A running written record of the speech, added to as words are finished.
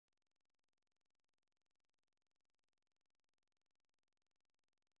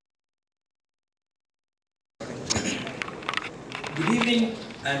Good evening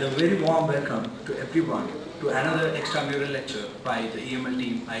and a very warm welcome to everyone to another extramural lecture by the EML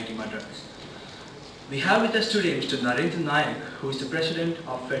team IIT Madras. We have with us today Mr. Narendra Nayak, who is the President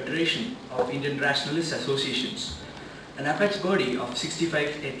of Federation of Indian Rationalist Associations, an apex body of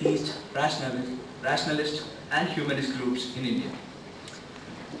 65 atheist, rationalist and humanist groups in India.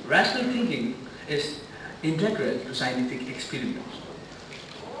 Rational thinking is integral to scientific experiment.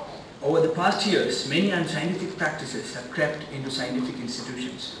 Over the past years, many unscientific practices have crept into scientific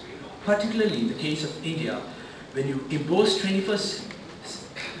institutions, particularly in the case of India, when you impose 21st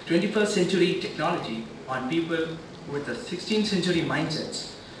century technology on people with the 16th century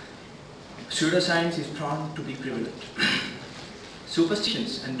mindsets. Pseudo-science is prone to be prevalent.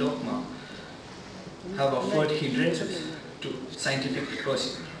 Superstitions and dogma have offered hindrances to scientific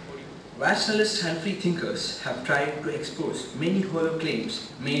pursuit. Rationalists and freethinkers have tried to expose many hollow claims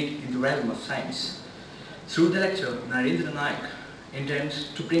made in the realm of science. Through the lecture, Narendra Nayak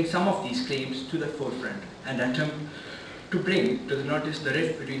intends to bring some of these claims to the forefront and attempt to bring to the notice the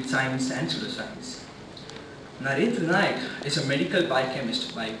rift between science and pseudoscience. Narendra Nayak is a medical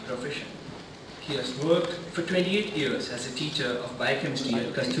biochemist by profession. He has worked for 28 years as a teacher of biochemistry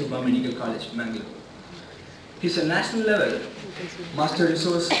at Kasturba Medical College, Mangalore. He is a national level master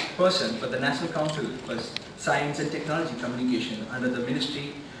resource person for the National Council for Science and Technology Communication under the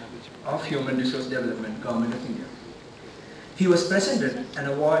Ministry of Human Resource Development, Government of India. He was presented an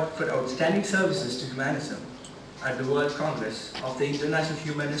award for outstanding services to humanism at the World Congress of the International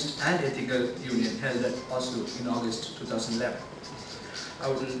Humanist and Ethical Union held at Oslo in August 2011.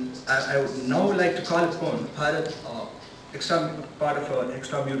 I would now like to call upon part of our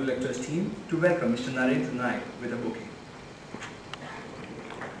extramural lectures team to welcome Mr. Narendra Nayak with a bouquet.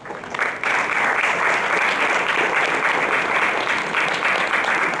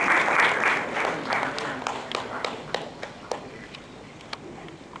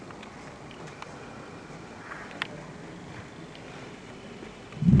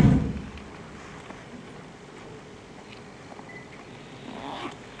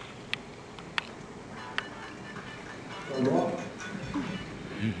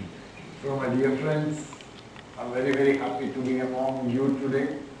 So my dear friends, I'm very happy to be among you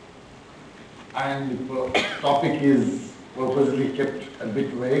today, and the topic is purposely kept a bit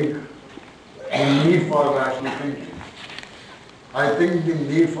vague, the need for rational thinking. I think the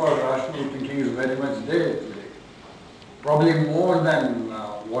need for rational thinking is very much there today, probably more than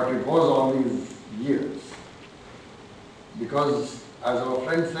what it was all these years, because as our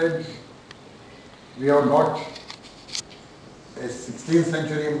friend said, we have got a 16th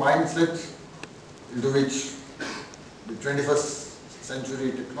century mindset into which the 21st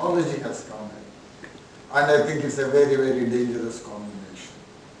century technology has come in. And I think it's a very dangerous combination.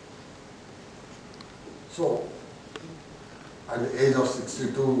 So, at the age of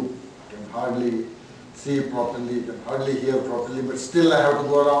 62, I can hardly see properly, can hardly hear properly, but still I have to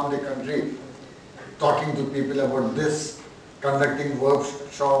go around the country talking to people about this, conducting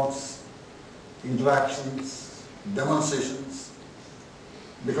workshops, interactions, demonstrations,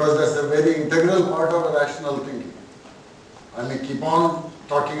 because that's a very integral part of rational thinking. I may keep on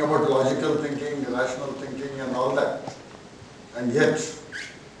talking about logical thinking, rational thinking and all that, and yet,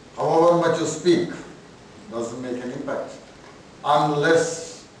 however much you speak, doesn't make an impact,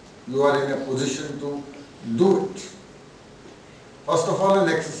 unless you are in a position to do it. First of all, an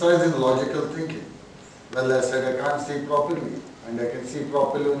exercise in logical thinking. Well, I said I can't see properly, and I can see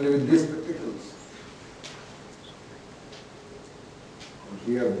properly only with these spectacles.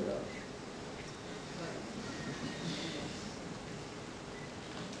 Here they are.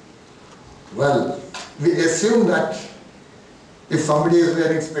 Well, we assume that if somebody is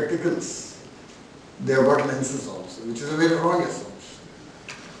wearing spectacles, they have got lenses also, which is a very wrong assumption.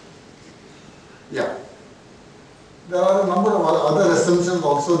 Yeah. There are a number of other assumptions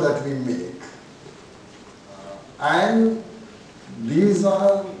also that we make. And these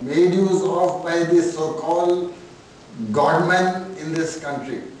are made use of by the so-called godmen in this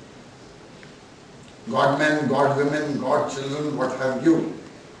country. Godmen, godwomen, godchildren, what have you.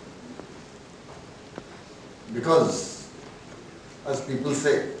 Because, as people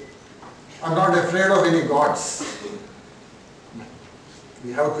say, I'm not afraid of any gods.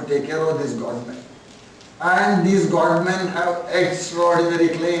 We have to take care of these godmen. And these godmen have extraordinary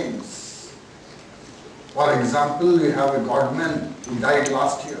claims. For example, we have a godman who died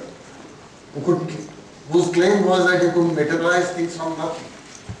last year, whose claim was that he could materialize things from nothing.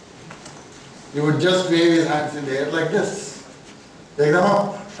 He would just wave his hands in the air like this, take them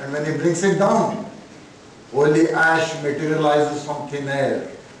up, and when he brings it down, holy ash materializes from thin air.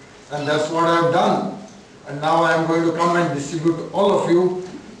 And that's what I've done. And now I am going to come and distribute to all of you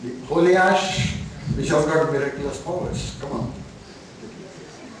the holy ash, which has got miraculous powers. Come on.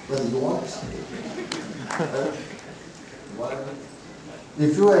 Well, you want?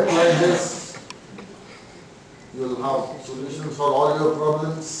 If you apply this, you will have solutions for all your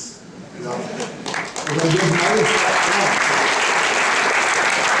problems. You will get married.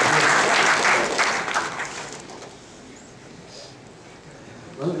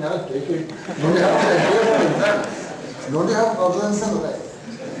 Well, yeah, take it. Don't you have to adhere to that? Don't you have problems in life?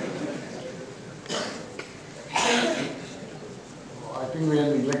 I think we are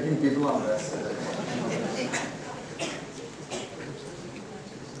neglecting people on that side.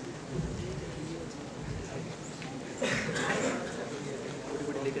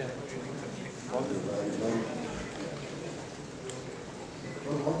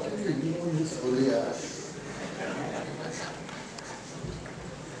 Well, what can you do on this holy ash?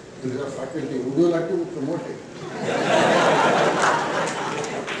 Your faculty, would you like to promote it?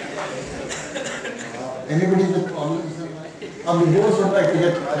 Anybody with problems in life? The boys would like to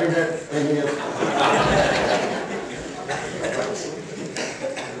get married at 10 years.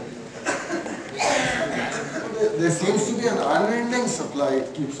 There seems to be an unending supply.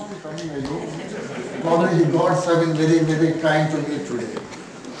 It keeps on coming. I know. Probably the gods have been very, very kind to me today.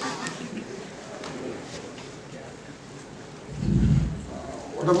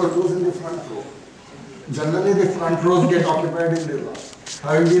 What about those in the front row? Generally, the front rows get occupied in the last.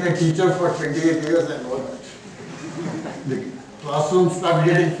 Having been a teacher for 28 years, I know that. The classrooms start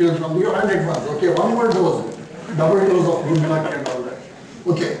getting filled from the 100 ones. Okay, one more dose, double dose of good luck and all that.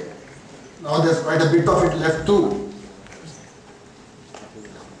 Okay, now there's quite a bit of it left too.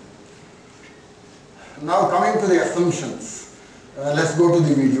 Now coming to the assumptions. Let's go to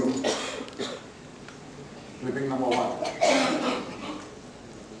the video. Clipping number 1.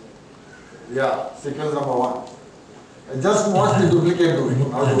 Yeah, sequence number 1. Just watch the duplicate doing.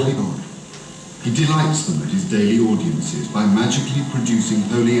 He delights them at his daily audiences by magically producing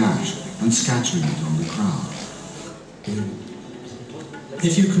holy ash and scattering it on the crowd.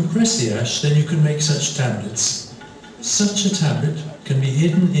 If you compress the ash, then you can make such tablets. Such a tablet can be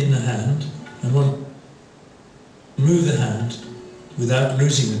hidden in the hand, and one move the hand without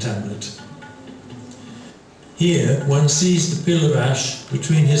losing the tablet. Here one sees the pill of ash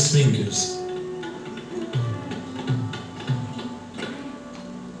between his fingers.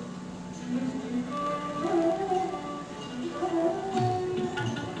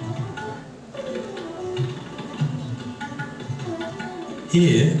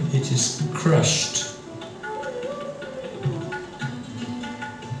 Here it is crushed.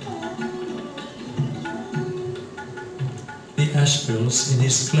 The ash pills in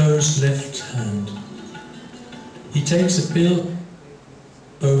his closed left hand. He takes a pill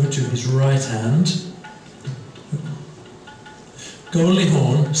over to his right hand. Goldie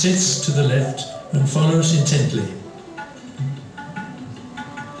Horn sits to the left and follows intently.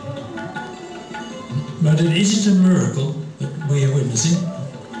 But is it a miracle that we are witnessing?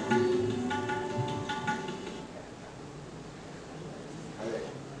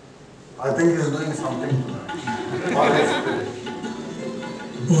 I think he's doing something tonight.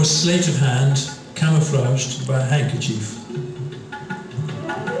 Or a sleight of hand camouflaged by a handkerchief.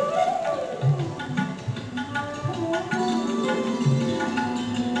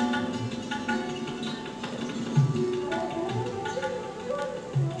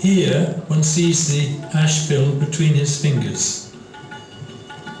 Here one sees the ash pill between his fingers.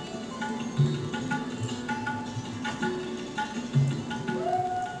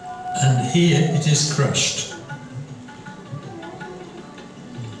 And here it is crushed.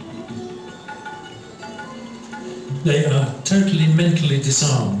 They are totally mentally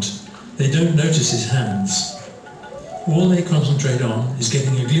disarmed. They don't notice his hands. All they concentrate on is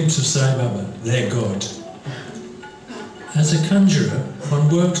getting a glimpse of Sai Baba, their god. As a conjurer, one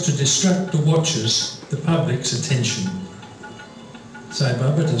works to distract the watchers, the public's attention. Sai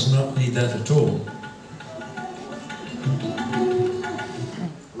Baba does not need that at all.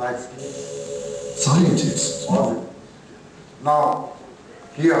 Like Scientists. Now,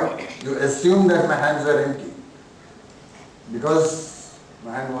 here, you assume that my hands were empty. Because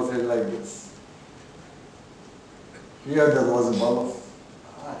my hand was held like this. Here there was a ball of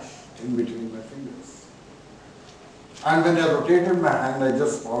ash in between my fingers. And when I rotated my hand, I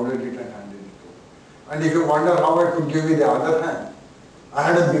just powdered it and handed it over. And if you wonder how I could give you the other hand, I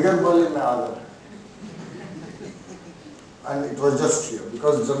had a bigger ball in my other hand. And it was just here.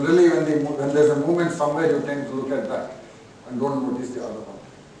 Because generally when there's a movement somewhere, you tend to look at that and don't notice the other one.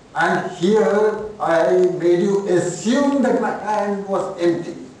 And here I made you assume that my hand was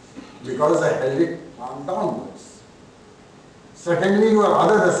empty because I held it palm downwards. Secondly, your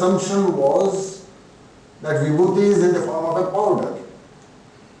other assumption was that vibhuti is in the form of a powder.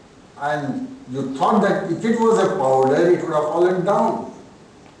 And you thought that if it was a powder, it would have fallen down.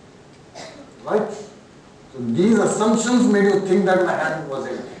 Right? So these assumptions made you think that my hand was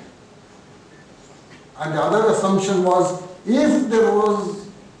empty. And the other assumption was, if there was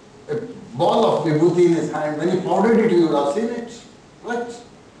a ball of vibhuti in his hand, when he powdered it, you would have seen it. Right?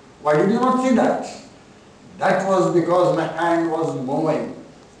 Why did you not see that? That was because my hand was moving.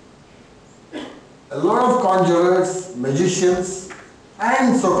 A lot of conjurers, magicians,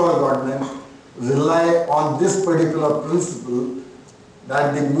 and so-called godmen rely on this particular principle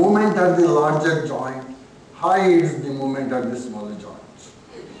that the movement at the larger joint hides the movement at the smaller joint.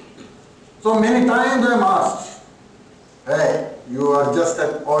 So many times I am asked, hey, you are just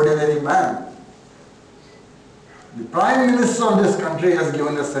an ordinary man. The Prime Minister of this country has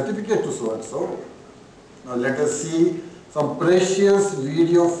given a certificate to so and so. Now let us see some precious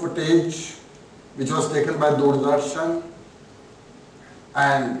video footage which was taken by Doordarshan.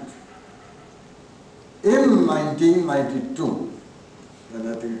 And in 1992, when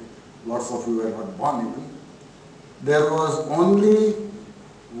I think lots of you were not born even, there was only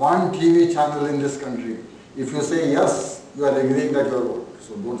one TV channel in this country. If you say yes, you are agreeing that you are woke,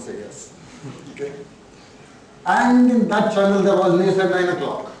 so don't say yes. Okay? And in that channel there was news at 9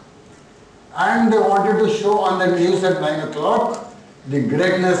 o'clock. And they wanted to show on the news at 9 o'clock the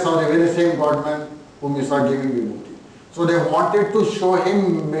greatness of the very same Godman whom you saw giving vibhuti. So they wanted to show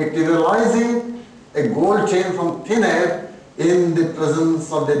him materializing a gold chain from thin air in the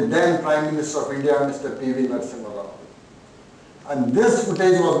presence of the then Prime Minister of India, Mr. P.V. Narasimha Rao. And this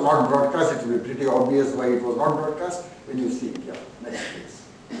footage was not broadcast. It will be pretty obvious why it was not broadcast when you see it. Yeah, next please.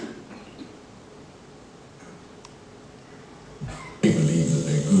 They believe that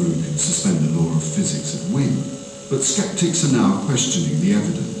their guru can suspend the law of physics at whim, but skeptics are now questioning the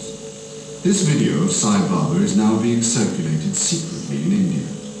evidence. This video of Sai Baba is now being circulated secretly in India.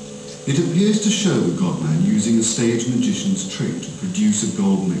 It appears to show the godman using a stage magician's trick to produce a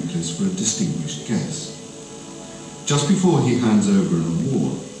gold necklace for a distinguished guest. Just before he hands over an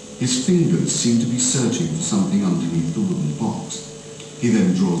award, his fingers seem to be searching for something underneath the wooden box. He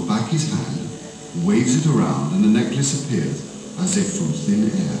then draws back his hand, waves it around, and the necklace appears as if from thin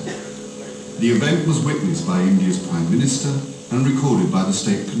air. The event was witnessed by India's Prime Minister and recorded by the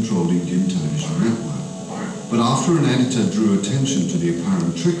state-controlled Indian television network. But after an editor drew attention to the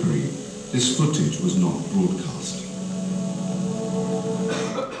apparent trickery, this footage was not broadcast.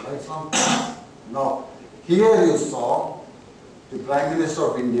 Now, here you saw the Prime Minister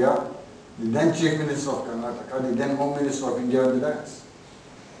of India, the then Chief Minister of Karnataka, the then Home Minister of India on the dance.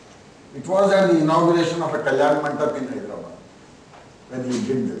 It was at the inauguration of a Kalyan Mandap in Hyderabad when he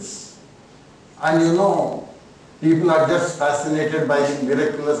did this. And you know, people are just fascinated by the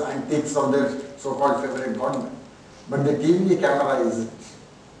miraculous antics of their so-called favorite godman. But the TV camera isn't.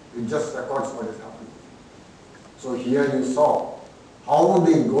 It just records what is happening. So here you saw how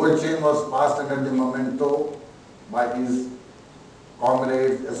the gold chain was passed under the memento by his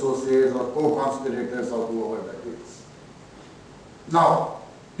comrades, associates, or co-conspirators, or whoever that is. Now,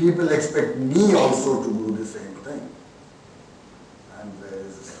 people expect me also to do the same thing. And where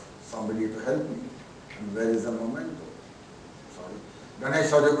is somebody to help me? And where is the memento? Sorry.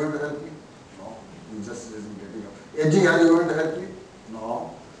 Ganesh, are you going to help me? No. He just isn't getting up. Edgy, are you going to help me?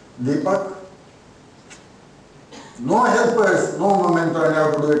 No. Deepak? No helpers, no memento, and I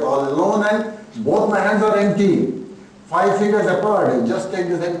have to do it all alone, and both my hands are empty. 5 fingers apart. I just take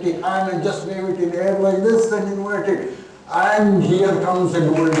this empty hand and just wave it in the air like this and invert it. And here comes a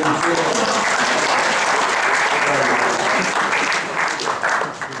golden chain.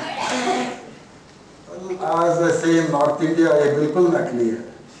 As they say in North India, ये बिल्कुल नकली है.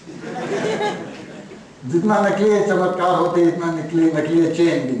 जितना नकली चमत्कार होते इतना नकली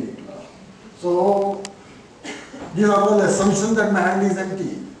chain भी निकला. So these are all assumptions that my hand is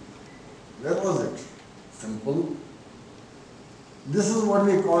empty. Where was it? Simple. This is what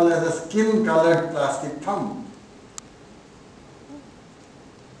we call as a skin-colored plastic thumb.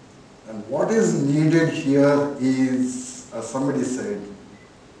 And what is needed here is, as somebody said,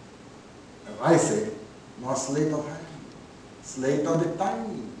 as I say, not sleight of hand, sleight of the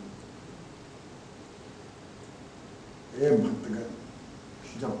tongue. ए भक्तगण,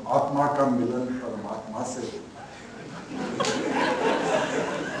 जब आत्मा का मिलन परमात्मा से हो,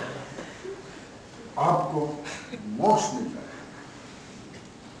 आपको मोक्ष मिलता है.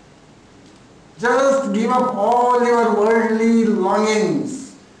 Just give up all your worldly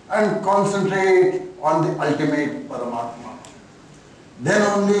longings and concentrate on the ultimate Paramatma. then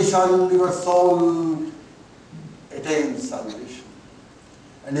only shall your soul attain salvation.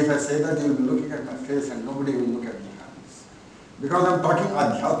 And if I say that, you will be looking at my face and nobody will look at my hands. Because I am talking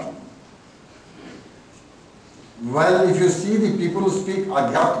adhyatma. Well, if you see the people who speak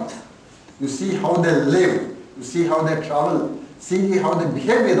adhyatma, you see how they live, you see how they travel, see how they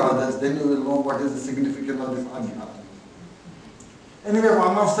behave with others, then you will know what is the significance of this adhyatma. Anyway,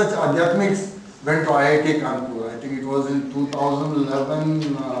 one of such adhyatmics went to IIT Kanpur. I think it was in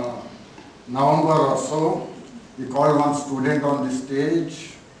 2011, November or so. He called one student on the stage.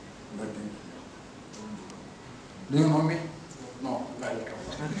 Do you know me? No.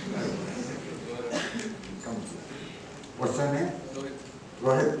 Come. What's your name?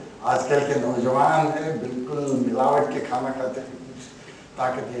 Rohit. आजकल के नौजवान हैं, बिल्कुल मिलावट के खाना खाते हैं.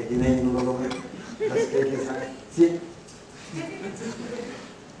 ताकत है ही नहीं इन लोगों में. दस्ते के साथ. See?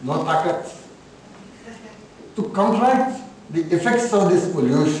 No ताकत. To counteract the effects of this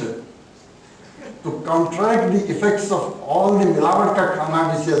pollution, to counteract the effects of all the milavat ka khana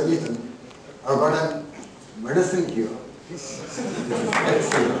which he has eaten, I've got a medicine here.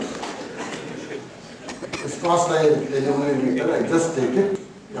 Excellent. It's cost like a liter. I just take it.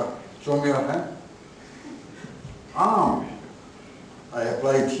 Yeah, show me your hand. I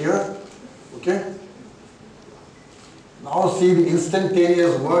apply it here. Okay. Now see the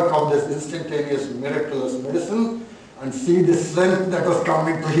instantaneous work of this instantaneous miraculous medicine and see the strength that was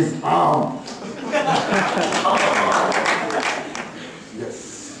coming to his arm. Yes.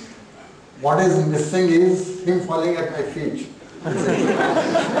 What is missing is him falling at my feet.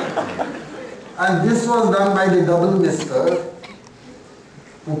 And this was done by the double mister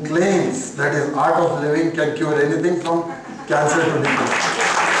who claims that his art of living can cure anything from cancer to depression.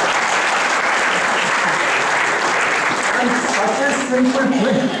 Such a simple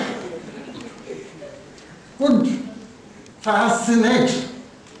trick could fascinate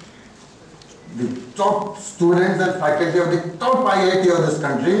the top students and faculty of the top IIT of this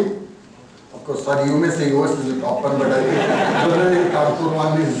country. Of course, sorry, you may say yours is the topper, but I think Kanpur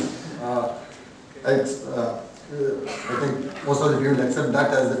one is, I think most of the people accept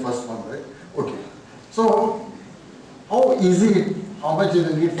that as the first one, right? Okay. So, how easy, how much is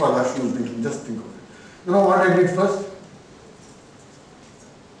the need for rational thinking? Just think of it. You know what I did first?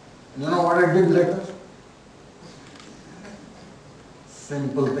 You know what I did later?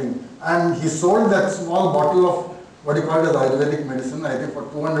 Simple thing. And he sold that small bottle of what he called as Ayurvedic medicine, I think for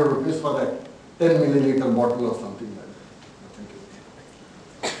 200 rupees for that 10 milliliter bottle or something like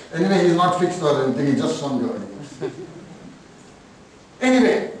that. Anyway, he's not fixed or anything, he just shown the audience.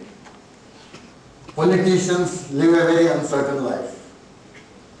 Anyway, politicians live a very uncertain life.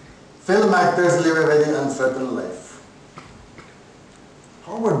 Film actors live a very uncertain life.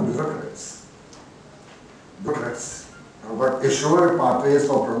 How about bureaucrats? Bureaucrats have got assured pathways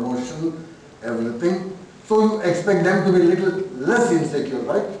for promotion, everything. So you expect them to be a little less insecure,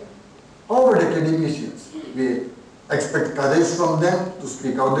 right? How about academicians? We expect courage from them to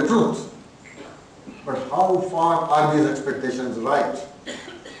speak out the truth. But how far are these expectations right?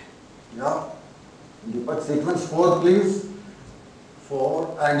 Yeah? You put sequence 4, please.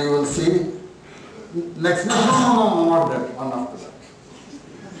 4, and you will see. Next, no, not that, one after that.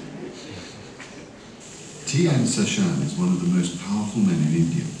 T.N. Seshan is one of the most powerful men in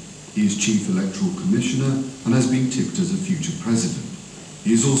India. He is Chief Electoral Commissioner and has been tipped as a future president.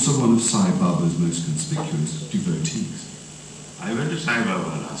 He is also one of Sai Baba's most conspicuous devotees. I went to Sai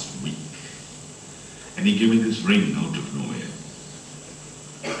Baba last week and he gave me this ring out of nowhere.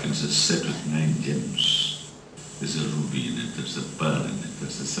 It's a set with 9 gems. There's a ruby in it, there's a pearl in it,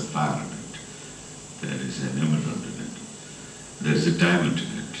 there's a sapphire in it, there is an emerald in it, there's a diamond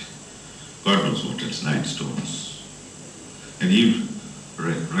in it. God knows what else, 9 stones. And he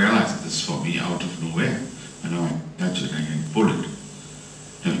realized this for me out of nowhere, and now I touch it, I can pull it.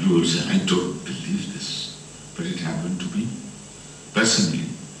 And you will say, I don't believe this, but it happened to me personally.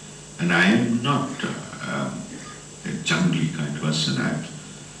 And I am not a jungly kind of person. I've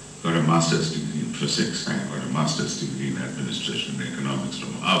got a master's degree in physics, I've got a master's degree in administration and economics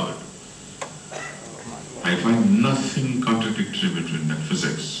from Harvard. I find nothing contradictory between that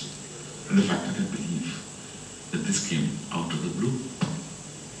physics and the fact that I believe that this came out of the blue.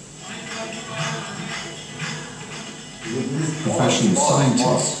 Professional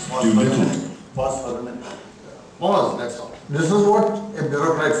scientists do little. Pause for a minute. Pause, that's all. This is what a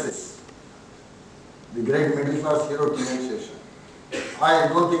bureaucrat says. The great middle class hero T.N. Seshan. I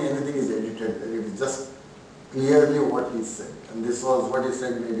don't think anything is edited. It is just clearly what he said. And this was what he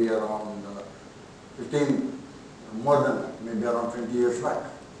said maybe around 15, more than that, maybe around 20 years back.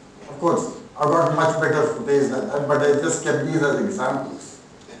 Of course, I've got much better footage than that, but I just kept these as examples.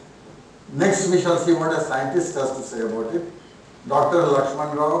 Next, we shall see what a scientist has to say about it. Dr.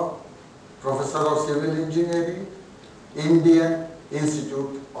 Lakshman Rao, Professor of Civil Engineering, Indian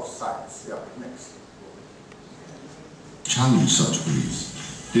Institute of Science. Yeah, next. Challenge such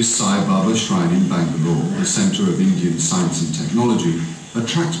beliefs. This Sai Baba shrine in Bangalore, the centre of Indian science and technology,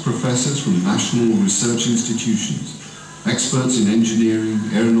 attracts professors from national research institutions. Experts in engineering,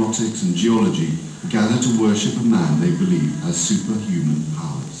 aeronautics and geology gather to worship a man they believe has superhuman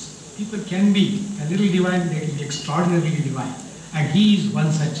powers. People can be a little divine, they can be extraordinarily divine. And he is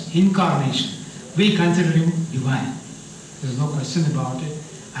one such incarnation. We consider him divine. There is no question about it.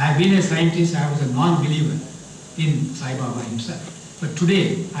 I have been a scientist, I was a non-believer in Sai Baba himself. But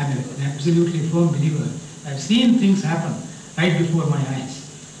today, I am an absolutely firm believer. I have seen things happen right before my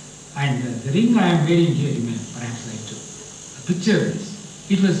eyes. And the ring I am wearing here, you may perhaps like to picture this.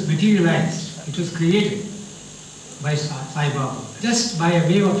 It was materialized, it was created by Sai Baba, just by a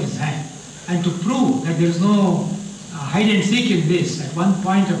wave of his hand. And to prove that there is no hide and seek in this, at one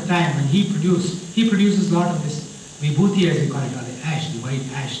point of time when he produces a lot of this vibhuti, as we call it, or the ash, the white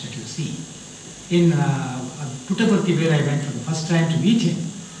ash that you see. In Puttaparthi, where I went for the first time to meet him,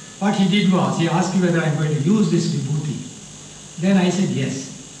 what he did was, he asked me whether I am going to use this vibhuti. Then I said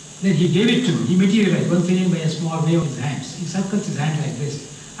yes. Then he gave it to me. He materialized, once again by a small wave of his hands. He circles his hand like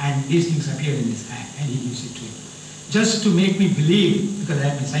this, and these things appear in his hand, and he gives it to him. Just to make me believe, because I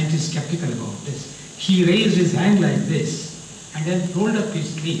am a scientist skeptical about this, he raised his hand like this, and then rolled up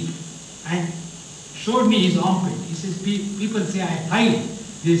his sleeve, and showed me his armpit. He says, people say I hide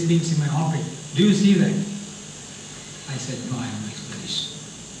these things in my armpit. Do you see that? I said, no, I have no explanation.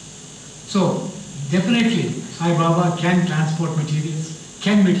 So, definitely, Sai Baba can transport materials,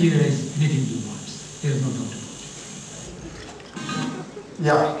 can materialize anything he wants. There is no doubt about it.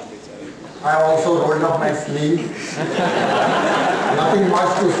 Yeah. I also rolled up my sleeve. Nothing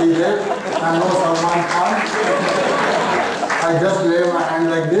much to see there. I'm no Salman Khan. I just wave my hand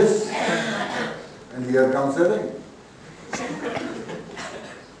like this, and here comes a ring.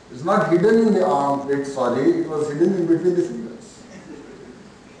 It's not hidden in the armpit, sorry, it was hidden in between the fingers.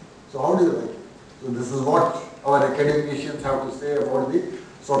 So how do you like it? So this is what our academicians have to say about the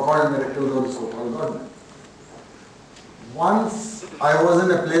so-called miracles or the so-called God. Once I was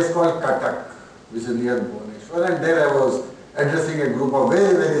in a place called Katak, which is near Bhubaneswar, and there I was addressing a group of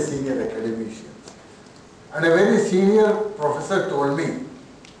very, very senior academicians. And a very senior professor told me,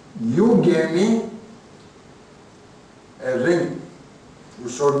 you gave me a ring, you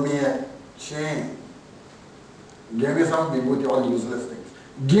showed me a chain, gave me some vibhuti, all useless things.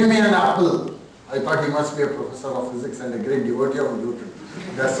 Give me an apple. I thought he must be a professor of physics and a great devotee of Newton.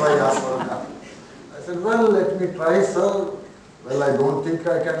 That's why I asked for an apple. I said, well, let me try, sir. Well, I don't think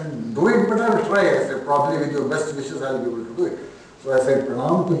I can do it, but I will try. I said, probably with your best wishes, I will be able to do it. So I said,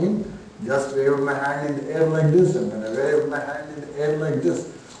 pranam to him, just waved my hand in the air like this, and when I waved my hand in the air like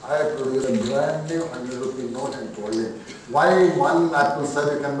this, I produced a brand new 100 rupee note and told him, why one apple,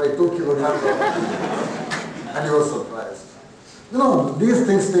 sir, you can buy 2 kilograms of apple. And he was surprised. You know, these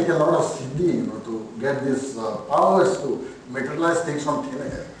things take a lot of siddhi, to get these powers to materialize things from thin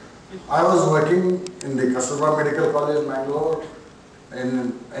air. I was working in the Kasturba Medical College, Bangalore.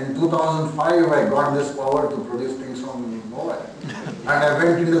 In 2005, I got this power to produce things from nowhere. And I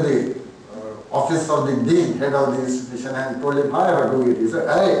went into the office of the dean, head of the institution, and told him, hi, how do it? He said,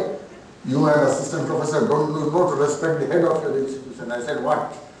 hey, you and assistant professor don't know to respect the head of your institution. I said,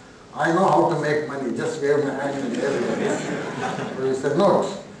 what? I know how to make money, just wave my hand in the air. So he said, no.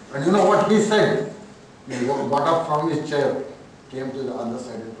 And you know what he said? He got up from his chair, came to the other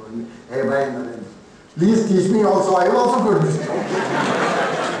side and told me, hey, bye, Narendra. Please teach me also, I will also do this job.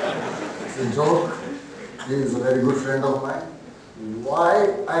 It's a joke. He is a very good friend of mine.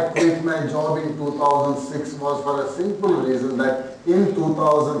 Why I quit my job in 2006 was for a simple reason that in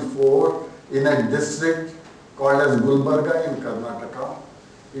 2004, in a district called as Gulbarga in Karnataka,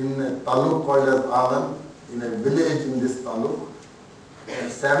 in a taluk called as Adan, in a village in this taluk, a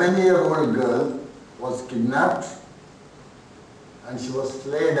 7-year-old girl was kidnapped and she was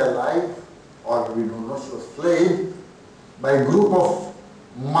flayed alive, or we don't know, she was flayed by a group of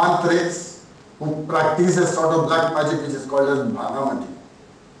mantriks who practice a sort of black magic which is called as Bhanamati.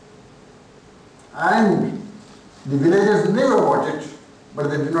 And the villagers knew about it, but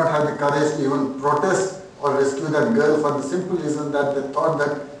they did not have the courage to even protest or rescue that girl for the simple reason that they thought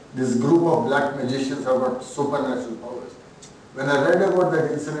that this group of black magicians have got supernatural powers. When I read about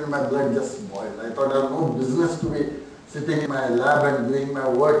that incident, my blood just boiled. I thought I have no business to be sitting in my lab and doing my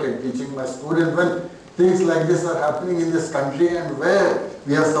work and teaching my students when things like this are happening in this country, and where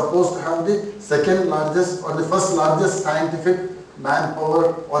we are supposed to have the second largest or the first largest scientific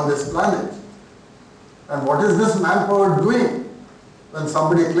manpower on this planet. And what is this manpower doing when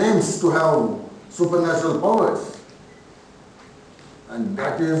somebody claims to have supernatural powers? And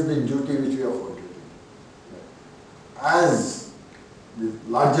that is the duty which we are forgetting. As the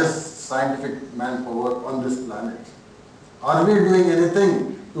largest scientific manpower on this planet, are we doing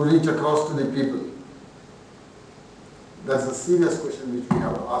anything to reach across to the people? That's a serious question which we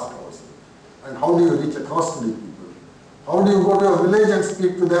have to ask ourselves. And how do you reach across to the people? How do you go to a village and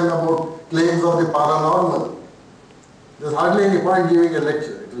speak to them about claims of the paranormal? There's hardly any point giving a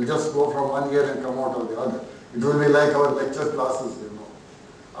lecture. It will just go from one ear and come out of the other. It will be like our lecture classes, you know.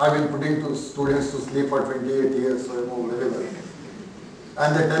 I've been putting students to sleep for 28 years, so I know very well.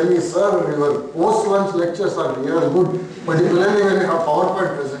 And they tell me, sir, your post-lunch lectures are real good, particularly when you have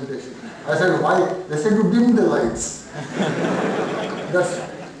PowerPoint presentation. I said, why? They said, you dim the lights. That's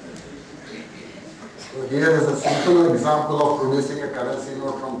so here is a simple example of producing a currency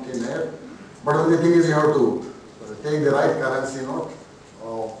note from thin air. But only thing is you have to take the right currency note.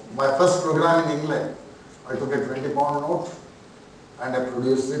 My first program in England, I took a 20-pound note and I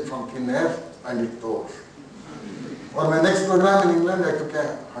produced it from thin air and it tore. Or my next program in England, I took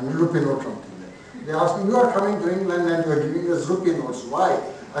a 100-rupee note from thin air. They asked me, you are coming to England and you are giving us rupee notes. Why?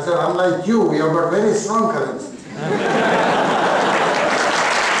 I said, unlike you, we have got very strong currency.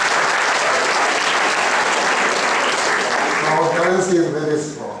 Our currency is very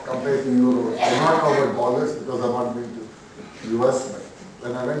strong compared to euros. I do not know about dollars because I'm not been to US. But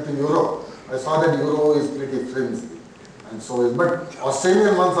when I went to Europe, I saw that euro is pretty flimsy. And so is, but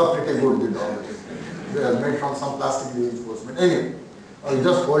Australian ones are pretty good, the dollars. They are made from some plastic reinforcement. Anyway, I'll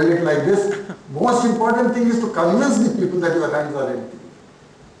just hold it like this. Most important thing is to convince the people that your hands are empty.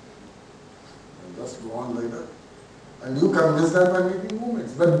 And just go on like that. And you convince them by making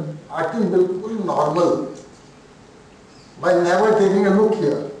movements, but acting bilkul normal, by never taking a look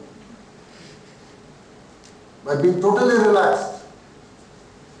here, by being totally relaxed.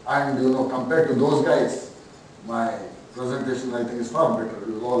 And you know, compared to those guys, my presentation I think is far better.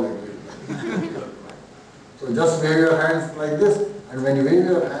 You will all agree. So just wave your hands like this, and when you wave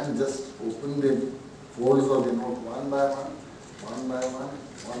your hands, just open the folds of the note one by one, one by one,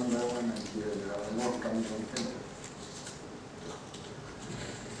 one by one, and here there are notes coming from thin.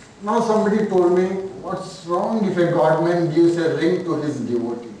 Now somebody told me, what's wrong if a godman gives a ring to his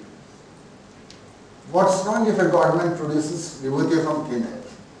devotee? What's wrong if a godman produces vibhuti from thin air?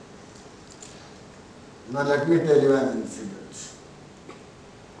 Now let me tell you an incident.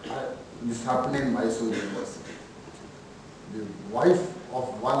 This happened in Mysore University. The wife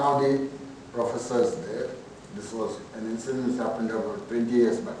of one of the professors there, this was an incident which happened about 20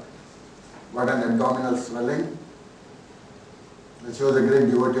 years back, got an abdominal swelling. And she was a great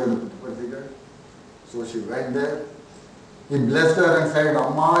devotee of the Freethinkers. So she went there. He blessed her and said,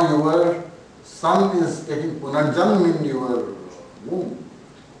 Amma, your son is taking punarjanam in your womb.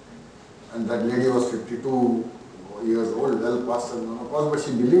 And that lady was 52 years old, well past her menopause, but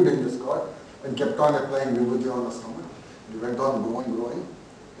she believed in this God and kept on applying vibhuti on her stomach. It went on growing.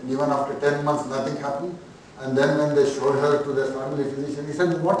 And even after 10 months, nothing happened. And then when they showed her to the family physician, he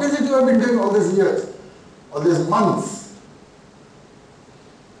said, what is it you have been doing all these years, all these months?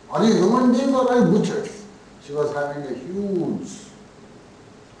 Are you human beings or are you butchers? She was having a huge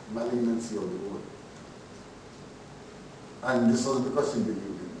malignancy of the womb. And this was because she believed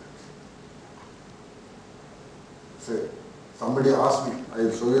in that. Say, somebody asked me, I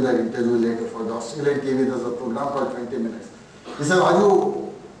will show you that interview later for the Australian TV, there's a program called 20 Minutes. He said, are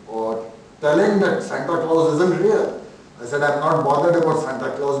you telling that Santa Claus isn't real? I said, I'm not bothered about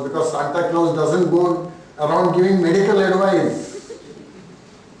Santa Claus because Santa Claus doesn't go around giving medical advice.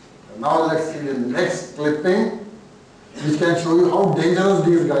 Now let's see the next clipping, which can show you how dangerous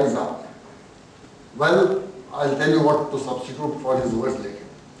these guys are. Well, I'll tell you what to substitute for his words later.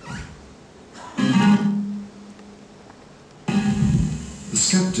 The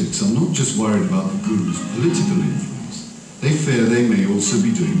skeptics are not just worried about the guru's political influence, they fear they may also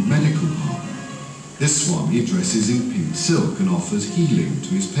be doing medical harm. This one he dresses in pink silk and offers healing to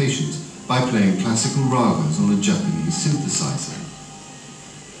his patients by playing classical ragas on a Japanese synthesizer.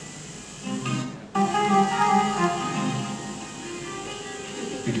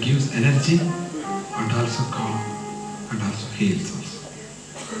 It gives energy and also calm and also heals also.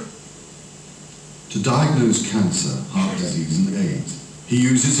 To diagnose cancer, heart disease and AIDS, he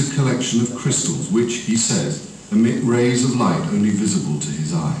uses a collection of crystals which, he says, emit rays of light only visible to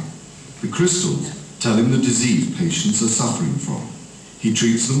his eye. The crystals tell him the disease patients are suffering from. He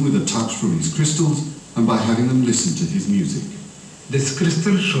treats them with a touch from his crystals and by having them listen to his music. This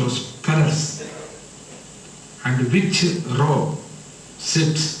crystal shows colors and which row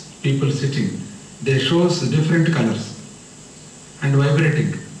sits, people sitting, they shows different colors and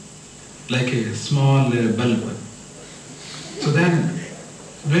vibrating like a small bulb. So then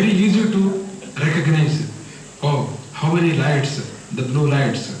very easy to recognize, oh, how many lights, the blue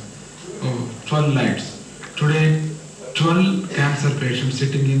lights, oh, 12 lights. Today 12 cancer patients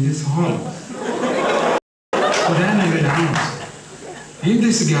sitting in this hall. So then I will announce, in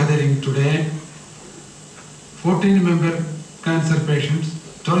this gathering today, 14-member cancer patients,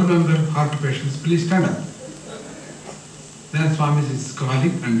 12-member heart patients, please stand up. Then Swami is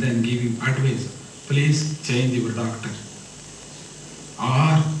calling and then giving advice, please change your doctor.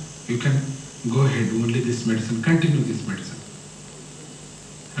 Or you can go ahead, only this medicine, continue this medicine.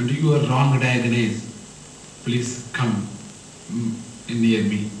 And you are wrong diagnosed, please come near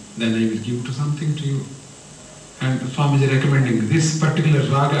me, then I will give to something to you. And Swami is recommending this particular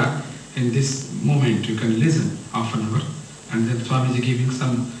raga in this moment you can listen half an hour, and then Swami is giving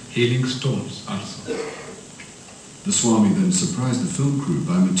some healing stones also. The Swami then surprised the film crew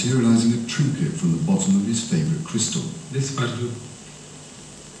by materializing a trinket from the bottom of his favorite crystal. This for you.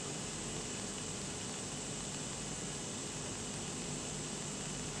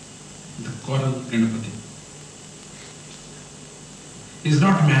 The coral Ganapati. It's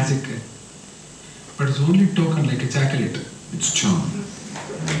not magic, but it's only token like a chocolate. It's charm.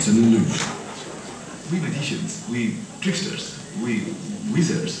 It's an illusion. We magicians, we tricksters, we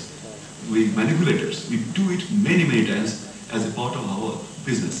wizards, we manipulators, we do it many times as a part of our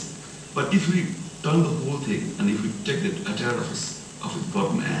business. But if we turn the whole thing and if we take the attire of a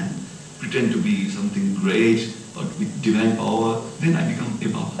God-man, pretend to be something great or with divine power, then I become a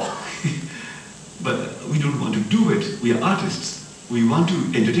Baba. But we don't want to do it. We are artists. We want to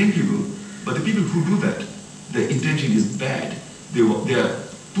entertain people, but the people who do that, their intention is bad. They are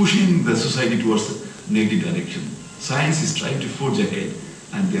pushing the society towards the negative direction. Science is trying to forge ahead,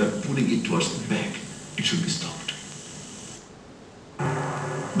 and they are pulling it towards the back. It should be stopped.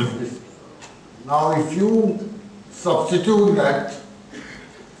 Now if you substitute that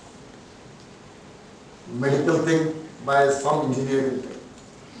medical thing by some engineering thing,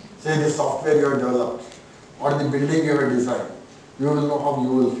 say the software you have developed or the building you have designed, you will know how you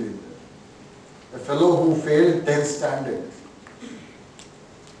will feel. A fellow who failed 10 standards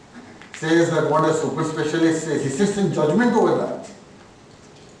says that what a super specialist says, he sits in judgment over that.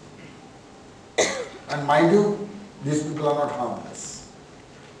 And mind you, these people are not harmless.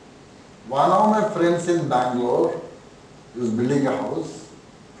 One of my friends in Bangalore, he was building a house.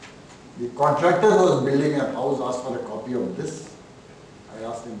 The contractor who was building a house asked for a copy of this. I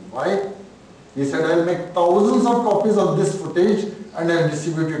asked him why. He said, I'll make thousands of copies of this footage and I'll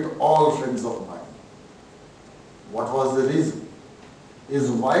distribute it to all friends of mine. What was the reason? His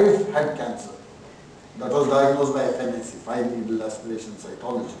wife had cancer. That was diagnosed by FNAC, fine needle aspiration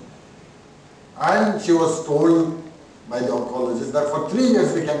cytology. And she was told by the oncologist that for 3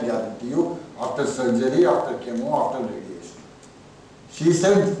 years we can guarantee you, after surgery, after chemo, after radiation. She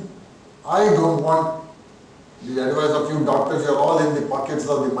said, I don't want the advice of you doctors, you're all in the pockets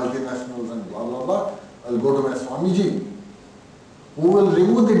of the multinationals and blah blah blah. I'll go to my Swamiji, who will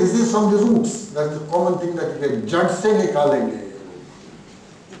remove the disease from the roots. That's the common thing that you get. Judge se nikalenge.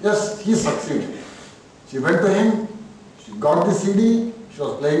 Yes, he succeeded. She went to him, she got the CD, she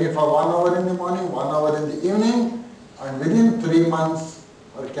was playing it for 1 hour in the morning, 1 hour in the evening, and within 3 months,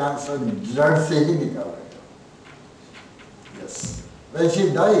 her cancer, judge se hi nikal raha. Yes. When she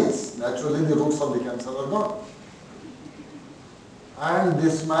dies, naturally the roots of the cancer are gone. And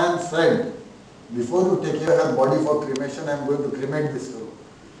this man said, before you take care of her body for cremation, I am going to cremate this fellow.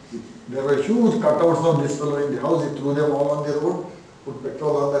 There were huge cutouts of this fellow in the house. He threw them all on the road, put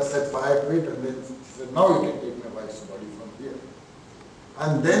petrol on that, set fire to it, and then he said, now you can take my wife's body from here.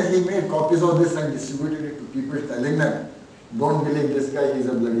 And then he made copies of this and distributed it to people, telling them, don't believe this guy, he's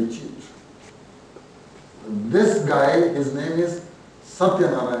a bloody cheat. This guy, his name is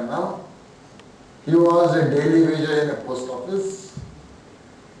Satyanarayana. He was a daily wager in a post office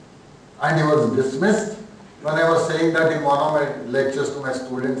and he was dismissed. When I was saying that in one of my lectures to my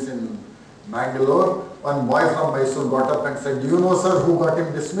students in Bangalore, one boy from Mysore got up and said, do you know sir who got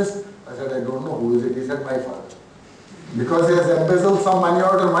him dismissed? I said, I don't know, who is it? He said, my father. Because he has embezzled some money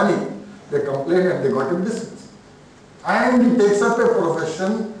out of money. They complained and they got him dismissed. And he takes up a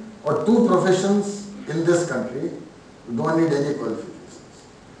profession or 2 professions in this country. You don't need any qualifications.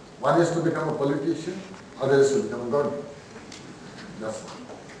 One is to become a politician, other is to become a god. That's all.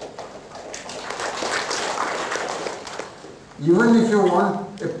 Even if you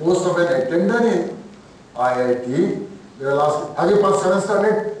want a post of an attender in IIT, they will ask, have you passed 7th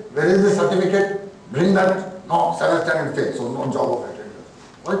standard? Where is the certificate? Bring that. No, 7th standard failed, so no job of attender.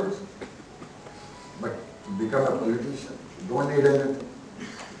 What? But to become a politician, you don't need anything.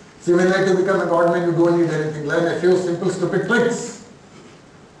 Similarly, to become a godman, you don't need anything. Learn a few simple, stupid tricks.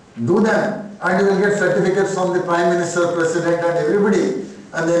 Do them, and you will get certificates from the Prime Minister, President, and everybody.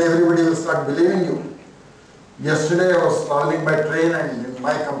 And then everybody will start believing you. Yesterday, I was traveling by train, and in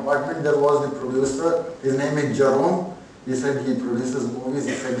my compartment, there was the producer. His name is Jerome. He said he produces movies.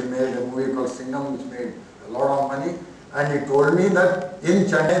 He said he made a movie called Singham, which made a lot of money. And he told me that in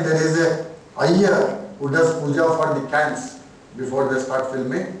Chennai, there is a Iyer who does puja for the cans before they start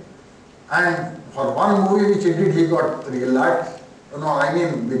filming. And for one movie which he did, he got 3 lakhs. No, I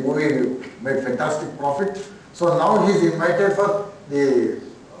mean the movie made fantastic profit. So now he is invited for the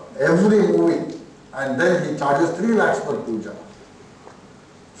every movie, and then he charges 3 lakhs per puja.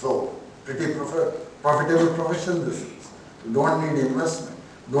 So pretty profitable profession this is. You don't need investment.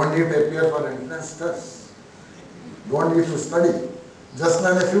 Don't need to appear for entrance tests. Don't need to study. Just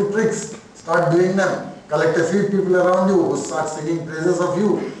learn a few tricks. Start doing them. Collect a few people around you who start singing praises of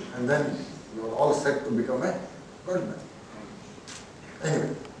you, and then you are all set to become a godman.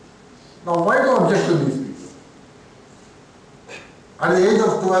 Anyway, now why do I object to these things? At the age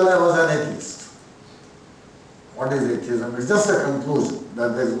of 12, I was an atheist. What is atheism? It's just a conclusion that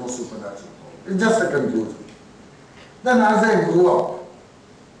there is no supernatural power. It's just a conclusion. Then as I grew up,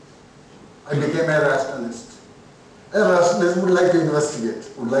 I became a rationalist. A rationalist would like to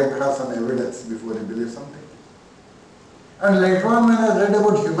investigate, would like to have some evidence before he believes something. And later on, when I read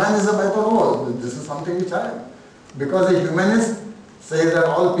about humanism, I thought, oh, this is something which I am. Because a humanist says that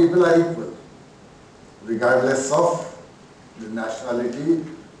all people are equal, regardless of the nationality,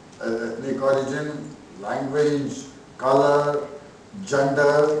 ethnic origin, language, color,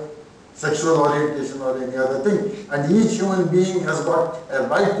 gender, sexual orientation or any other thing. And each human being has got a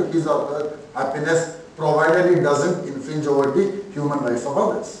right to his or her happiness, provided it doesn't infringe over the human rights of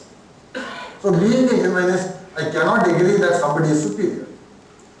others. So being a humanist, I cannot agree that somebody is superior.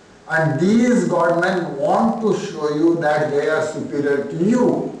 And these godmen want to show you that they are superior to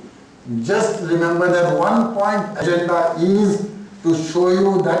you. Just remember that one point agenda is to show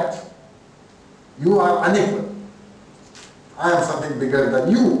you that you are unequal. I am something bigger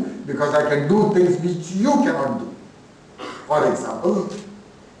than you because I can do things which you cannot do. For example,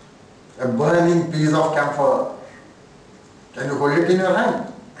 a burning piece of camphor. Can you hold it in your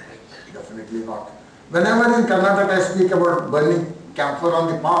hand? Definitely not. Whenever in Karnataka I speak about burning camphor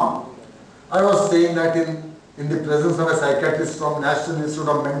on the palm, I was saying that in the presence of a psychiatrist from National Institute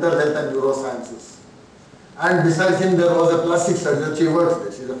of Mental Health and Neurosciences. And besides him there was a plastic surgeon, she works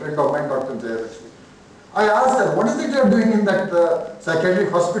there, she's a friend of mine, Dr. Jayalakshmi. I asked her, what is it you are doing in that psychiatric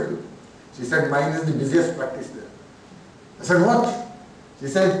hospital? She said, mine is the busiest practice there. I said, what? She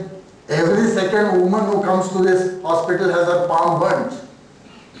said, every second woman who comes to this hospital has her palm burnt.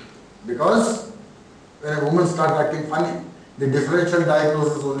 Because when a woman starts acting funny, the differential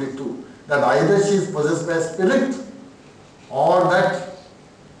diagnosis is only 2. That either she is possessed by a spirit or that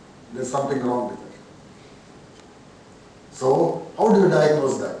there is something wrong with her. So, how do you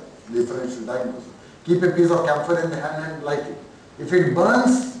diagnose that? Differential diagnosis. Keep a piece of camphor in the hand and light it. If it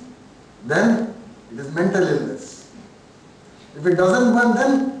burns, then it is mental illness. If it doesn't burn,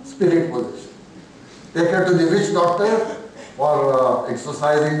 then spirit possession. Take her to the witch doctor for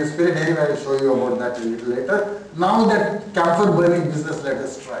exorcising the spirit. Anyway, I will show you about that a little later. Now that camphor burning business, let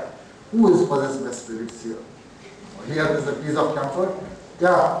us try. Who is possessed by spirits here? Here is a piece of camphor.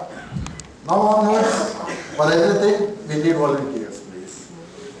 Yeah. Now onwards, for everything, we need volunteers, please.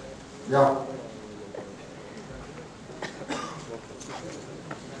 Yeah.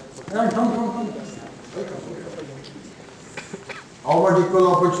 Yeah, come. How about equal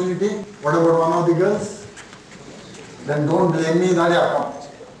opportunity? What about one of the girls? Then don't blame me, Nadia, come.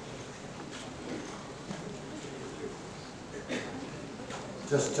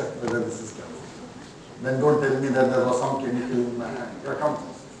 Just check whether this is camphor. Then don't tell me that there was some chemical in my hand. Yeah, come.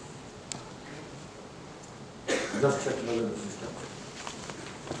 Just check whether this is camphor.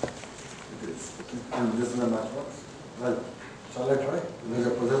 It is. And this is a matchbox. Right. Shall I try? Because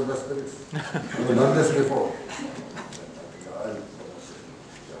you're possessed by spirits. I've done this before.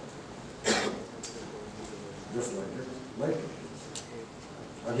 Just like it. Like it.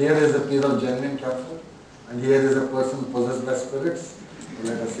 And here is a piece of genuine camphor. And here is a person possessed by spirits.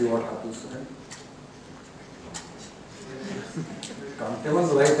 Let us see what happens to him. Can't even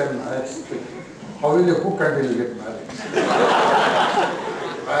write and marriage. How will you cook until you get married?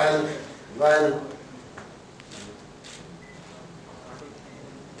 well.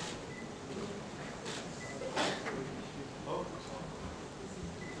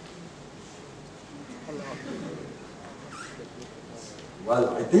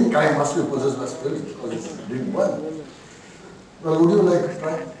 Well, I think I must be possessed by spirits because it didn't burn. Well, would you like to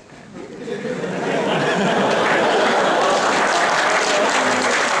try?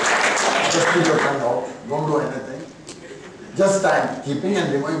 Just keep your tongue out. Don't do anything. Just stand, keeping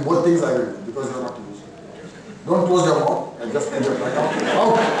and removing both things I will do because you are not used. Don't close your mouth and just keep your tongue out.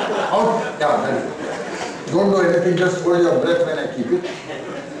 Out, out. Yeah, that is it. Don't do anything, just hold your breath when I keep it.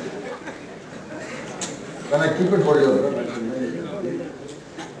 When I keep it, hold your breath.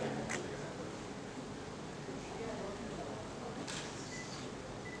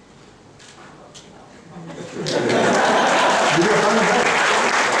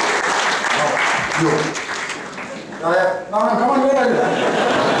 No, come on, wait a minute.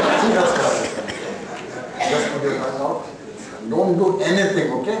 See, that's correct. Just put your tongue out. Don't do anything,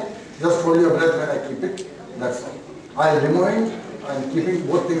 okay? Just hold your breath when I keep it. That's all. I'll remove it and keeping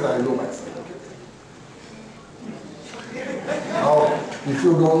both things I'll do myself. Now, if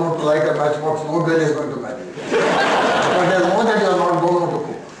you don't know to light a matchbox, no girl is going to marry you. But they know that you are not going to cook.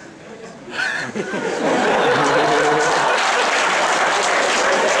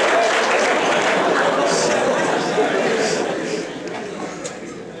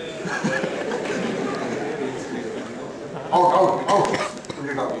 Out. Put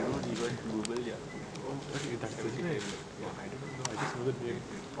it out.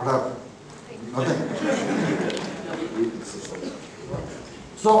 What happened? Nothing.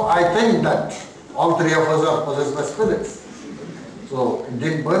 So I think that all three of us are possessed by spirits. So it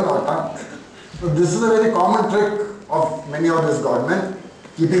didn't burn our tongue. So this is a very common trick of many of these godmen,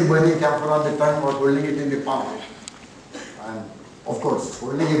 keeping burning camphor on the tongue or holding it in the palm. And of course,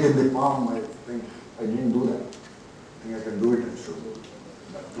 holding it in the palm, I think I didn't do that. I think I can do it and show you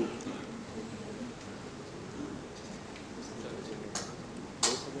that too.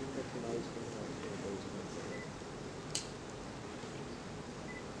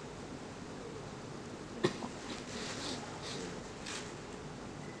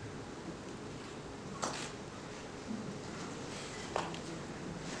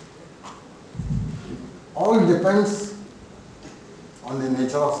 All depends on the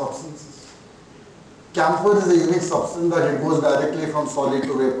nature of substances. Camphor is a unique substance that it goes directly from solid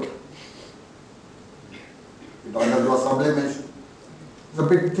to vapor. It undergoes sublimation. It's a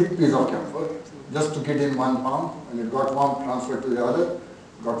big thick piece of camphor. Just took it in one palm and it got warm, transferred to the other,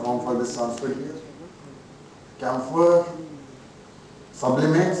 got warm for this transferred here. Camphor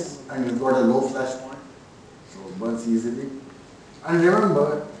sublimates and it's got a low flash point, so it burns easily. And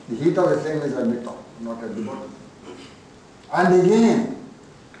remember, the heat of the flame is at the top, not at the bottom. And again,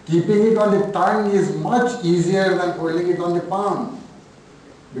 keeping it on the tongue is much easier than holding it on the palm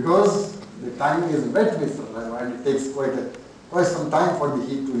because the tongue is wet with saliva and it takes quite some time for the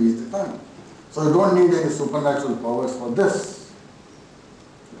heat to reach the tongue. So you don't need any supernatural powers for this.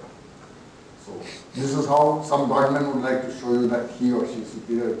 So this is how some godman would like to show you that he or she is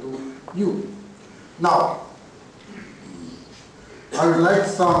superior to you. Now, I would like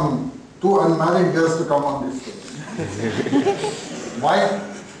some two unmarried girls to come on this stage. Why?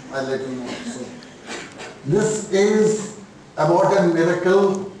 I'll let you know soon. This is about a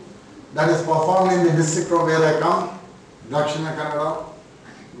miracle that is performed in the district from where I come, Dakshina Kannada,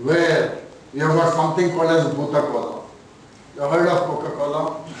 where we have got something called as Bhuta Cola. You heard of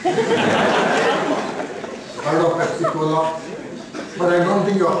Coca-Cola? Heard of Pepsi Cola? But I don't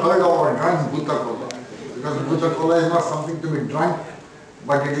think you have heard of or drunk Bhuta Cola. Because Bhuta Cola is not something to be drunk,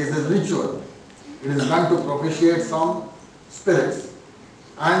 but it is a ritual. It is done to propitiate some spirits.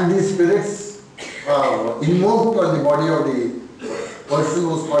 And these spirits invoked on the body of the person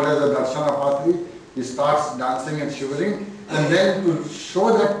who is called as a Darshana Patri. He starts dancing and shivering, and then to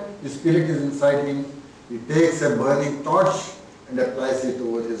show that the spirit is inside him, he takes a burning torch and applies it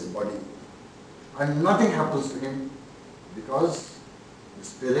over his body. And nothing happens to him because the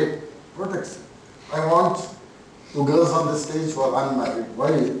spirit protects him. I want two girls on the stage who are unmarried. Why?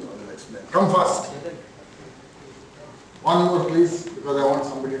 I will explain. Come fast. One more please, because I want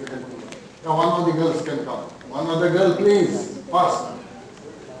somebody to help me. Yeah, one of the girls can come. One other girl please, fast.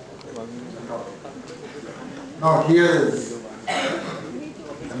 Now here is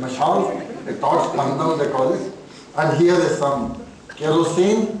a mashal, a torch, kandam they call it. And here is some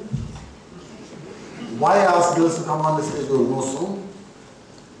kerosene. Why ask girls to come on the stage? You will know soon.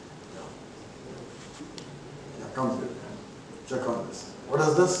 Yeah, come here. Check on this. What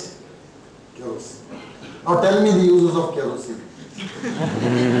is this? Kerosene. Now tell me the uses of kerosene.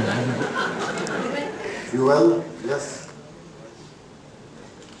 Fuel, yes.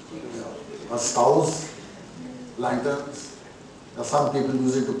 Yeah. Stoves, lanterns. Some people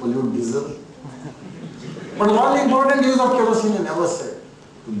use it to pollute diesel. But one important use of kerosene you never said,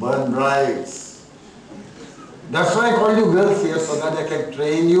 to burn brides. That's why I called you girls here, so that I can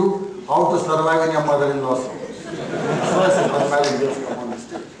train you how to survive in your mother-in-law's house. That's why I said unmarried girls come on the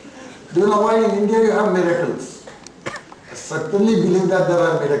stage. Do you know why in India you have miracles? I certainly believe that there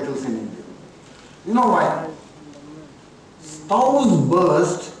are miracles in India. You know why? Stoves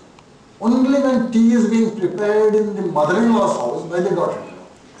burst only when tea is being prepared in the mother-in-law's house by the daughter-in-law.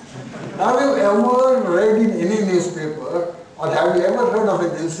 Have you ever read in any newspaper or have you ever heard of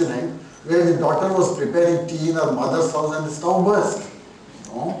an incident where the daughter was preparing tea in her mother's house and the stove burst?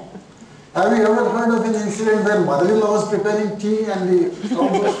 No. Have you ever heard of an incident where mother-in-law was preparing tea and the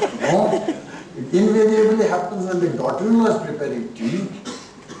stove burst? No. It invariably happens when the daughter-in-law is preparing tea,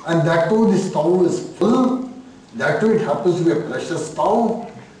 and that too the stove is full, that too it happens to be a pressure stove,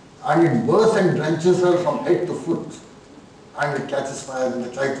 and it bursts and drenches her from head to foot, and it catches fire and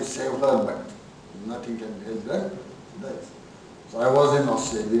they try to save her, but nothing can be done. So I was in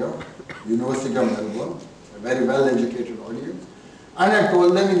Australia, University of Melbourne, a very well-educated audience, and I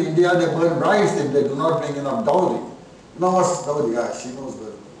told them in India they burn brides if they do not bring enough dowry. You know what's dowry? Yeah, she knows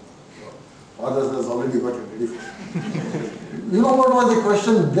the father has already got it ready for her. You know what was the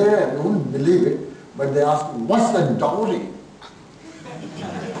question there? You won't believe it, but they asked me, what's the dowry?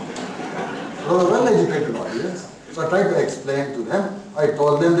 So a well-educated audience. So I tried to explain to them. I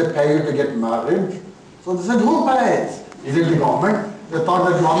told them they pay you to get married. So they said, who pays? Is it the government? They thought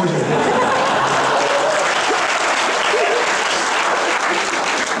the government is there.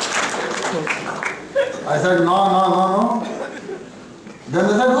 I said, no. Then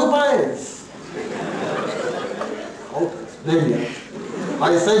they said, who pays? How to explain it?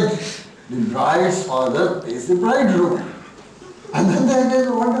 I said, the bride's father pays the bridegroom. And then they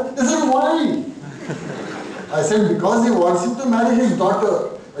wondered, they said, why? I said, because he wants him to marry his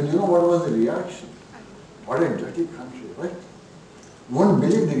daughter. And you know what was the reaction? What a dirty country, right? You won't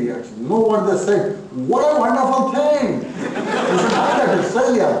believe the reaction. You know what they said? What a wonderful thing! You should have that in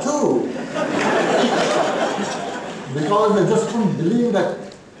Australia too. Because they just couldn't believe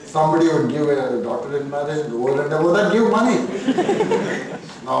that somebody would give a daughter in marriage, the world and they would give money.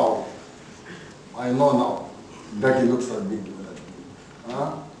 Now, I know now, dirty looks are being given at me.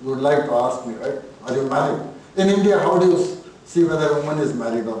 You would like to ask me, right? Are you married? In India, how do you see whether a woman is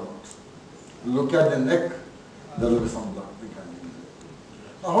married or not? You look at the neck, there will be some blood.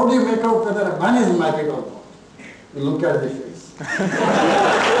 Now, how do you make out whether a man is married or not? You look at the face.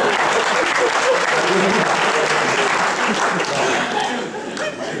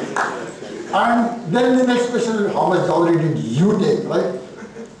 And then the next question will be, how much dowry did you take, right?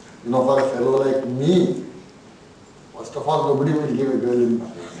 You know, for a fellow like me, first of all, nobody will give a girl in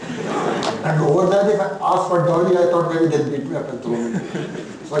marriage. And over that, if I asked for dowry, I thought maybe they'll beat me up and throw me.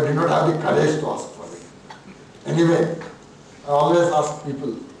 So I did not have the courage to ask for it. Anyway, I always ask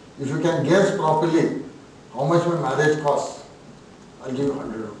people, if you can guess properly how much my marriage costs, I'll give you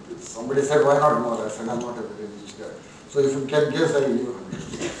 100 rupees. Somebody said, why not more? I said, I'm not a very rich guy. So if you can guess, I'll give you 100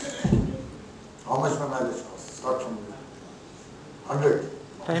 rupees. How much my marriage costs? Start from 100.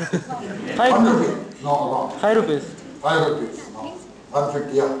 5 rupees. 100 rupees. No, wrong. 5 rupees. 5 rupees. No.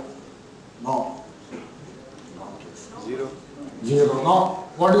 150, yeah. No. Zero. No.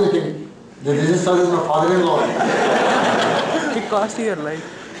 What do you think? The register is my father-in-law. It cost you your life.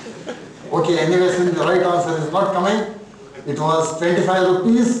 Okay, anyway, since the right answer is not coming, it was 25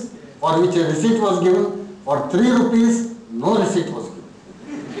 rupees for which a receipt was given. For 3 rupees, no receipt was given.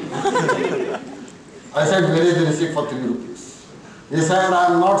 I said, where is the receipt for 3 rupees? He said, I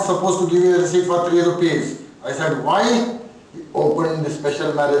am not supposed to give you a receipt for 3 rupees. I said, why? He opened the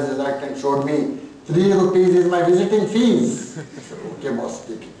Special Marriages Act and showed me 3 rupees is my visiting fees. I said, okay boss,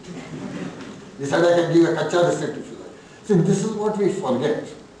 take it. He said, I can give a kacha receipt if you like. See, this is what we forget.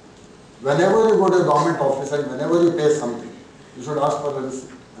 Whenever you go to a government office and whenever you pay something, you should ask for a receipt.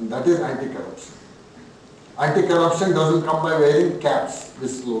 And that is anti-corruption. Anti-corruption doesn't come by wearing caps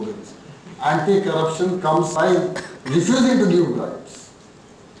with slogans. Anti-corruption comes by refusing to give bribes.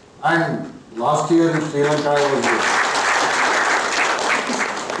 And last year in Sri Lanka, I was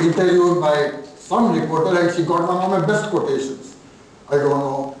interviewed by some reporter and she got one of my best quotations. I don't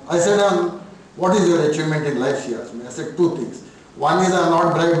know. I said, what is your achievement in life? She asked me. I said, 2 things. One is I have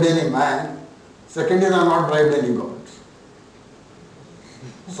not bribed any man. Second is I have not bribed any god.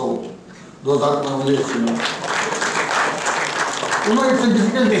 So, those are my only achievements. You know, it's a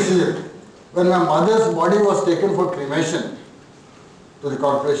difficult decision. When my mother's body was taken for cremation to the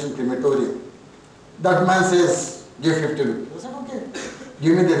corporation crematorium, that man says, give 50 rupees. I said, okay,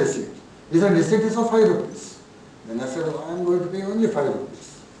 give me the receipt. He said, receipt is of 5 rupees. Then I said, I am going to pay only 5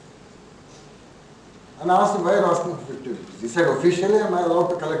 rupees. And I asked him, why are you asking for 50 rupees? He said, officially I am allowed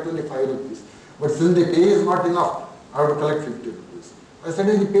to collect only 5 rupees. But since the pay is not enough, I have to collect 50 rupees. I said,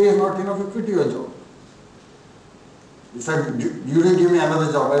 if the pay is not enough, you quit your job. He said, you didn't give me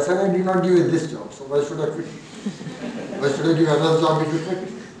another job. I said, I did not give you this job, so why should I quit? Why should I give you another job if you quit?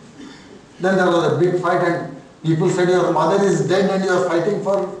 Then there was a big fight and people said, your mother is dead and you are fighting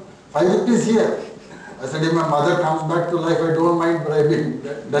for 5 rupees here. I said, if my mother comes back to life, I don't mind bribing.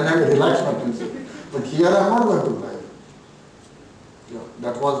 Then I will relax my principle. But here I am not going to bribe. Yeah,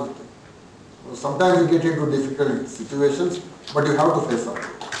 that was the thing. So sometimes you get into difficult situations, but you have to face up.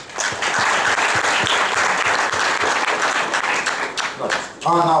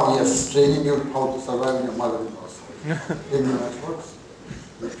 Now yes, training you how to survive in your mother-in-law's house. Ignorance works.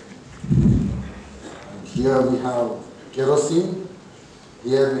 And here we have kerosene.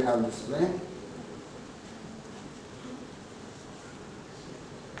 Here we have this flame.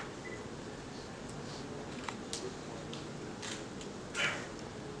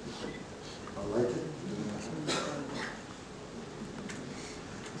 I like it.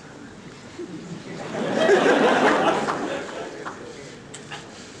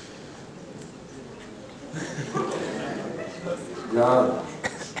 Yeah.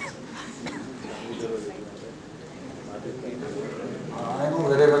 I know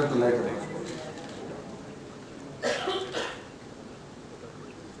very well to light it.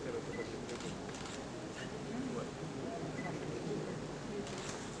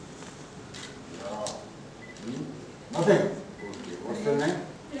 Nothing. Okay. What's your name?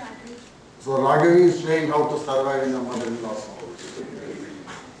 So Raghavi is showing how to survive in a mother-in-law's house.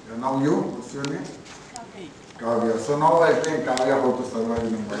 Now you, what's your name? Kavya. So now I train Kavya how to survive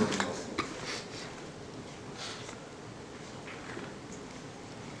in a mother-in-law's house.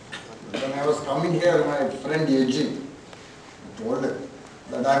 When I was coming here, my friend Eugene told him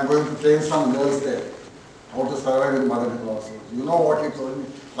that I am going to train some girls there how to survive in mother-in-law's house. You know what he told me?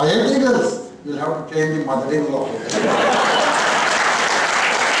 I hate the girls. You'll have to train the mother-in-law.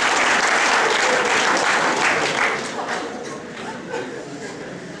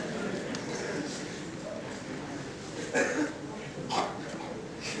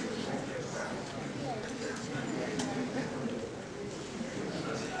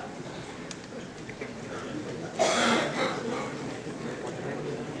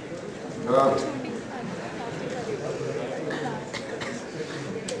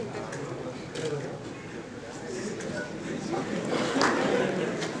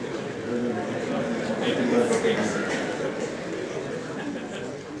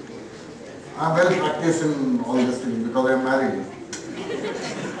 I'm well practiced in all these things because I'm married. I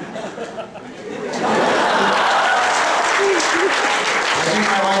think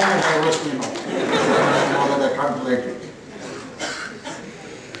my wife has divorced me now. Now that I can't like it.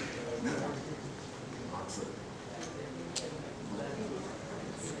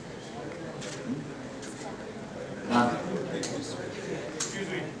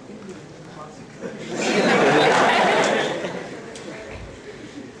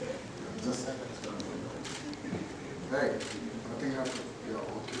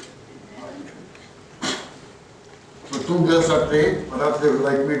 Two girls are trained, perhaps they would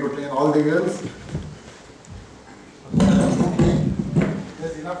like me to train all the girls.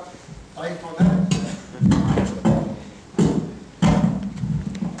 There's enough time for that.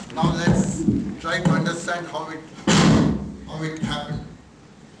 Now let's try to understand how it happened.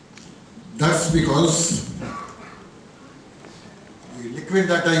 That's because the liquid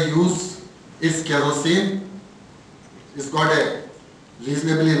that I use is kerosene. It's got a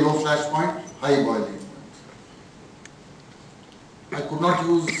reasonably low flash point, high boiling point. I could not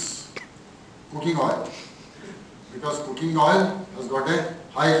use cooking oil because cooking oil has got a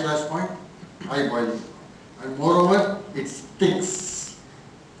high flash point, high boiling point. And moreover, it sticks.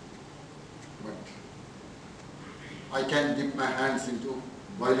 But I can dip my hands into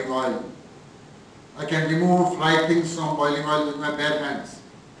boiling oil. I can remove fried things from boiling oil with my bare hands.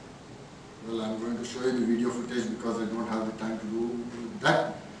 Well, I'm going to show you the video footage because I don't have the time to do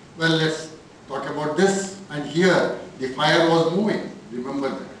that. Well, let's talk about this. And here, the fire was moving. Remember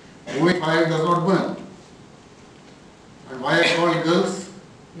that. Moving fire does not burn. And why I call girls?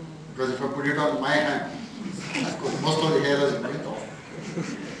 Because if I put it on my hand, of course, most of the hair is burnt off.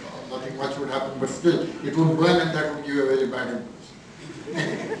 Nothing much would happen, but still, it would burn and that would give you a very bad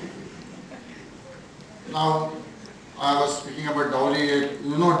impression. Now, I was speaking about dowry.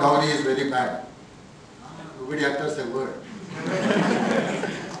 You know, dowry is very bad. Nobody utters a word.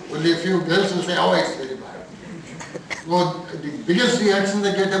 Only a few girls will say, oh, it's very bad. So, the biggest reaction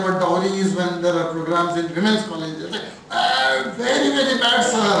they get about dowry is when there are programs in women's colleges. They say, very, very bad,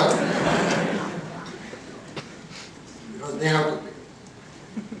 sir.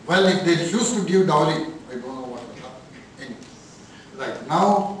 Well, if they refuse to give dowry, I don't know what will happen. Right,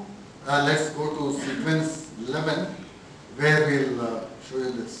 now let's go to sequence 11, where we'll show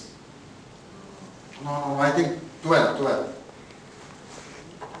you this. No, I think 12. 12.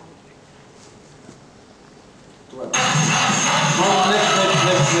 No,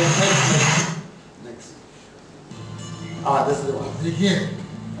 next. Ah, this is the one. देखिए,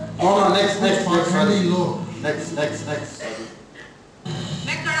 No, next, sorry. Next.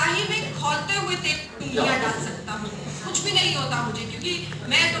 मैं कढ़ाई में खौलते हुए तेल उंगलियां डाल सकता हूँ, कुछ भी नहीं होता मुझे, क्योंकि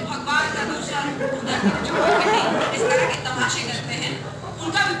मैं तो भगवान का दूसरा रूप इस तरह के तमाशे करते हैं,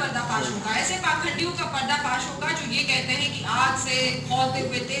 उनका भी पर्दाफाश होगा। ऐसे पाखंडियों का पर्दाफाश होगा जो ये कहते हैं कि आग से, खौलते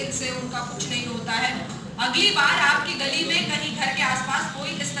हुए तेल से उनका कुछ नहीं होता है। अगली बार आपकी गली में कहीं घर के आसपास कोई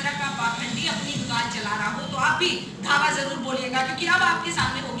इस तरह का पाखंडी अपनी दुकान चला रहा हो तो आप भी धावा जरूर बोलिएगा, क्योंकि अब आपके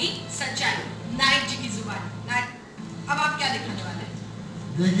सामने होगी सच्चाई, नायक जी की जुबान। नायक, अब आप क्या दिखाने वाले हैं?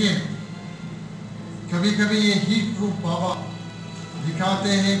 देखिए, कभी कभी ये हीट प्रूफ बाबा दिखाते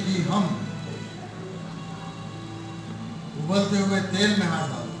हैं कि हम उबलते हुए तेल में हाथ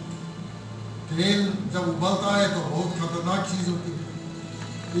डालते हैं। तेल जब उबलता है तो बहुत खतरनाक चीज होती है,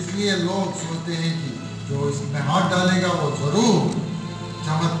 इसलिए लोग सोचते हैं कि जो इसमें हाथ डालेगा वो जरूर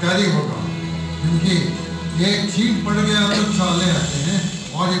चमत्कारी होगा, क्योंकि एक छींट पड़ गया तो चाले आते हैं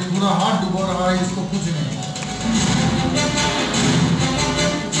और ये पूरा हाथ डुबो रहा है, इसको कुछ नहीं होगा।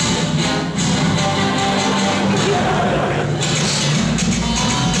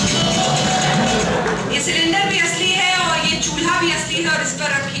 ये सिलेंडर भी असली है और ये चूल्हा भी असली है और इस पर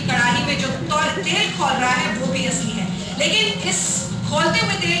रखी कढ़ाई में जो तेल खौल रहा है वो भी असली है, लेकिन इस खोलते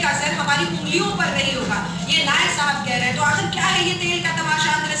हुए तेल का असर हमारी उंगलियों पर नहीं होगा, ये नायक साहब कह रहे हैं। तो आखिर क्या है ये तेल का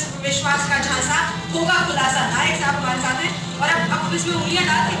तमाशा, अंधविश्वास का झांसा, होगा खुलासा। नायक साहब हमारे साथ हैं और अब इसमें उंगलियां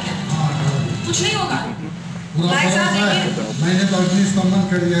डाल दें क्या? कुछ नहीं होगा। नायक साहब देखिए, मैंने तो अपनी स्तंभन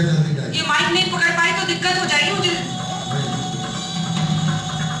कर दिया, जल्दी डाल। ये माइक नहीं पकड़ पाई तो दिक्कत हो जाएगी मुझे।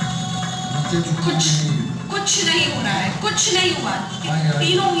 कुछ नहीं हो रहा है, कुछ नहीं हुआ।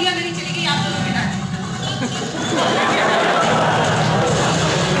 तीनों उंगलियां मेरी चली गई, आप दोनों बेटा।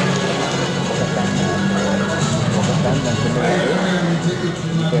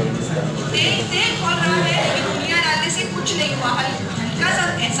 तेल खोल रहा है, लेकिन उंगलियां डालने से कुछ नहीं हुआ। हल्का सा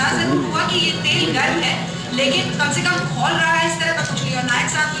एहसास जरूर हुआ कि ये तेल गर्म है, लेकिन कम से कम खोल रहा है, इस तरह का कुछ नहीं। और नायक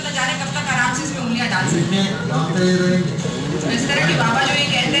साहब तो जाने कब तक आराम से इसमें उंगलियां डाल सकते हैं। इस तरह के बाबा जो ये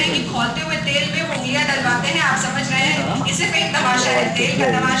कहते हैं कि खोलते हुए तेल में वो उंगलियां डलवाते हैं, आप समझ रहे हैं, ये सिर्फ एक तमाशा है। तेल का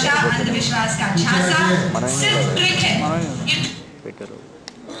तमाशा, अंधविश्वास का झांसा, सिर्फ ट्रिक है।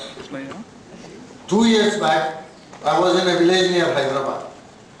 2 years back, I was in a village near Hyderabad,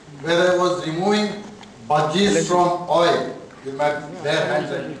 where I was removing budgies from oil with my bare hands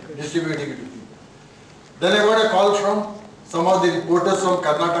and distributing it to people. Then I got a call from some of the reporters from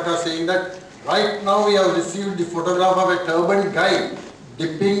Karnataka saying that right now we have received the photograph of a turbaned guy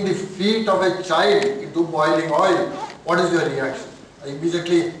dipping the feet of a child into boiling oil. What is your reaction? I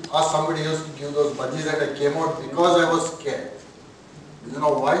immediately asked somebody else to give those budgies and I came out because I was scared. Do you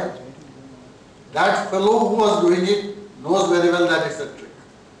know why? That fellow who was doing it knows very well that it's a trick.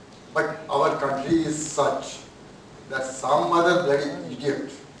 But our country is such that some other bloody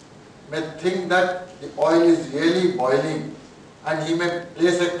idiot may think that the oil is really boiling and he may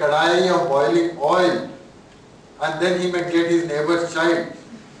place a kadai of boiling oil and then he may get his neighbor's child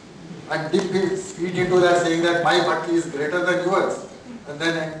and dip his feet into that saying that my bhakti is greater than yours and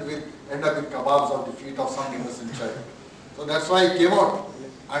then end up with kebabs of the feet of some innocent child. So that's why I came out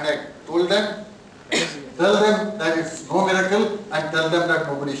and I told them, tell them that it's no miracle and tell them that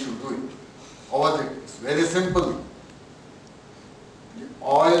nobody should do it. However, it's very simple. The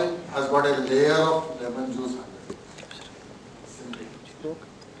oil has got a layer of lemon juice under it. Simple.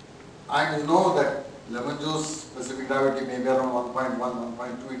 And you know that lemon juice specific gravity may be around 1.1,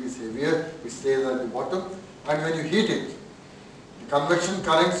 1.2, it is heavier, it stays at the bottom, and when you heat it, the convection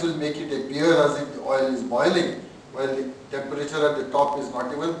currents will make it appear as if the oil is boiling, while the temperature at the top is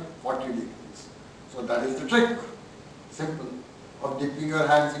not even 40 degrees. So that is the trick, simple, of dipping your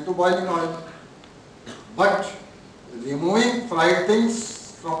hands into boiling oil. But removing fried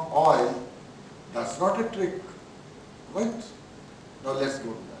things from oil, that's not a trick, right? Now let's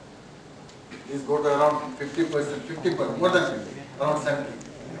go to that. Please go to around 50%, more than 50, around 70,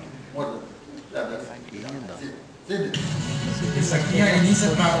 more than 50. Yeah, that's it. See this. ये शक्तियाँ इन्हीं से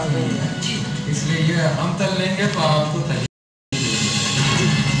प्राप्त हुई हैं, इसलिए ये हम तल लेंगे तो आपको तल।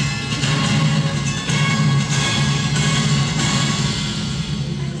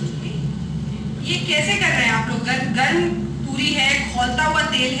 ये कैसे कर रहे हैं आप लोग? गर्म पूरी है, खौलता हुआ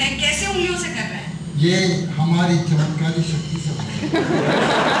तेल है, कैसे उंगलियों से कर रहे हैं? ये हमारी चमत्कारी शक्ति से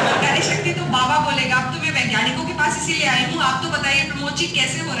चमत्कारी शक्ति तो बाबा बोलेगा। अब तो मैं वैज्ञानिकों के पास इसीलिए आई हूँ। आप तो बताइए प्रमोद जी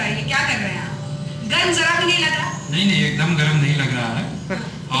कैसे हो रहा है, ये क्या कर रहे हैं आप? गर्म जरा भी नहीं लग रहा? नहीं, एकदम गर्म नहीं लग रहा है,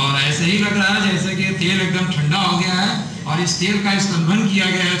 और ऐसे ही लग रहा है जैसे कि तेल एकदम ठंडा हो गया है और इस तेल का स्तंभन किया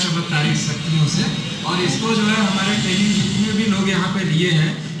गया है चमत्कारी शक्तियों से, और इसको जो है हमारे ट्रेनिंग जितने भी लोग यहाँ पे लिए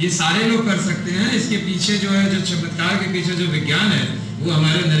हैं ये सारे लोग कर सकते हैं। इसके पीछे जो है, जो चमत्कार के पीछे जो विज्ञान है, वो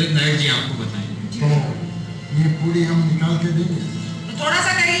हमारे नरेंद्र नायक जी आपको बताएंगे। तो ये पूरी हम निकाल के देंगे। तो थोड़ा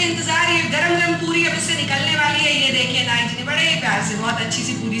सा करिए इंतजार, ये गरम गरम पूरी अब इससे निकलने वाली है। ये देखिए नायक जी ने बड़े ही प्यार से बहुत अच्छी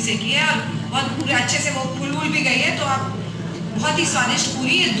सी पूरी सेकी है और बहुत पूरे अच्छे से वो फूल भी गई है। तो आप बहुत ही स्वादिष्ट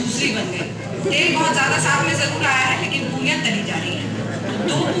पूरी ये दूसरी बन गई। तेल बहुत ज्यादा साथ में जरूर आया है, लेकिन पूरियां तली जा रही हैं।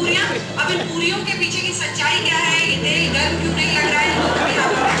 2 पूरियां। अब इन पूरियों के पीछे की सच्चाई क्या है, ये तेल गर्म क्यों नहीं लग रहा है, वो कभी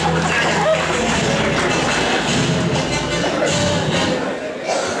आपको बताया जाता है।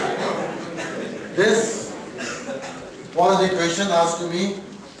 This was a question asked to me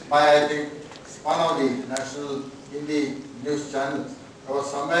by, I think, one of the national Hindi news channels. I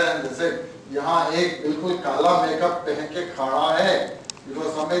was somewhere and they said, यहाँ एक बिल्कुल काला मेकअप पहन के खड़ा है. It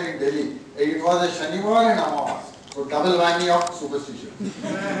was somewhere in Delhi. It was a शनिवार and Amavas. So double whammy of superstition.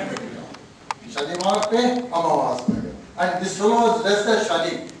 शनिवार पे अमावस पे. And this fellow was dressed as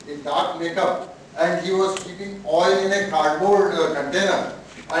Shani in dark makeup, and he was keeping oil in a cardboard container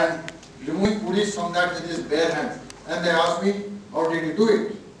and removing puris from that with his bare hands. And they asked me, how did he do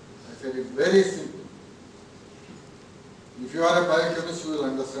it? I said, it's very simple. If you are a biochemist, you will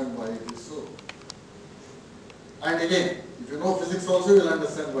understand why it is so. And again, if you know physics also, you will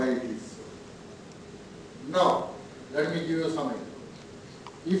understand why it is so. Now, let me give you some examples.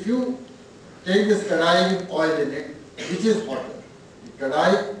 If you take this kadai with oil in it, which is hotter? The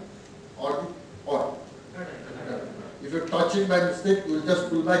kadai or the oil? If you touch it by mistake, you will just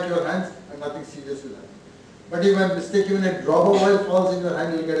pull back your hands and nothing serious will happen. But if by mistake even a drop of oil falls in your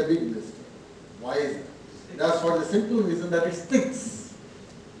hand, you will get a big blister. Why is that? That's for the simple reason that it sticks.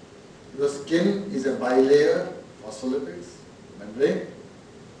 Your skin is a bilayer, phospholipids, membrane,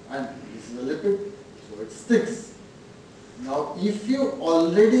 and this is a lipid, so it sticks. Now, if you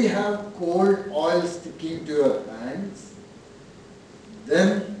already have cold oil sticking to your hands,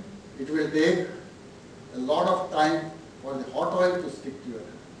 then it will take a lot of time for the hot oil to stick to your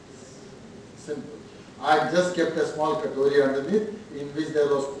hands. Simple. I had just kept a small katori underneath in which there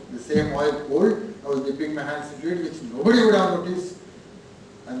was the same oil cold. I was dipping my hands into it, which nobody would have noticed.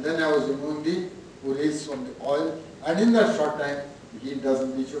 And then I was removing the puris from the oil, and in that short time, the heat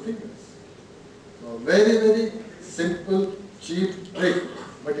doesn't reach your fingers. So very, very simple, cheap trick,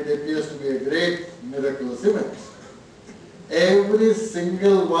 but it appears to be a great miraculous event. Every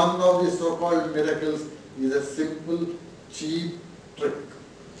single one of the so-called miracles is a simple, cheap trick.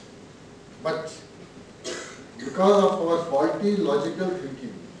 But because of our faulty logical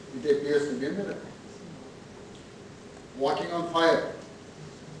thinking, it appears to be a miracle. Walking on fire,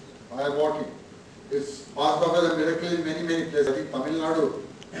 fire walking, is passed off as a miracle in many, many places. I think Tamil Nadu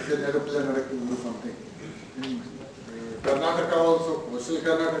is a miracle or something. In Karnataka also, coastal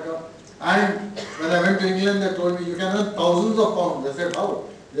Karnataka. And when I went to England, they told me you can earn thousands of pounds. I said, how?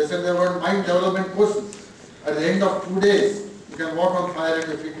 They said there were mind development courses. At the end of 2 days, you can walk on fire and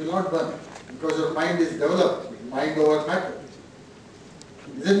your feet will not burn because your mind is developed. Mind over matter.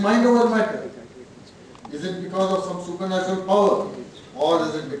 Is it mind over matter? Is it because of some supernatural power, or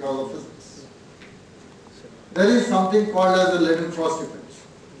is it because of physics? There is something called as the leaden frost effect.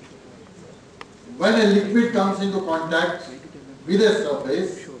 When a liquid comes into contact with a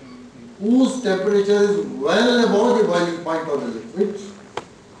surface whose temperature is well above the boiling point of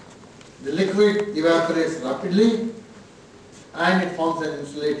the liquid evaporates rapidly and it forms an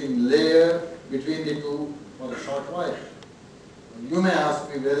insulating layer between the two for a short while. You may ask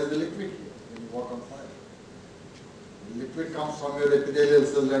me, where is the liquid here when you walk on fire? The liquid comes from your epithelial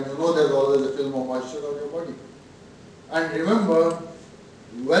cells, and you know there is always a film of moisture on your body. And remember,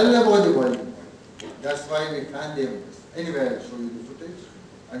 well above the boiling point. That's why we fan the embers. Anyway, I'll show you the footage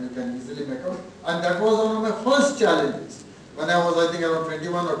and you can easily make out. And that was one of my first challenges. When I was, I think, around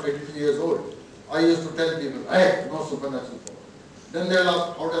 21 or 22 years old, I used to tell people, hey, no supernatural power. Then they'll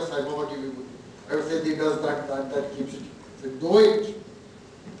ask, how does Sai Baba give you? I would say, he does that keeps it. I said, do it.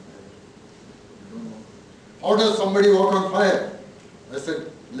 I don't know. How does somebody walk on fire? I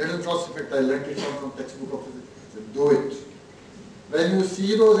said, leaden frost effect. I learned it from textbook of physics. I said, do it. When you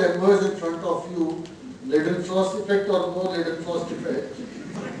see those embers in front of you, leaden frost effect or no leaden frost effect,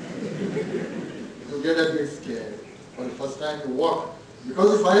 you get a bit scared. For the first time you walk.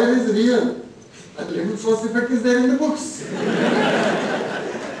 Because the fire is real. And leaden frost effect is there in the books.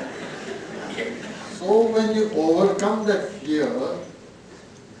 So when you overcome that fear,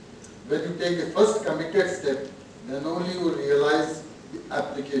 when you take the first committed step, then only you realize the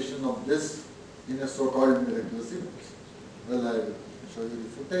application of this in a so-called miraculous event. Well, I will show you the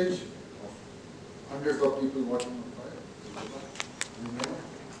footage of hundreds of people watching on fire.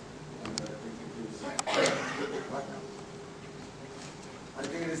 I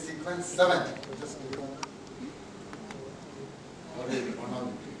think it is sequence 7. Just click on it.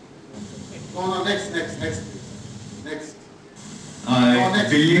 No, next. Next. I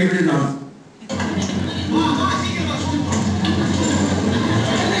believed in us.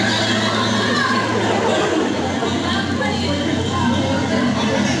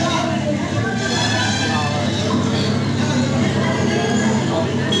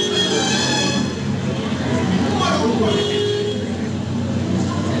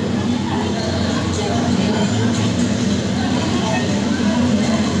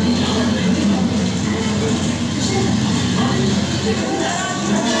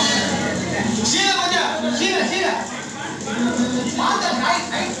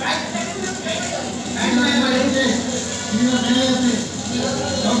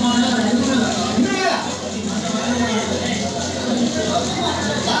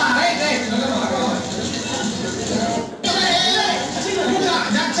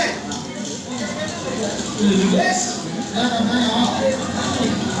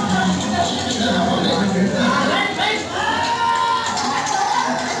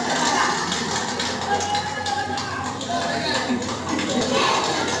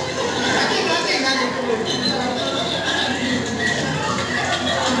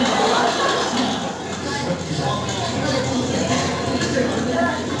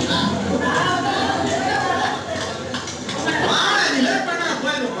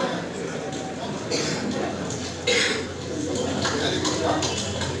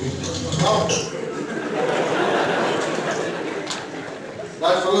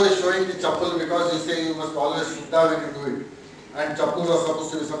 That fellow is showing the chappal because he's saying you must always Shuddha when you do it. And chappals are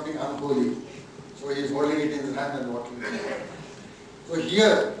supposed to be something unholy. So he is holding it in his hand and walking it. So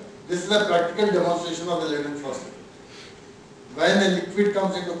here, this is a practical demonstration of the linen frosting. When a liquid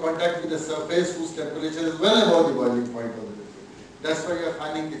comes into contact with a surface whose temperature is well above the boiling point of the liquid, that's why you are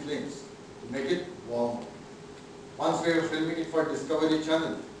fanning the flames, to make it warm. Once we were filming it for Discovery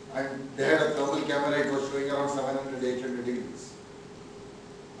Channel, and they had a thermal camera, it was showing around 700, 800 degrees.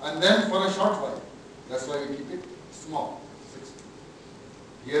 And then for a short while, that's why we keep it small, 60.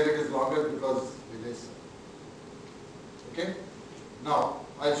 Here it is longer because it is. Okay? Now,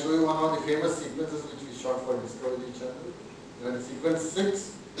 I'll show you one of the famous sequences which we shot for Discovery Channel. Then sequence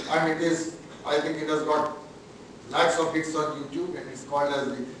 6, and it is, I think it has got lakhs of hits on YouTube, and it's called as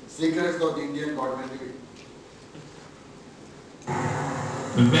the Secrets of the Indian Government.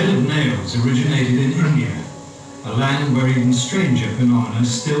 The bed of nails originated in India, a land where even stranger phenomena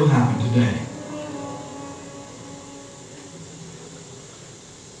still happen today.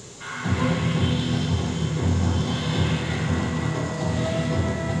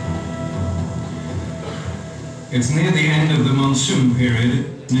 It's near the end of the monsoon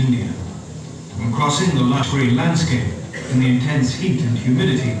period in India, and crossing the lush green landscape in the intense heat and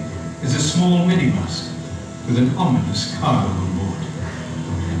humidity is a small minibus with an ominous cargo on board.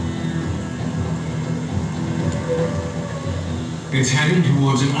 It's heading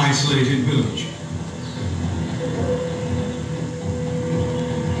towards an isolated village.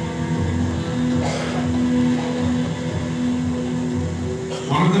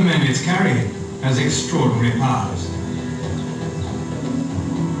 One of the men it's carrying has extraordinary powers.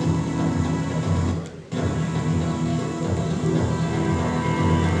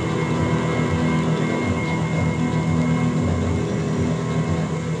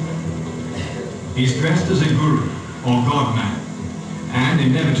 He's dressed as a guru, or god-man, and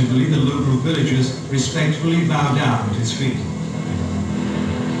inevitably the local villagers respectfully bow down at his feet.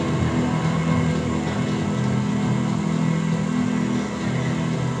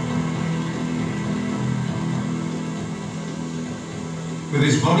 With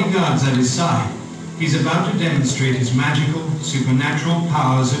his bodyguards at his side, he's about to demonstrate his magical, supernatural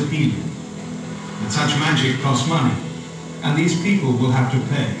powers of healing. But such magic costs money, and these people will have to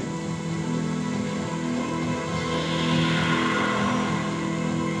pay.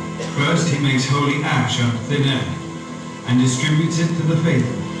 First, he makes holy ash out of thin air and distributes it to the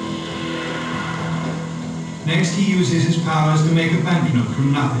faithful. Next, he uses his powers to make a banknote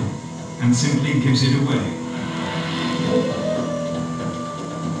from nothing and simply gives it away.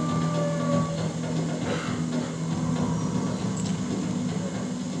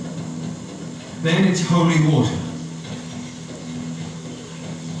 Then it's holy water.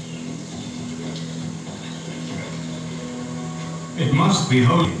 It must be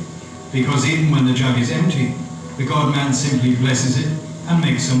holy, because even when the jug is empty, the God-man simply blesses it and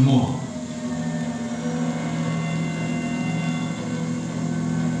makes some more.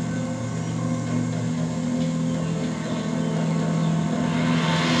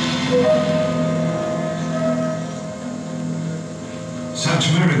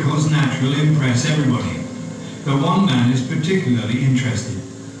 Such miracles naturally impress everybody, though one man is particularly interested,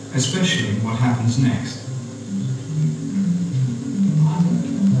 especially in what happens next.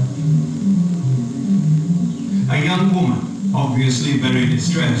 A young woman, obviously very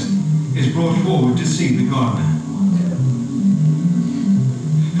distressed, is brought forward to see the God-man.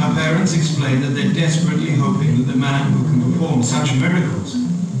 Her parents explain that they're desperately hoping that the man who can perform such miracles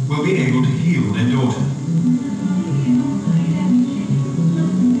will be able to heal their daughter.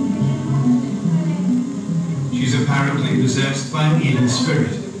 She's apparently possessed by an evil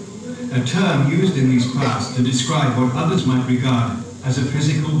spirit, a term used in these parts to describe what others might regard as a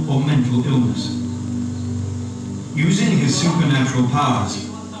physical or mental illness. Using his supernatural powers,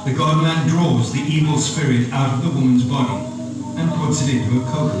 the God-man draws the evil spirit out of the woman's body and puts it into a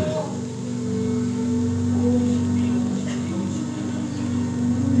coconut.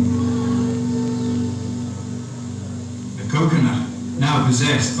 The coconut, now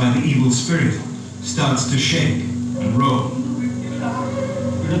possessed by the evil spirit, starts to shake and roll.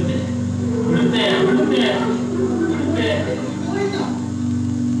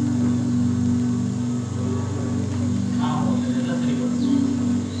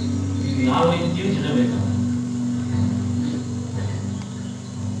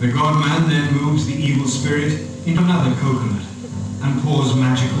 The God-man then moves the evil spirit into another coconut and pours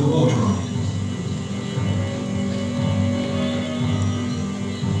magical water on it.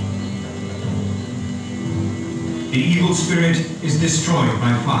 The evil spirit is destroyed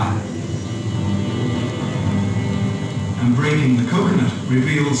by fire. And breaking the coconut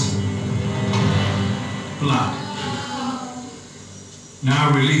reveals blood.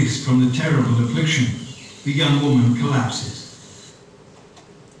 Now released from the terrible affliction, the young woman collapses.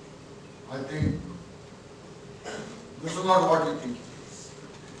 I think this is not what you think it is.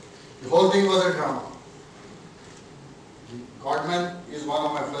 The whole thing was a drama. Godman is one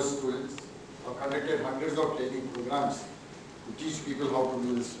of my first students. I've conducted hundreds of training programs to teach people how to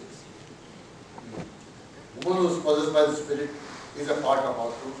do this. The woman who is possessed by the spirit is a part of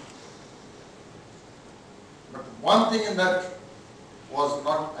our group. But one thing in that was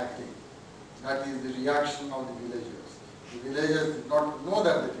not acting. That is the reaction of the villagers. The villagers did not know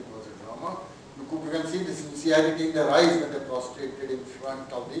that it was a drama. You can see the sincerity in their eyes when they prostrated in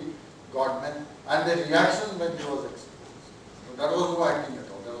front of the Godman and the reaction when he was exposed. So that was no acting at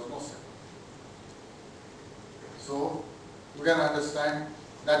all. There was no sin. So you can understand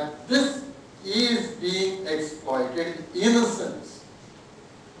that this is being exploited in a sense.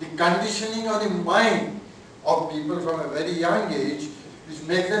 The conditioning of the mind of people from a very young age, which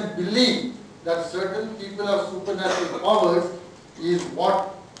makes them believe that certain people have supernatural powers, is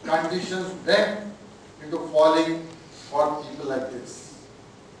what conditions them into falling for people like this.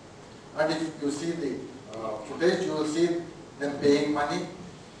 And if you see the footage, you will see them paying money.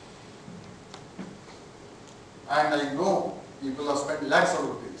 And I know people have spent lakhs of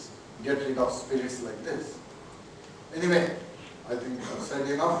rupees to get rid of spirits like this. Anyway, I think I've said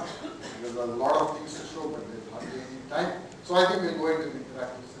enough. There's a lot of things to show, but there's hardly any time. So I think we'll go into the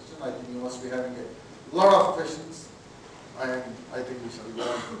interactive session. I think you must be having a lot of questions. And I think we shall go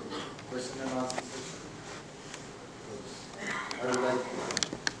on to the question and answer session. I would like to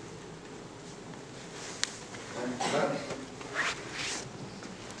thank that.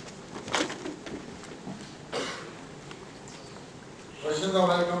 Questions are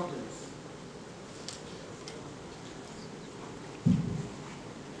welcome, please.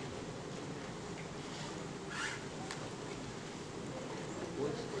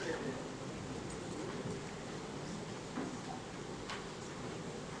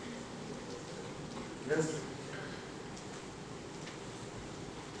 Yes.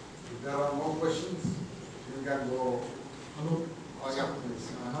 If there are more questions, you can go. Hello. Oh, yeah, please.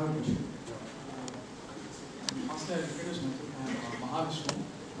 I have a question. First, I introduce myself. Mahavishnu.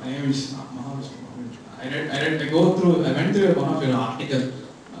 My name is Mahavishnu. I went through one of your article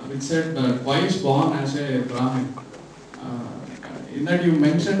which said why is born as a Brahmin. In that you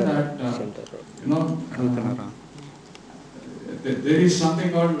mentioned that there is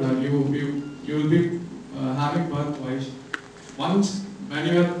something called you will be having birth twice. Once when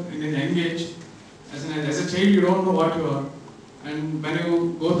you are in a young age, as a child you don't know what you are, and when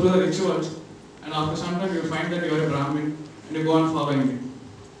you go through the rituals, and after some time you find that you are a Brahmin and you go on following it.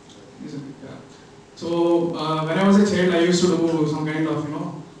 So when I was a child, I used to do some kind of,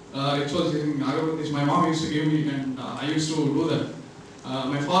 rituals using agarbatti. My mom used to give me, and I used to do that.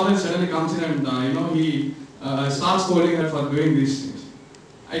 My father suddenly comes in and, he starts scolding her for doing these things.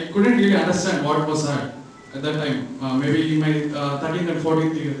 I couldn't really understand what was that at that time. Maybe in my 13th and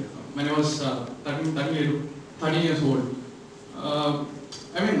 14th year, when I was 13 years old.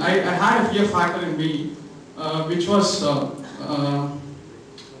 I had a fear factor in me, which was,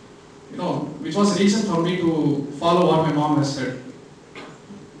 which was a reason for me to follow what my mom has said.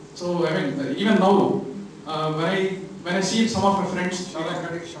 So, even now, when I see some of my friends...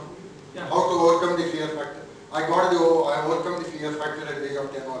 Yeah. How to overcome the fear factor? I overcome the fear factor at the age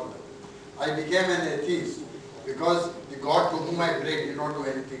of 10 or 11. I became an atheist because the God to whom I prayed did not do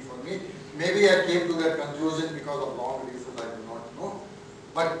anything for me. Maybe I came to that conclusion because of wrong reasons, I do not know.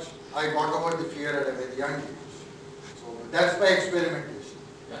 But I got over the fear at a very young age. So that's my experimentation.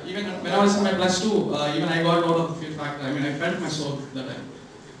 Yeah, even when I was in my plus 2, even I got out of the fear factor. I felt my soul that time.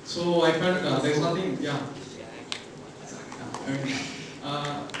 So I felt there's nothing,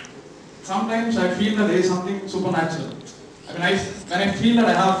 sometimes I feel that there is something supernatural. When I feel that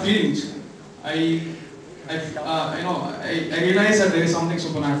I have feelings, I realize that there is something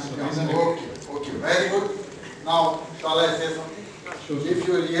supernatural. Okay, very good. Now, shall I say something? Sure. If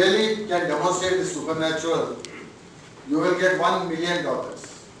you really can demonstrate the supernatural, you will get $1 million.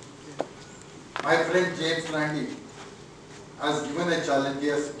 My friend James Randi has given a challenge. He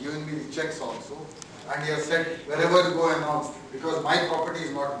has given me the checks also, and he has said wherever you go announce, because my property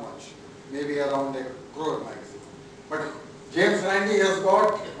is not much, maybe around a crore maximum. But James Randi has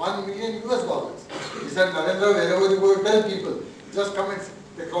got $1 million. He said, Narendra, wherever you go, tell people, just come and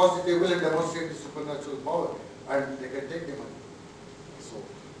across the table and demonstrate the supernatural power, and they can take the money. So,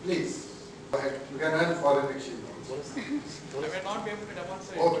 please, go ahead. You can earn foreign exchange. I may not be able to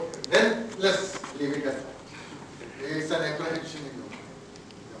demonstrate. Okay, then let's leave it at that. It's an apprehension in your mind.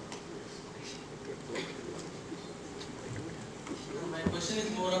 My question is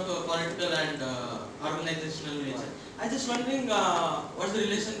more of a political and organizational nature. I just wondering what's the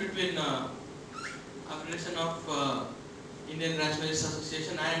relation between affiliation of Indian Rationalist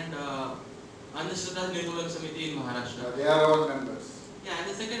Association and Anshraddha Nirmoolan Samiti in Maharashtra? They are our members. Yeah, and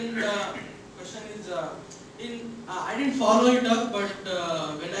the second question is, I didn't follow it up, but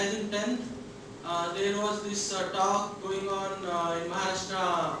when I was in 10th, there was this talk going on in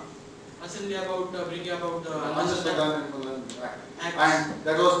Maharashtra Assembly about bringing about the Anshraddha Nirmoolan Act. And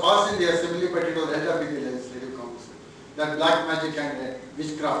that was passed in the Assembly, but it was held up in the Legislative Council. That black magic and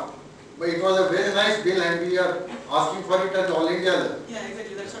witchcraft. But it was a very nice bill, and we are asking for it at all India level. Yeah,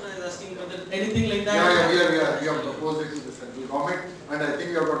 exactly. That's what I was asking. Whether anything like that. Yeah, we have proposed it to the central government, and I think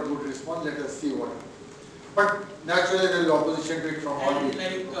we have got a good response. Let us see what happens. But naturally, there is opposition to it from all the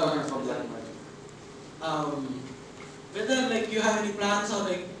opponents of black magic. Whether you have any plans or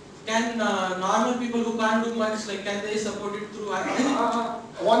can normal people who can't do much, can they support it through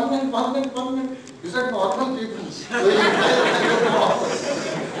One minute. You said normal people.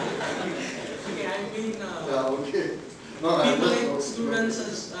 Okay, I mean okay. people like students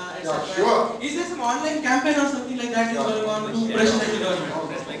etc. Sure. Is there some online campaign or something like that is going on to pressure the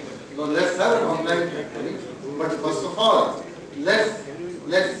government? No, let's have an online campaign. But first of all,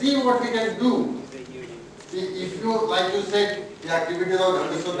 let's see what we can do. If you, like you said, the activities of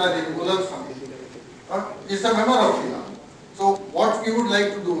Anshraddha Nirmoolan Samiti is a member of FILA. So what we would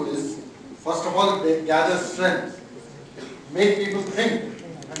like to do is, first of all, gather strength, make people think.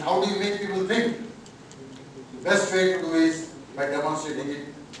 And how do you make people think? The best way to do is by demonstrating it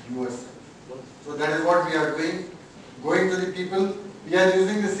yourself. So that is what we are doing. Going to the people, we are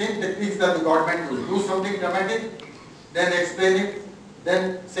using the same techniques that the government will do something dramatic, then explain it,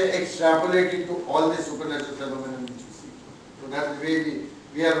 then say extrapolate it to all the supernatural phenomena which you see. So that's the way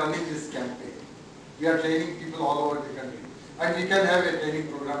we are running this campaign. We are training people all over the country. And we can have a training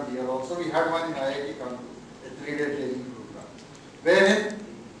program here also. We had one in IIT Kanpur, a 3-day training program. Wherein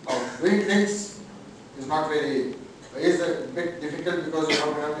doing things is a bit difficult because you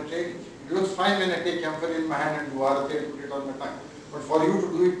have to train. It looks fine when I take camphor in my hand and do arati and put it on my tongue. But for you to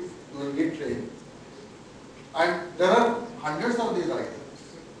do it, you will need training. And there are hundreds of these items.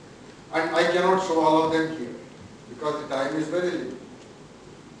 And I cannot show all of them here because the time is very limited.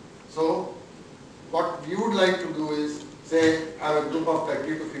 So what we would like to do is, say, have a group of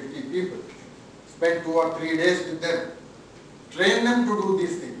 30 to 50 people, spend 2 or 3 days with them, train them to do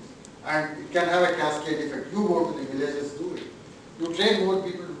these things. And it can have a cascade effect. You go to the villages, do it. You train more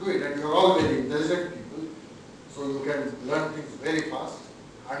people to do it, and you are all very intelligent people, so you can learn things very fast.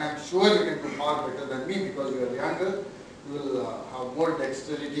 And I am sure you can do far better than me because you are younger. You will have more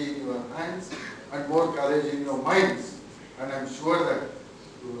dexterity in your hands, and more courage in your minds, and I'm sure that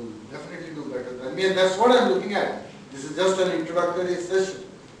you will definitely do better than me, and that's what I'm looking at. This is just an introductory session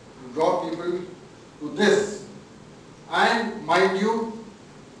to draw people to this. And mind you,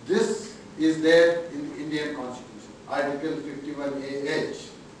 this is there in the Indian Constitution. Article 51AH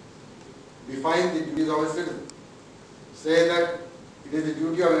defines the duties of a citizen. Say that it is the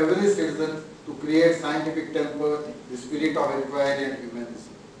duty of every citizen to create scientific temper, the spirit of inquiry and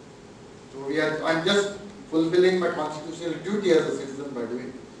humanism. So I'm just fulfilling my constitutional duty as a citizen by doing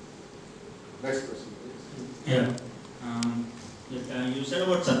it. Next question, please. Yeah. You said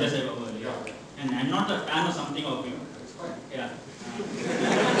about Satya Sai Baba earlier, and I'm not a fan of something of him. That's fine. Yeah.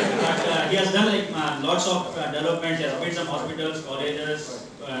 But he has done like lots of developments. He has made some hospitals, colleges,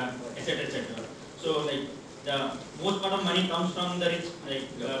 etc., etc. So like the most part of money comes from the rich, like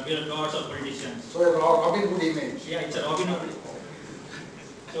bureaucrats or politicians. So a Robin Hood image. Yeah, it's a Robin Hood.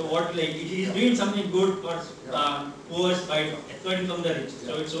 So what, like he is doing something good for poor by exploiting from the rich.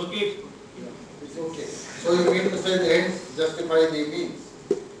 So it's okay. It's okay. So you mean to say the ends justify the means?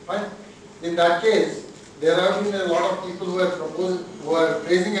 Fine. In that case, there have been a lot of people who are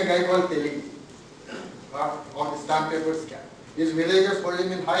praising a guy called Telegi on the stamp paper scam. His villagers hold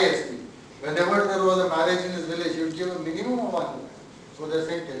him in high esteem. Whenever there was a marriage in his village, he would give a minimum of 1 lakh. So they are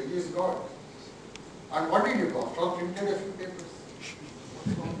saying Telegi is God. And what did you cost? All printed a few papers.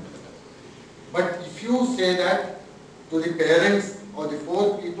 But if you say that to the parents or the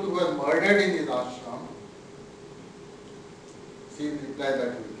 4 people who were murdered in his ashram, see the reply that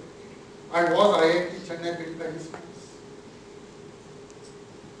will get. And was IIT Chennai built by his funds?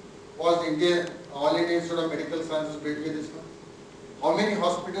 Was India, All India Institute of Medical Sciences built with his funds? How many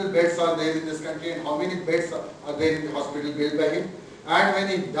hospital beds are there in this country, and how many beds are there in the hospital built by him? And when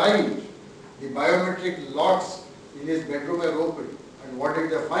he died, the biometric locks in his bedroom were opened. And what did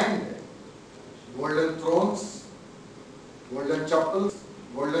they find there? Golden thrones, golden chapels,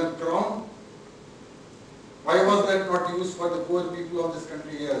 golden crown. Why was that not used for the poor people of this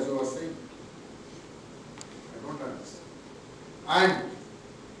country here, as you were saying? I don't understand. And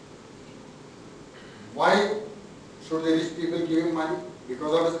why should the rich people give him money?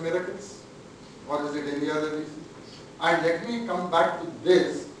 Because of his miracles? Or is it any other reason? And let me come back to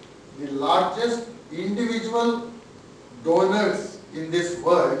this. The largest individual donors in this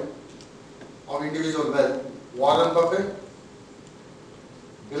world of individual wealth, Warren Buffett,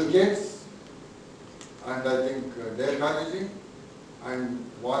 Bill Gates, and I think Dale Carnegie, and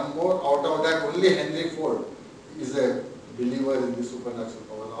one more. Out of that, only Henry Ford is a believer in the supernatural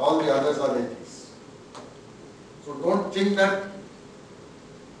power. All the others are atheists. So don't think that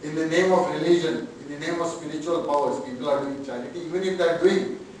in the name of religion, in the name of spiritual powers, people are doing charity. Even if they are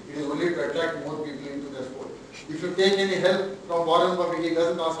doing, it is only to attract more people into their fold. If you take any help from Warren Buffett, he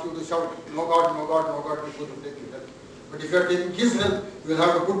doesn't ask you to shout, no God, no God, no God, before you take your help. But if you are taking his help, you will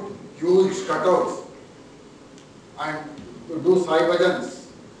have to put huge cutouts and to do Sai Bhajans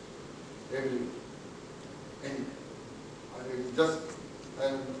every. Anyway, it's just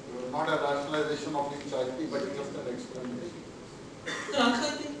not a rationalization of the charity, but it's just an explanation. So also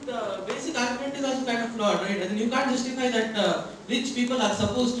I think the basic argument is also kind of flawed, right? And you can't justify that rich people are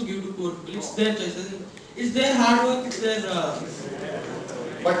supposed to give to poor people. It's their choice. It's their hard work, it's their...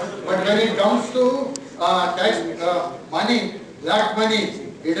 But when it comes to tax money, black money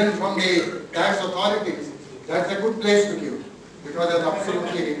hidden from the tax authorities, that's a good place to give, because that's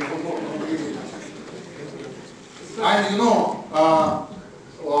absolutely completely. And you know,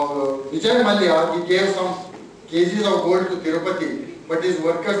 Vijay Mallya, he gave some kgs of gold to Tirupati, but his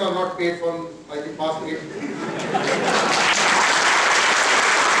workers are not paid from, I think, past 8.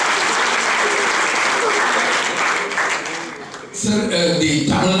 Sir, the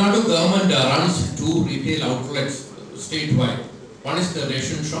Tamil Nadu government runs 2 retail outlets statewide. One is the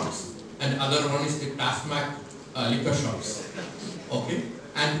ration shops, and other one is the Tasmac liquor shops. Okay,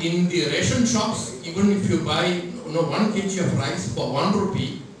 and in the ration shops, even if you buy 1 kg of rice for 1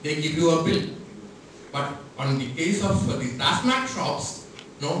 rupee, they give you a bill. But on the case of the Tasmac shops,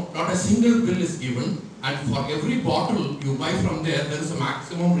 no, not a single bill is given, and for every bottle you buy from there, there is a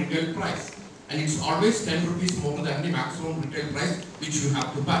maximum retail price. And it's always 10 rupees more than the maximum retail price which you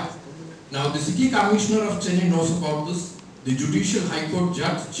have to buy. Now the City Commissioner of Chennai knows about this, the Judicial High Court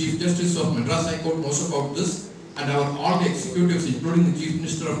Judge, Chief Justice of Madras High Court knows about this, and all the executives, including the Chief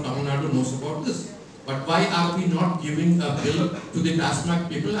Minister of Tamil Nadu, knows about this. But why are we not giving a bill to the Tasmac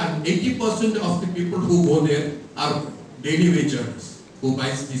people? And 80% of the people who go there are daily wage earners who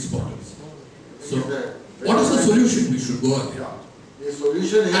buys these bottles. So what is the solution we should go ahead? The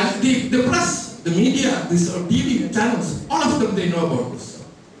solution is... And the press, the media, these TV channels, all of them, they know about this.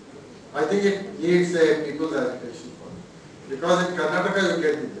 I think it needs a people's agitation for it. Because in Karnataka you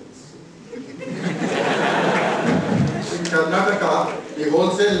get the bills. In Karnataka, the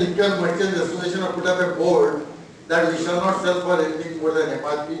Wholesale Liquor Merchants Association have put up a board that we shall not sell for anything more than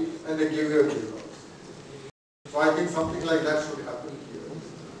MRP, and they give you a bill. So I think something like that should happen here.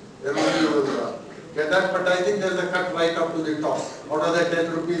 Then only you will get that, but I think there's a cut right up to the top. Out of the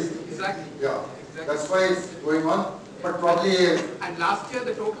 10 rupees. Exactly. Yeah. Exactly. That's why it's going on. But probably. And last year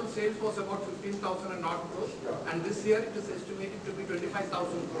the total sales was about 15,000 and odd crores. Yeah. And this year it is estimated to be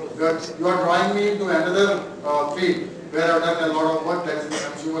 25,000 crores. You are drawing me into another field where I've done a lot of work, that is the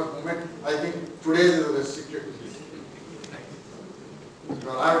consumer movement. I think today's is restricted to this.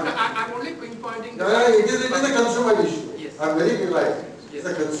 I'm only pinpointing. It is a consumer issue. Yes. I'm very realized. It's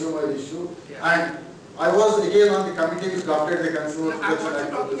a consumer issue. Yeah. And I was again on the committee which drafted the consumer protection I'm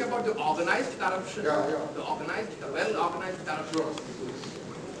act. talking about the organized corruption. Yeah. The well-organized corruption.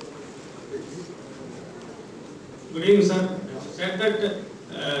 Good evening, sir. You said that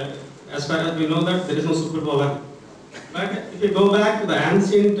as far as we know that there is no superpower. But if you go back to the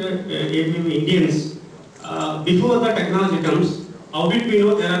ancient Indians, before the technology comes, how did we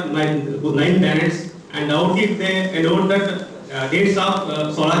know there are nine planets, and how did they know that dates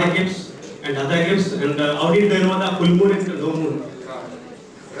of solar eclipse and other eclipse, and how did they know the full moon and no moon?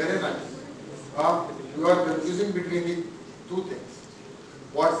 Very nice. You are confusing between the two things.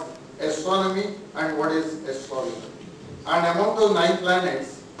 What's astronomy and what is astrology. And among those 9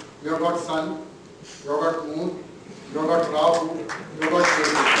 planets, you have got sun, you have got moon, you have got Rahu, you have got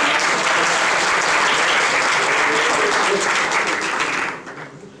Ketu.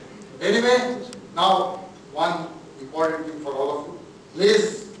 Anyway, now one important thing for all of you.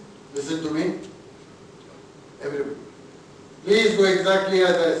 Please listen to me. Everybody. Please do exactly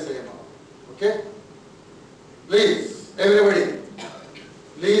as I say now. Okay? Please, everybody.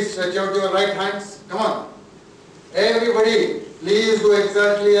 Please stretch out your right hands. Come on. Everybody, please do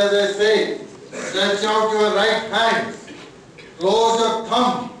exactly as I say. Stretch out your right hands. Close your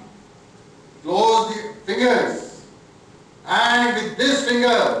thumb. Close the fingers. And with this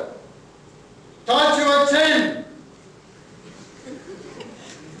finger, touch your chin.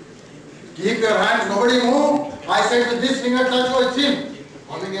 Keep your hands, nobody move. I said with this finger, touch your chin.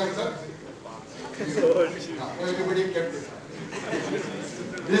 How many answers? Everybody kept this.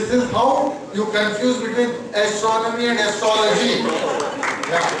 This is how you confuse between astronomy and astrology.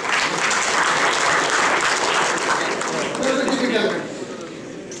 Yeah. This is a typical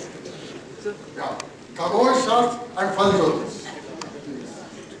confusion. Yeah. Kagol Shastra and Phal Jyotish.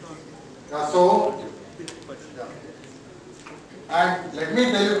 Yeah, so, yeah. And let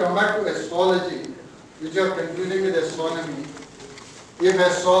me tell you, come back to astrology, which you are confusing with astronomy. If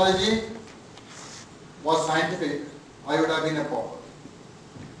astrology was scientific, I would have been a pauper.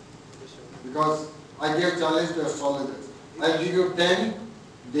 Because I gave challenge to astrologers. I'll give you 10,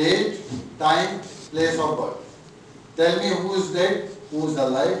 date, time, place of birth. Tell me who is dead, who is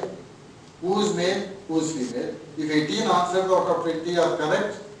alive, who is male, who is female. If 18 answers out of 20 are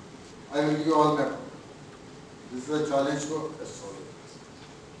correct, I will give you all my power. This is a challenge to astrologers.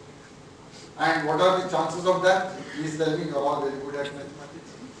 And what are the chances of that? Please tell me, you are all very good at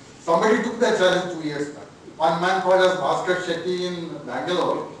mathematics. Somebody took that challenge 2 years back. One man called us Bhaskar Shetty in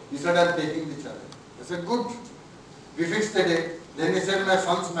Bangalore. He said, I am taking the challenge. I said, good. We fixed the date. Then he said, my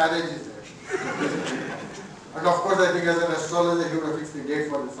son's marriage is there. And of course, I think as an astrologer, he would have fixed the date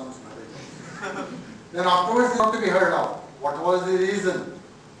for his son's marriage. Then afterwards, he had to be heard out. What was the reason?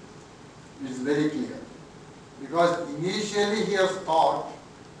 It is very clear. Because initially he has thought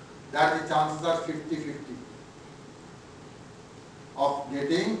that the chances are 50-50 of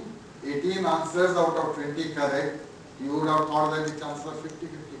getting 18 answers out of 20 correct. You would have thought that the chances are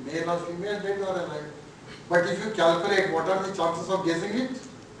 50-50, male or female, dead or alive. But if you calculate what are the chances of guessing it,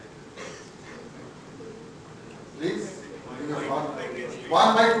 please,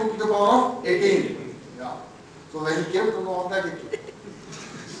 1 by 2 to the power of 18. Yeah. So when he came to know of that, he came.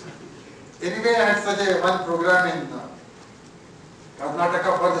 Anyway, I had such a one program in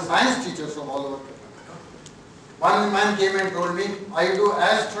Karnataka for the science teachers from all over Karnataka. One man came and told me, I do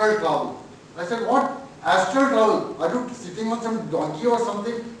astral travel. I said, what? Astral travel? Are you sitting on some donkey or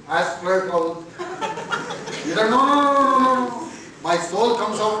something? Astral travel. He said, no. My soul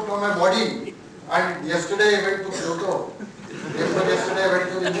comes out from my body. And yesterday I went to Pluto. Yesterday I went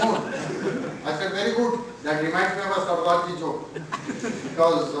to the moon. I said, very good. That reminds me of a Sardarji joke.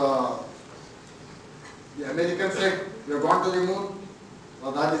 Because the Americans said, we are gone to the moon.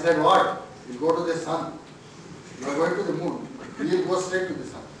 Sardarji said, what? We'll go to the sun. You are going to the moon. We will go straight to the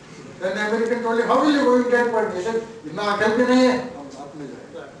sun. Then the American told him, how will you go in that point? He said, "Itna akal bhi nahi hai."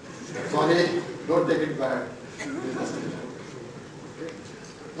 Sorry, don't take it bad.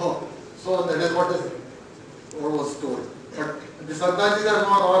 No, so that is what was told. But the Sardajis are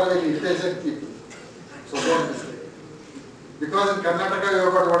not all really intelligent people. So don't mistake. Because in Karnataka you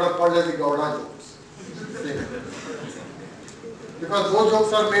have got what are called as the Gowda jokes. Because those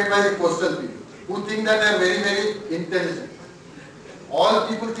jokes are made by the coastal people who think that they are very, very intelligent. All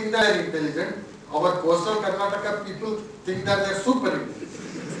people think that they are intelligent. Our coastal Karnataka people think that they are super intelligent.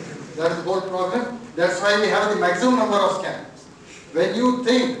 That is the whole problem. That's why we have the maximum number of scams. When you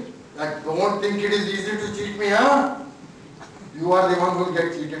think that don't think it is easy to cheat me, huh? You are the one who will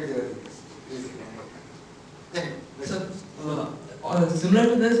get cheated here. So, similar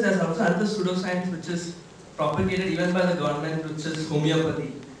to this, there's also another pseudo-science which is propagated even by the government, which is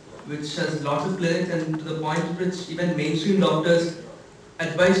homeopathy, which has lots of clinics, and to the point at which even mainstream doctors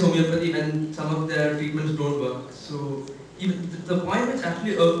advise homeopathy when some of their treatments don't work. So even the point which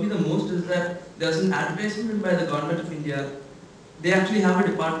actually irked me the most is that there's an advertisement by the government of India. They actually have a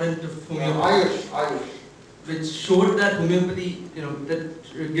department of homeopathy, which showed that homeopathy,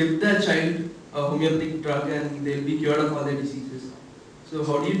 that give their child a homeopathic drug and they'll be cured of all their diseases. So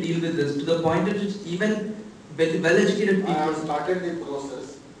how do you deal with this? To the point at which even well-educated people... I have started the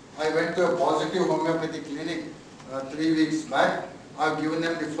process. I went to a positive homeopathy clinic 3 weeks back. I've given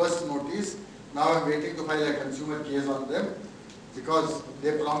them the first notice. Now I'm waiting to file a consumer case on them because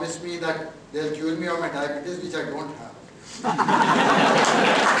they promised me that they'll cure me of my diabetes, which I don't have.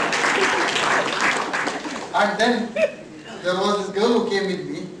 And then there was this girl who came with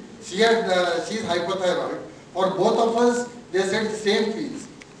me. She's hypothyroid. For both of us, they said the same fees,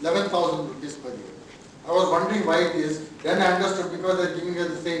 11,000 rupees per year. I was wondering why it is. Then I understood because they're giving us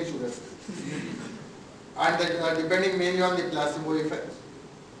the same sugar. And that, depending mainly on the placebo effect.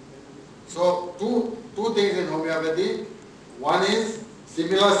 So two things in homeopathy. One is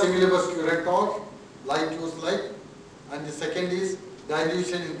simila similibus curantur, like use like, and the second is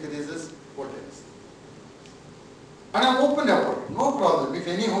dilution increases potency. And I'm open about it, no problem. If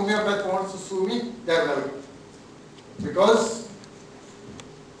any homeopath wants to sue me, they are welcome. Because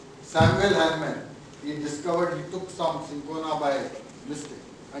Samuel Hahnemann, he took some cinchona by mistake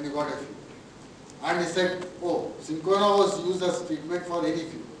and he got a fever. And he said, oh, cinchona was used as treatment for any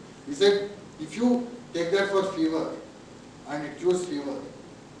fever. He said, if you take that for fever and it cures fever,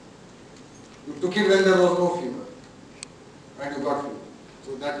 you took it when there was no fever and you got fever.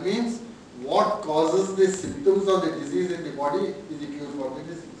 So that means what causes the symptoms of the disease in the body is the cure for the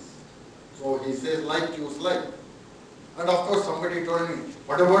disease. So he says like cures like. And of course somebody told me,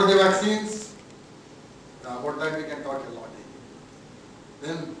 what about the vaccines? About that we can talk a lot.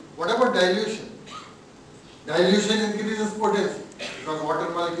 Then what about dilution? Dilution increases potency because water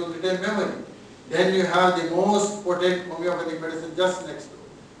molecules retain memory. Then you have the most potent homeopathic medicine just next door.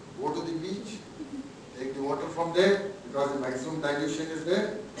 Go to the beach, take the water from there because the maximum dilution is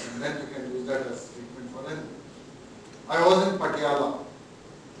there, and then you can use that as treatment for anything. I was in Patiala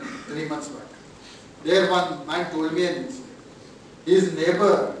 3 months back. There one man told me an incident. His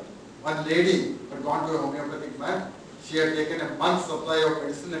neighbor, one lady, had gone to a homeopathic man. She had taken a month's supply of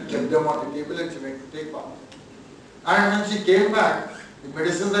medicine and kept them on the table and she went to take bath. And when she came back, the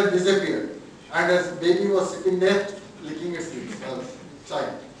medicines had disappeared. And as the baby was sitting there, licking its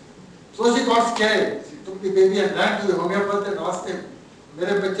child. So she got scared. She took the baby and ran to the homeopath and asked him,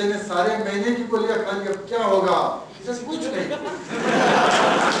 मेरे बच्चे ने सारे महीने की गोलियां खा ली, अब क्या होगा? He says, कुछ नहीं.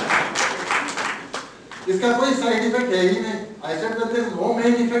 इसका कोई side effect है ही नहीं. I said that there is no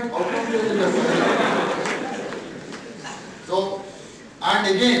main effect. How come there is a side effect? So, and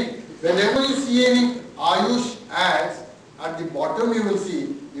again, whenever you see any Ayush ads, at the bottom you will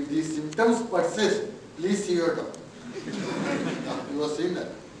see, if these symptoms persist, please see your doctor. You have seen that.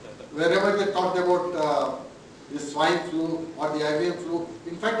 Wherever they talked about the swine flu or the avian flu,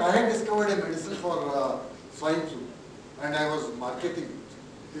 in fact I had discovered a medicine for swine flu and I was marketing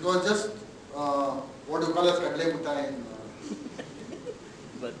it. It was just what you call as kadle mutta in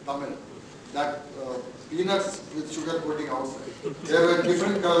Tamil. That peanuts with sugar coating outside. There were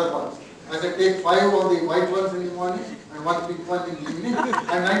different color ones. I said take 5 of the white ones in the morning and 1 pink one in the evening,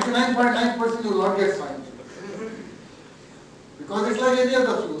 and 99.9% you will not get swine flu. Because it's like any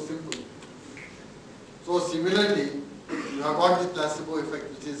other flu, simple. So similarly, you have got the placebo effect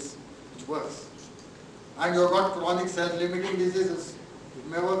which works. And you have got chronic self-limiting diseases. It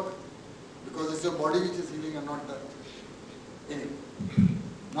may work because it's your body which is healing and not that. Anyway.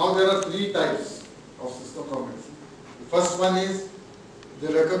 Now there are 3 types of systems of medicine. The first one is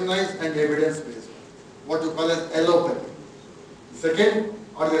the recognized and evidence-based, what you call as allopathy. The second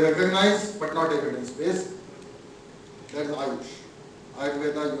are the recognized but not evidence-based, that is Ayush.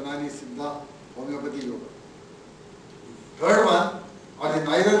 Ayurveda, Unani, Siddha, Homeopathy, Yoga. Third one are the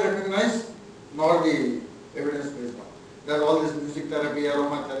neither recognized nor the evidence-based one. There are all this music therapy,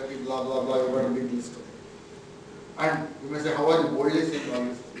 aromatherapy, blah, blah, blah, you've got a big list of it. And you may say, how are you boldly saying all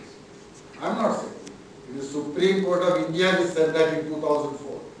these things? I am not saying. The Supreme Court of India has said that in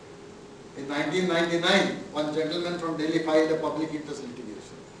 2004. In 1999, one gentleman from Delhi filed a public interest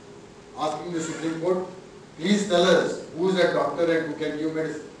litigation, asking the Supreme Court, please tell us who is a doctor and who can give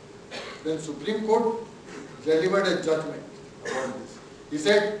medicine. Then Supreme Court delivered a judgment about this. He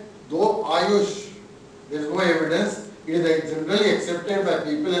said, though Ayush, there is no evidence, it is generally accepted by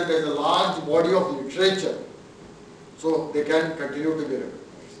people and there is a large body of literature, so they can continue to be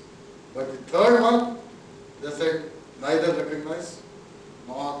recognized. But the third one, they said, neither recognized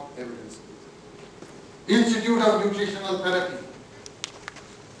nor evidence. Institute of Nutritional Therapy.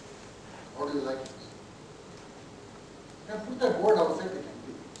 How do you like this? You can put that board outside the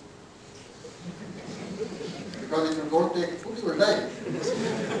canteen. Because if you don't take food, you will die.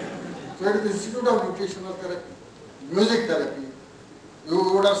 So it is the Institute of Nutritional Therapy. Music therapy.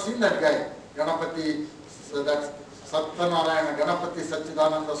 You would have seen that guy, Ganapati, so that's Satyanarayana, Ganapati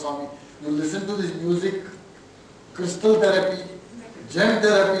Satchidananda Swami. You listen to this music, crystal therapy, gem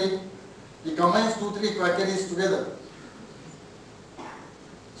therapy, he combines 2-3 quackeries together.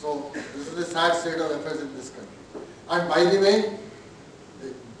 So this is the sad state of affairs in this country. And by the way,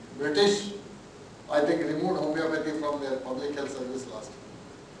 the British, I think, removed homeopathy from their public health service last year.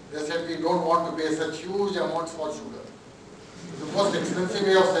 They said we don't want to pay such huge amounts for sugar. It's the most expensive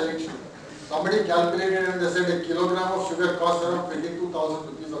way of selling sugar. Somebody calculated and they said a kilogram of sugar costs around 22,000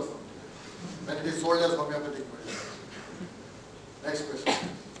 rupees or something. When it is sold as homeopathic medicine. Next question.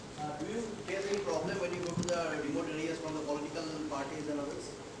 Do you face any problem when you go to the remote areas from the political parties and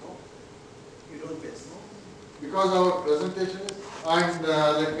others? No? You don't face, no? Because our presentation is, and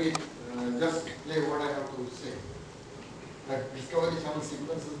let me just play what I have to say. That Discovery Channel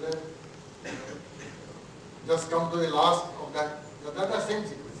sequence is there. Just come to the last of that. That's the same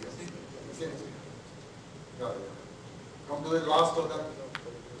sequence, yes. Same sequence. Yeah. Come to the last of that.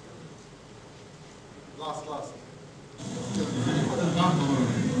 Last.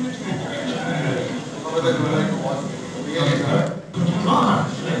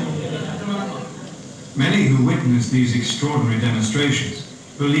 Many who witness these extraordinary demonstrations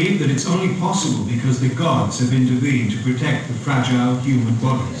believe that it's only possible because the gods have intervened to protect the fragile human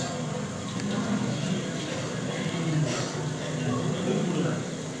bodies.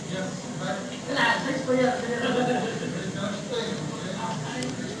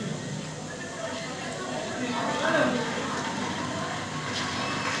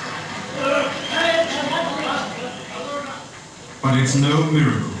 But it's no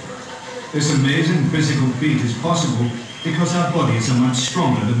miracle. This amazing physical feat is possible because our bodies are much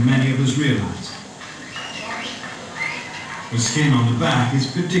stronger than many of us realize. The skin on the back is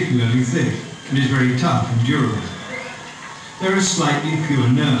particularly thick and is very tough and durable. There are slightly fewer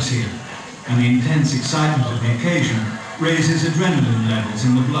nerves here, and the intense excitement of the occasion raises adrenaline levels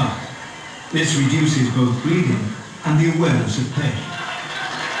in the blood. This reduces both bleeding and the awareness of pain.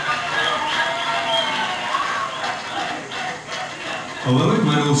 Although it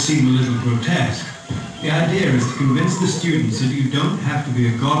might all seem a little grotesque, the idea is to convince the students that you don't have to be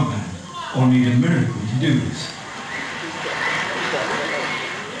a godman or need a miracle to do this.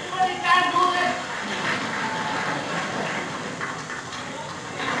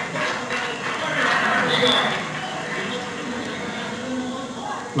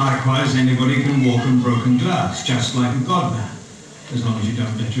 Likewise, anybody can walk on broken glass, just like a godman, as long as you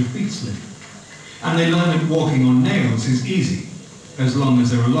don't let your feet slip. And they learn that walking on nails is easy, as long as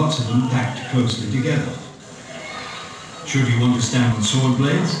there are lots of them packed closely together. Should you want to stand on sword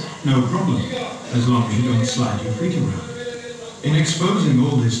blades? No problem, as long as you don't slide your feet around. In exposing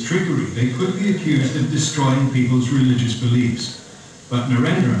all this trickery, they could be accused of destroying people's religious beliefs. But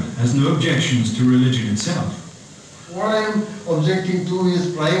Narendra has no objections to religion itself. What I am objecting to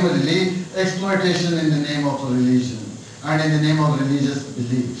is primarily exploitation in the name of a religion and in the name of religious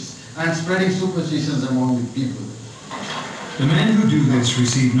beliefs and spreading superstitions among the people. The men who do this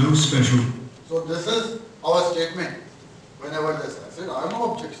receive no special... So this is our statement. Whenever this, I said, I have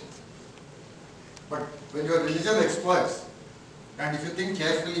no objection. But when your religion exploits, and if you think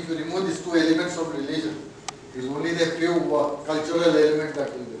carefully, if you remove these two elements of religion, it is only the few cultural elements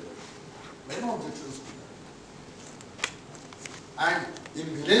that will be there. There are no objections to that. And in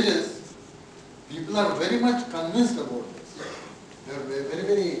villages, people are very much convinced about this. They are very,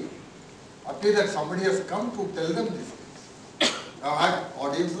 very happy that somebody has come to tell them this. I've had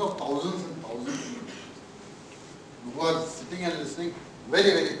audiences of thousands and thousands who are sitting and listening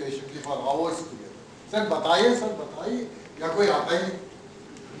very, very patiently for hours together. Sir, बताइए, या कोई आता ही नहीं.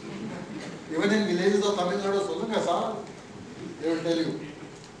 Even in villages of Tamil Nadu, सोलूंगा sir, they will tell you.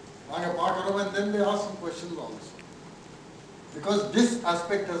 आगे पार करो, and then they ask some questions also. Because this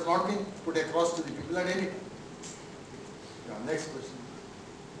aspect has not been put across to the people at any time. Yeah, next question.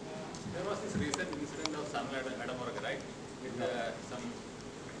 There was this recent incident of Sam Adamorg, right? With some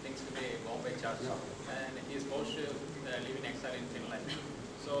things to the Bombay Church. Yeah. And he is forced to live in exile in Finland.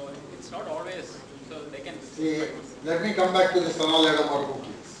 So it's not always, so they can... See, let me come back to the Sanal Adamorg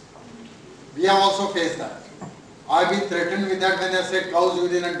case. We have also faced that. I've been threatened with that when I said cows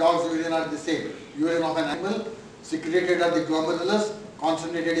urine and dogs urine are the same. Urine of an animal secreted at the glomerulus,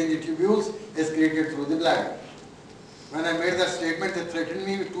 concentrated in the tubules, excreted through the bladder. When I made that statement, they threatened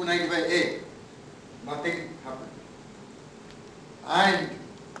me with 295A. Nothing happened. And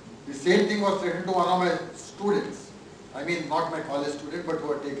the same thing was threatened to one of my students. I mean, not my college student, but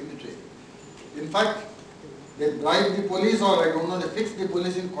who had taken the training. In fact, they bribed the police, or I don't know, they fixed the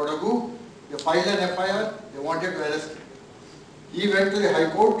police in Kodagu. They filed an FIR, they wanted to arrest him. He went to the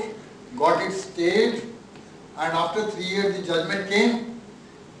High Court, got it stayed, and after 3 years the judgment came.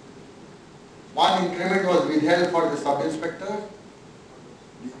 One increment was withheld for the sub-inspector,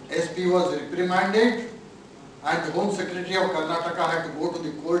 the SP was reprimanded, and the Home Secretary of Karnataka had to go to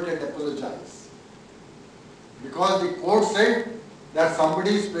the court and apologize. Because the court said that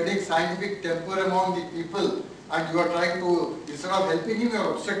somebody is spreading scientific temper among the people, and you are trying to, instead of helping him, you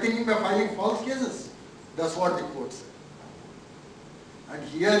are obstructing him by filing false cases. That's what the court said. And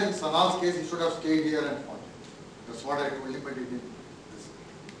here in Sanal's case, he should have stayed here and fought. That's what I told him, but he didn't.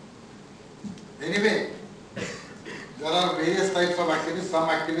 Anyway, there are various types of activists. Some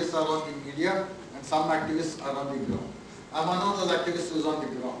activists are on the media and some activists are on the ground. I'm one of those activists who is on the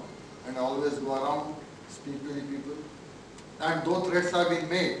ground and I always go around, speak to the people. And though threats have been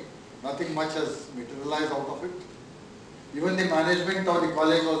made, nothing much has materialized out of it. Even the management of the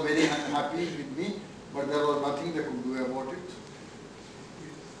college was very unhappy with me, but there was nothing they could do about it.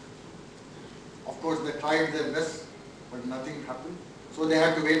 Of course, they tried their best, but nothing happened. So they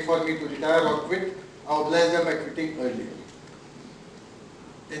had to wait for me to retire or quit. I obliged them by quitting earlier.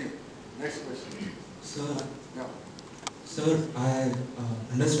 Anyway, next question. Sir, yeah. Sir, I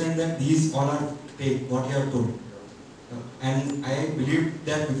understand that these all are fake, what you have told. And I believed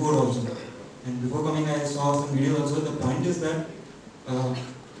that before also. And before coming, I saw some videos also. The point is that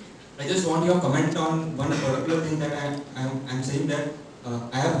I just want your comment on one particular thing that I'm saying that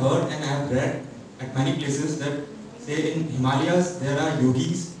I have heard and I have read at many places that say in Himalayas there are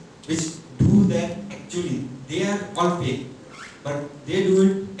yogis which do that actually. They are all fake, but they do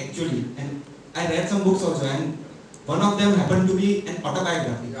it actually. And I read some books also, and one of them happened to be an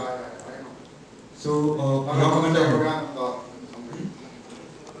autobiography. Yeah, I know. So your comment on it?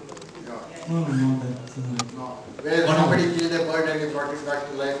 No, not that. No. Where somebody killed a bird and he brought it back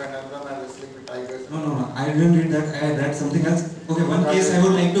to life and everyone are wrestling with tigers. No, I didn't read that. I read something else. Okay, one case I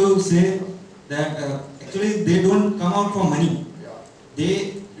would like to say that actually they don't come out for money. Yeah.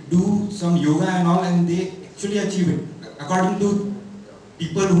 They do some yoga and all, and they actually achieve it. According to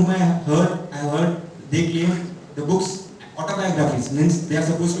people whom I heard, they claim the books autobiographies means they are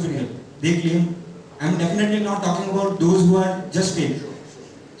supposed to be real. They claim. I'm definitely not talking about those who are just fake.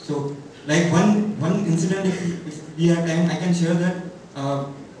 So, like one incident, if we have time, I can share that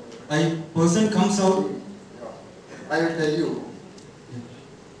a person comes out. I will tell you.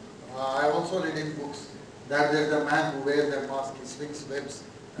 I also read in books that there is a man who wears a mask, he swings webs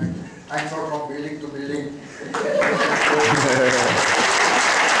and hangs out from building to building.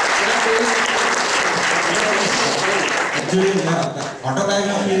 Actually,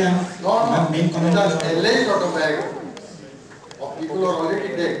 autobiography No, main comment. Alleged autobiography of people who are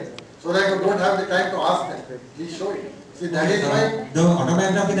already dead, so that you don't have the time to ask them. Please show it. See, that is why the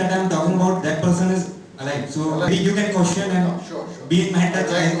autobiography that I am talking about, that person is alive. So maybe you can question and be in my touch.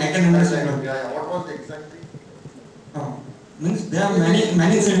 I can understand. Yeah. What was the exact thing? Means there are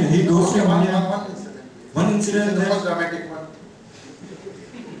many incidents. He goes to one incident. The most dramatic one.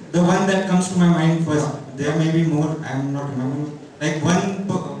 The one that comes to my mind first. There may be more. I am not remembering. Like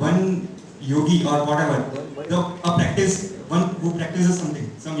one yogi or whatever. One who practices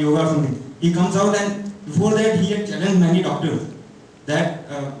something, some yoga or something. He comes out, and before that he had challenged many doctors that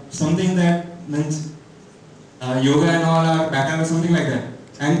something that means yoga and all are better or something like that.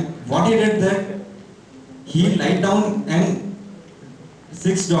 And what he did that he lied down, and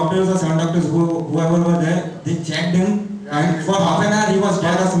 6 doctors or 7 doctors whoever were there, they checked him, and for half an hour he was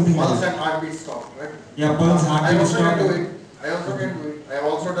dead or something like that. Pulse and heartbeat stopped, right? Yeah, pulse, heartbeat stopped. I also can do it. I have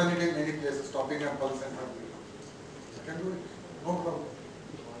also done it in many places, stopping a pulse and heartbeat. I can do it. No problem.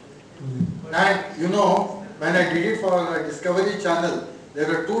 And you know, when I did it for Discovery Channel, there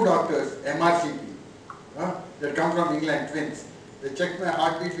were two doctors, MRCP, that come from England, twins. They checked my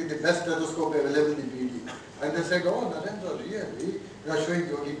heartbeat with the best stethoscope available in BD. And they said, oh, Narendra, really? You are showing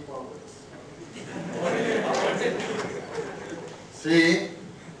yogic powers. See,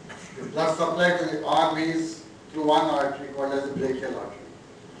 the blood supply to the arm is through one artery called as the brachial artery.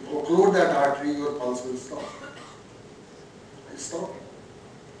 You occlude that artery, your pulse will stop. It stopped.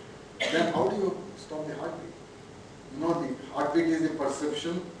 Then how do you stop the heartbeat? You know, the heartbeat is the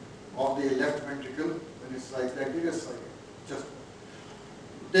perception of the left ventricle when it's like that, it is like just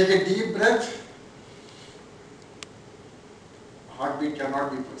take a deep breath. Heartbeat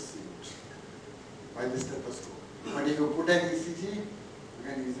cannot be perceived by the stethoscope. But if you put an ECG, you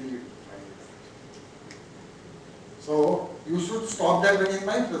can easily find it. So you should stop that when in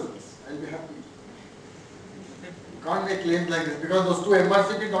my presence. I'll be happy. You can't make claims like this because those two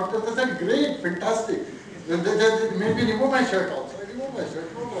MRCP doctors, they said, great, fantastic. They maybe remove my shirt also. I remove my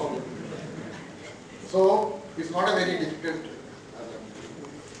shirt, no problem. So it's not a very difficult.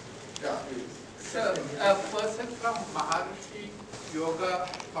 Yeah, please. Sir, a person from Maharishi Yoga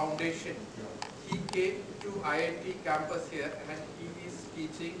Foundation, he came to IIT campus here and he is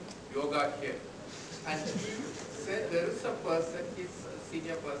teaching yoga here. And he said there is a person, he's a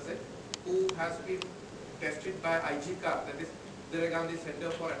senior person, who has been tested by IGCAR, that is Indira Gandhi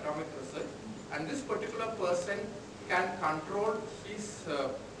Center for Atomic Research. And this particular person can control his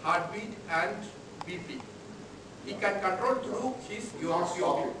heartbeat and BP. He can control through his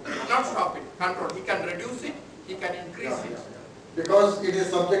yoga. Not stop it, control. He can reduce it, he can increase it. Because it is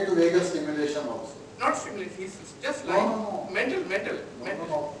subject to vagal stimulation also. Not stimulation, it's just like mental.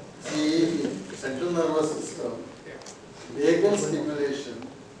 No. See, central nervous system, vagal stimulation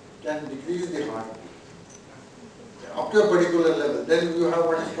can decrease the heartbeat up to a particular level. Then you have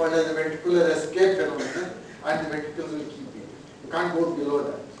what is called as a ventricular escape phenomenon and the ventricles will keep it. You can't go below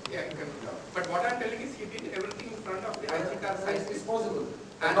that. Yeah, but what I'm telling is he did everything in front of the IGCAR science. It's possible.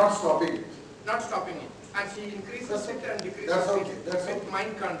 And not stopping it. Not stopping it. And he increases it and decreases it with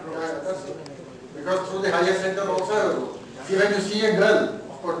mind control. That's okay. Because through the higher center also, see when you see a girl,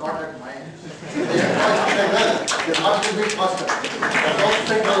 of course not at mine. When you see a girl, the heart will beat faster. That's also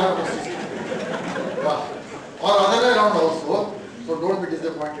central nervous system. Yeah. Or other way around also, so don't be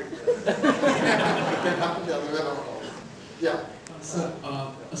disappointed. It can happen the other way around also. Yeah. Sir,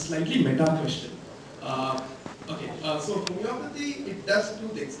 a slightly meta question. So homeopathy, it does two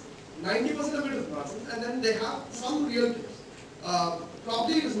things. 90% of it is nonsense, and then they have some real tips.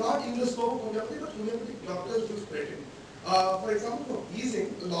 Probably it is not in the scope of homeopathy, but homeopathic doctors do spread it. For example, for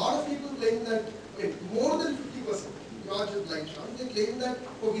wheezing, a lot of people claim that, more than 50%, not just blind chance, they claim that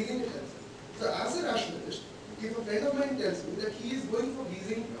for wheezing it helps. So as a rationalist, if a friend of mine tells me that he is going for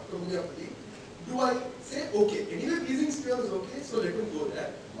wheezing homeopathy, do I say, okay, anyway wheezing sphere is okay, so let him go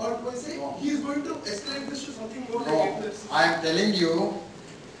there? Or do I say, he is going to escalate this to something more like this? I am telling you,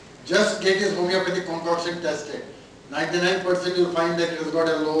 just get his homeopathic concoction tested. 99% you'll find that it has got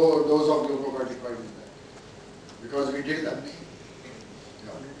a low dose of glucocorticoid in there. Because we did that.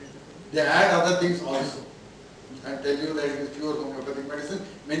 Yeah. They add other things also and tell you that it is pure homeopathic medicine.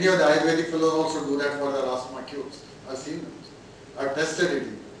 Many of the Ayurvedic fellows also do that for their asthma cures. I've seen them. I've tested it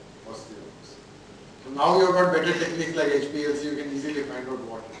in hospitals. So now you've got better techniques like HPLC, you can easily find out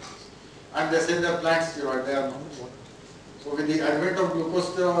what it is. And they say they're plant steroid, they are not. So with the advent of glucose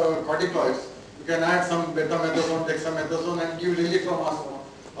corticoids, you can add some betamethasone, dexamethasone and give relief from asthma.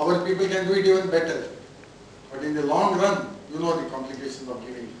 Our people can do it even better. But in the long run, you know the complications of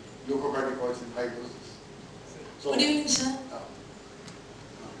giving glucocorticoids in high doses. So, good evening, sir.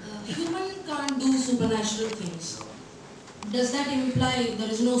 Human can't do supernatural things. Does that imply there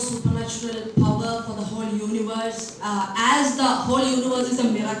is no supernatural power for the whole universe? As the whole universe is a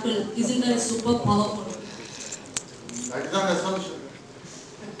miracle, isn't there a super powerful? That is an assumption.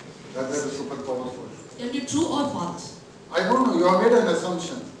 That there is super powerful. Can it be true or false? I don't know. You have made an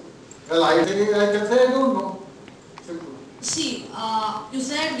assumption. Well, I can say I don't know. Simple. See, you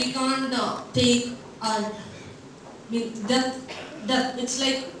said we can't take death. It's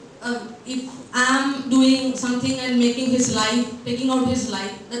like if I'm doing something and making his life, taking out his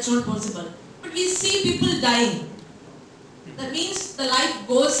life, that's not possible. But we see people dying. That means the life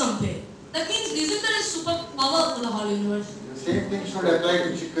goes somewhere. That means isn't there a superpower for the whole universe? The same thing should apply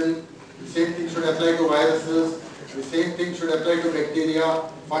to chicken, the same thing should apply to viruses, the same thing should apply to bacteria,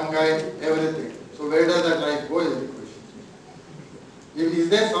 fungi, everything. So where does that life go is the question. Is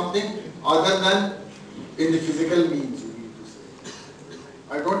there something other than in the physical means, you need to say?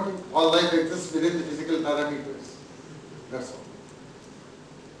 I don't think all life exists within the physical parameters. That's all.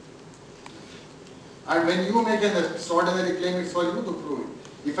 And when you make an extraordinary claim, it's for you to prove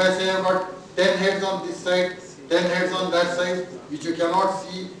it. If I say I've got 10 heads on this side, 10 heads on that side, which you cannot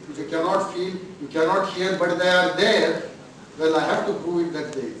see, which you cannot feel, you cannot hear, but they are there, well, I have to prove it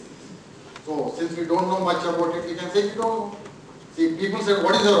that they exist. So, since we don't know much about it, we can say we don't know. See, people said,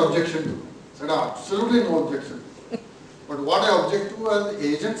 what is your objection to? I said, absolutely no objection. But what I object to are the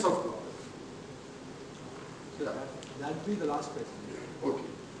agents of God. That will be the last question. Okay.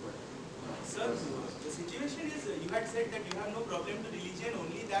 Sir, the situation is, you had said that you have no problem to religion,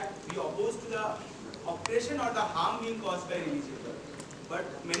 only that we oppose to the oppression or the harm being caused by religion. But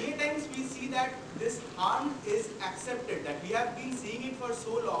many times we see that this harm is accepted, that we have been seeing it for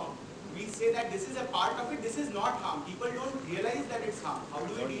so long. We say that this is a part of it, this is not harm. People don't realize that it's harm. How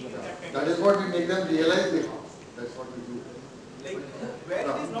do we deal with that kind of? That is what we make them realize the harm. That's what we do. Like, where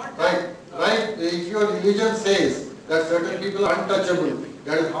it is not right. Right. If your religion says that certain people are untouchable,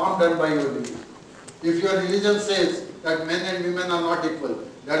 that is harm done by your religion. If your religion says that men and women are not equal,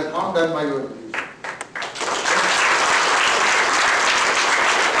 that is harm done by your religion.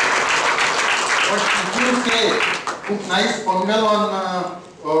 But if you say, cook nice pongal on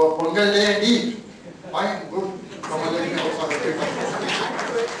Pongal day and eat, fine, good. Come on, let me also have it.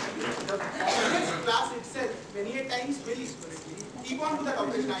 The class itself, many a times will keep on to that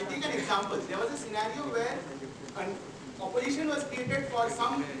operation. I take an example. There was a scenario where an opposition was created for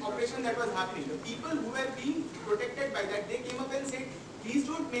some operation that was happening. The people who were being protected by that, they came up and said, please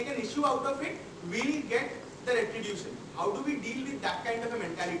don't make an issue out of it, we'll get the retribution. How do we deal with that kind of a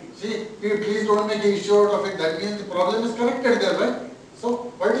mentality? See, please don't make an issue out of it. That means the problem is corrected there, right?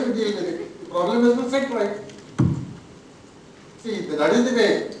 So, why do you deal with it? The problem has been set right. See, that is the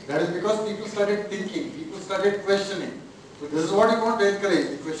way. That is because people started thinking, people started questioning. So, this is what you want to encourage,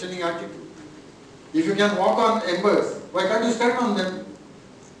 the questioning attitude. If you can walk on embers, why can't you stand on them?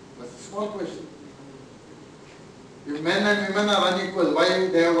 That's a small question. If men and women are unequal, why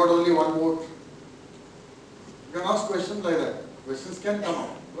they have got only one vote? You can ask questions like that. Questions can come out,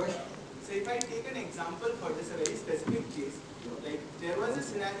 right? So if I take an example for this, a very specific case, like there was a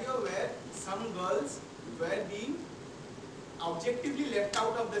scenario where some girls were being objectively left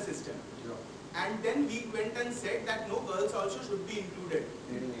out of the system. And then we went and said that no, girls also should be included.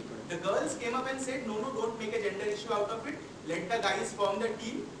 The girls came up and said, no, don't make a gender issue out of it. Let the guys form the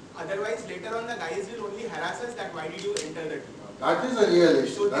team. Otherwise, later on the guys will only harass us that why did you enter the team? That is a real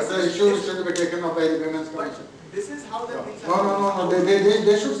issue. So that's an issue which should be taken up by the Women's Commission. This is how the things are. No.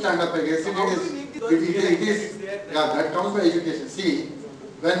 They should stand up against it. It is, that comes by education. See,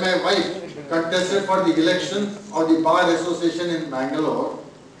 when my wife contested for the election of the Bar Association in Bangalore,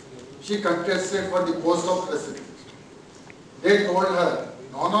 she contested for the post of president. They told her,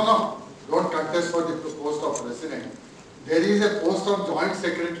 no, don't contest for the post of president. There is a post of joint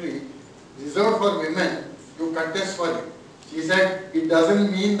secretary reserved for women, you contest for it. She said, it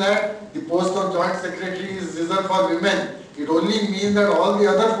doesn't mean that the post of joint secretary is reserved for women. It only means that all the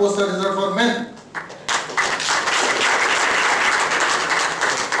other posts are reserved for men.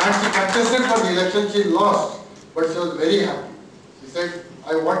 And she contested for the election, she lost, but she was very happy. She said,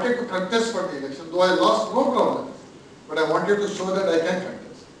 I wanted to contest for the election, though I lost, no problem. But I wanted to show that I can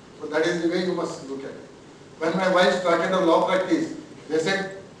contest. So that is the way you must look at it. When my wife started her law practice, they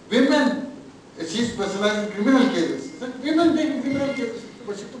said, women, she specialized in criminal cases. She said, women take criminal cases.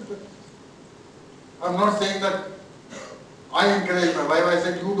 But she took that. I'm not saying that I encourage my wife. I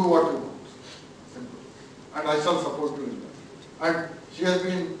said, you do what you want. Simple. And I shall support you in that. And she has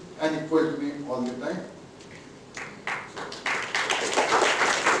been an equal to me all the time.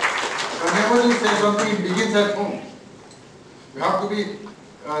 Whenever you say something, it begins at home. You have to be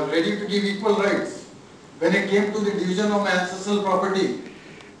ready to give equal rights. When it came to the division of my ancestral property,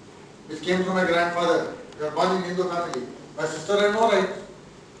 which came from my grandfather, we are born in Hindu family, my sister had no right.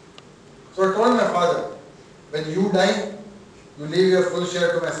 So I told my father, when you die, you leave your full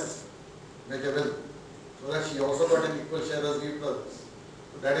share to my sister. Make a will. So that she also got an equal share as we brothers.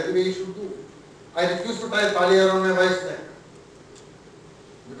 So that is the way you should do. I refused to tie thali around my wife's neck.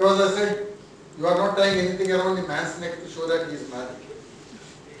 Because I said, you are not tying anything around the man's neck to show that he is married.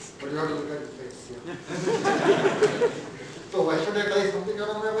 But you have to look at the face. Yeah. So why should I tie something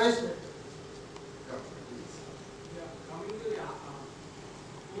around my wife's neck? Coming to the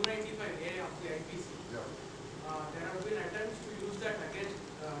 295A of the IPC, there have been attempts to use that against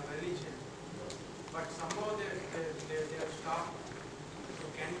religion, but somehow they have stopped. So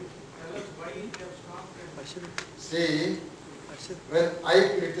can you tell us why they have stopped? See, when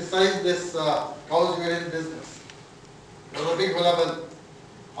I criticized this cows urine business, there was a big hullabaloo.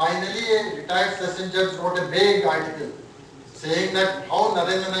 Finally, a retired session judge wrote a big article saying that how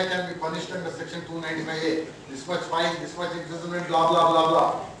Narendra Nayak can be punished under section 295A, this much fine, this much imprisonment, blah blah blah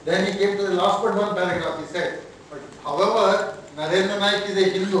blah. Then he came to the last but one paragraph, he said, but however, Narendra Nayak is a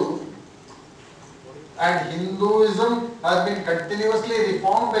Hindu, and Hinduism has been continuously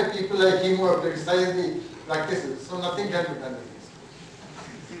reformed by people like him who have criticized the practices, so nothing can be done against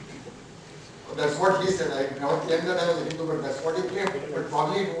it. That's what he said. I never claimed that I was a Hindu, but that's what he claimed. But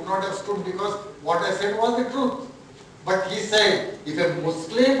probably it would not have stood because what I said was the truth. But he said, if a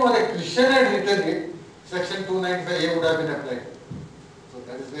Muslim or a Christian had written it, section 295A would have been applied. So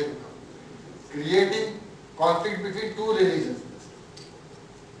that is where you come. Creating conflict between two religions.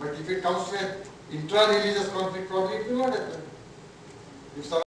 But if it comes to an intra-religious conflict, probably it will not apply. If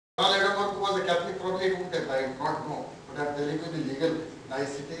Sarah Ledamurku was a Catholic, probably it wouldn't apply. I do not know. But I am telling you the legal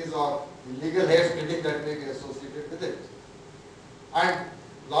niceties or the legal hair splitting that may be associated with it. And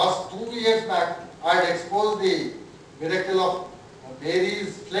last 2 years back, I had exposed the miracle of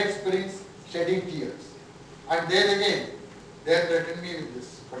Mary's flex springs shedding tears. And there again, they had threatened me with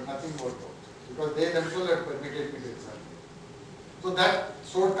this, but nothing worked out. Because they themselves had permitted me to examine. So that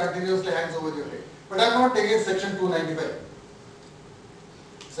sword continuously hangs over your head. But I am not against section 295.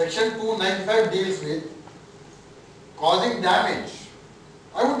 Section 295 deals with causing damage.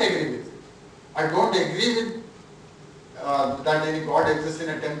 I won't agree with it. I don't agree with that any God exists in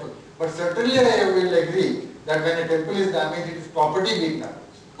a temple. But certainly I will agree that when a temple is damaged, it is property being damaged.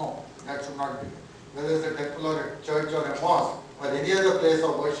 No, that should not be. Whether it's a temple or a church or a mosque or any other place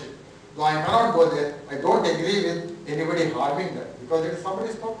of worship. Though I cannot go there, I don't agree with anybody harming that because it is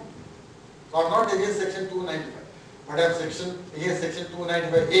somebody's property. So I am not against section 295. But I am against section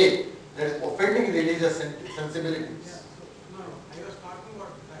 295A, that is offending religious sensibilities. No, I was talking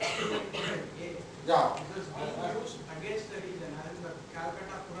about that. Yeah. Because being used against the religion, as in the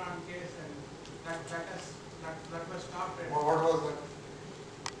Calcutta Quran case, and that was stopped. What was that?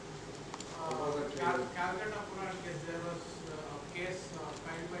 Calcutta Quran case, there was a case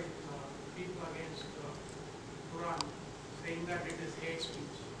filed by people against Quran, saying that it is hate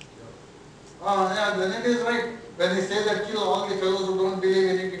speech. Yeah, then it is right. When they say that kill all the fellows who don't believe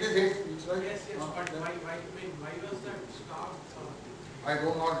in it, it is hate speech, right? Yes, but why was that stopped? I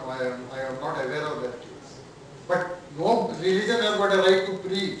am not aware of that case. But no religion has got a right to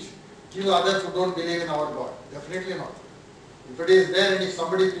preach, kill others who don't believe in our God. Definitely not. If it is there and if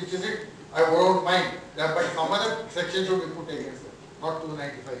somebody preaches it, I won't mind. But some other section should be put against it, not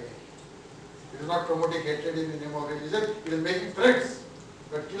 295. It is not promoting hatred in the name of religion, it is making threats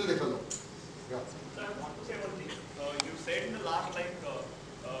that kill the fellow. Yeah. Sir, I want to say one thing. You said in the last line,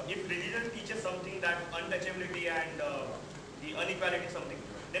 if religion teaches something that untouchability and the inequality something,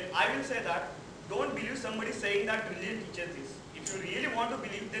 then I will say that don't believe somebody saying that religion teaches this. If you really want to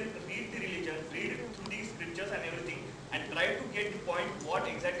believe, then read the religion, read it through these scriptures and everything, and try to get the point what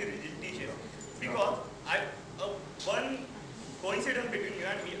exactly religion teaches. Because one coincidence between you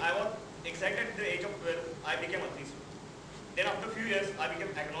and me, I was exactly at the age of 12, I became atheist. Then after a few years, I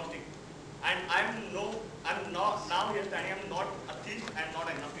became agnostic. And I'm now here standing, I'm not atheist and not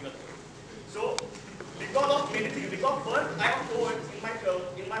agnostic. So, because of many things, because first I am told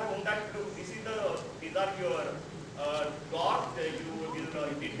in my home that look, these are your God, you will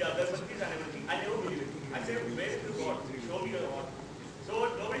did the other services and everything. I never believe it. I said, where is the God? Show me your God. So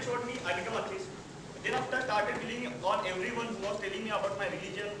nobody showed me, I became atheist. Then after I started believing on everyone who was telling me about my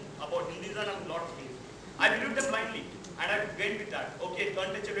religion, about Hinduism and a lot of things. I believed them blindly. And I went with that. Okay,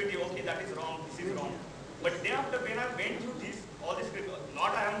 untouchability, okay, that is wrong, this is wrong. But then after when I went through this, all the scripture,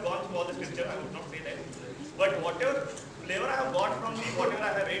 not I have gone through all the scripture, I would not say that. But whatever flavor I have got from this, whatever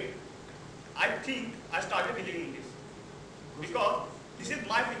I have read, I think I started believing in this. Because this is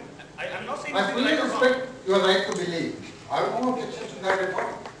my thing. I am not saying I fully respect your right to believe. I have no objection to that at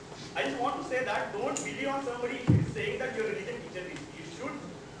all. I just want to say that don't believe on somebody who is saying that your religion teaches this.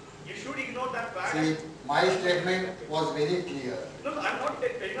 You should ignore that fact. See, my statement was very clear. No, I'm not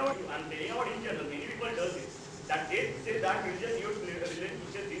telling out you. I'm telling out in general. Many people do this. That they say that religion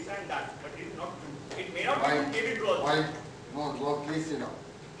teaches this and that, but it is not true. It may not be true, maybe true also. No, please sit down.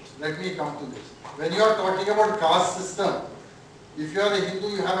 Let me come to this. When you are talking about caste system, if you are a Hindu,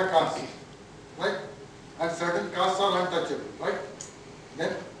 you have a caste system, right? And certain castes are untouchable, right?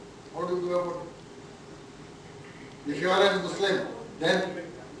 Then, how do you do about it? If you are a Muslim, then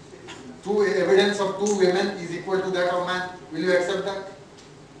evidence of two women is equal to that of man. Will you accept that?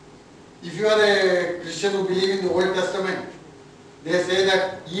 If you are a Christian who believe in the Old Testament, they say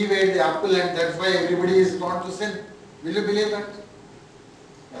that Eve ate the apple and that's why everybody is prone to sin. Will you believe that?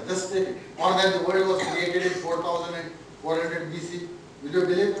 Just take it. Or that the world was created in 4400 BC. Will you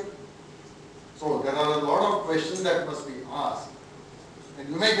believe that? So there are a lot of questions that must be asked. And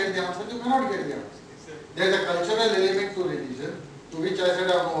you may get the answer, you may not get the answer. There is a cultural element to religion, to which I said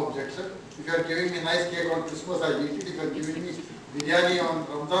I have no objection. If you are giving me nice cake on Christmas, I eat it. If you are giving me biryani on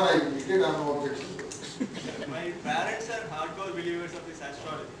Ramadan, I eat it. I have no objection. My parents are hardcore believers of this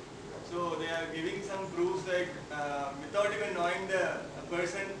astrology. So they are giving some proofs like without even knowing the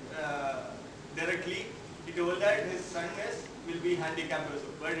person directly, he told that his son will be handicapped also.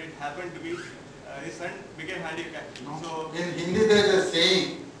 But it happened to be his son became handicapped. No. So In Hindi there is a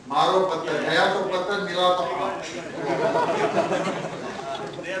saying, Maro pattar, gaya to pattar, mila to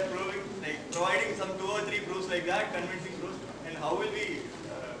they are providing some 2 or 3 proofs like that, convincing proofs. And how will we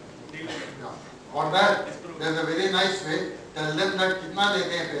deal with it? For that, there is a very nice way. Tell them that kitna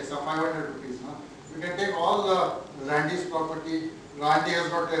dete hain paisa, 500 rupees. No? You can take all Randy's property. Randy has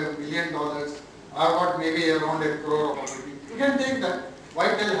got $1 million. I have got maybe around 1 crore of property. You can take that. Why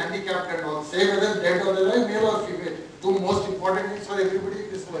tell handicapped and all? Say whether dead or alive, male or female. 2 most important things for everybody in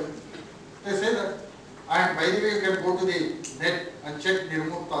this world. They say that. And by the way, you can go to the net and check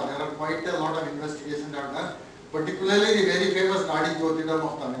Nirmukta. There are quite a lot of investigations that are done. Particularly the very famous Nadi Jyotidam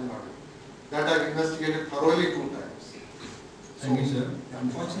of Tamil Nadu. That I have investigated thoroughly 2 times. Thank you, sir.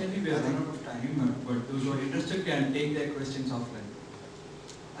 Unfortunately, we are run out of time, but those who are interested can take their questions offline.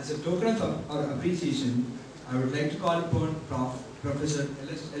 As a token of our appreciation, I would like to call upon Professor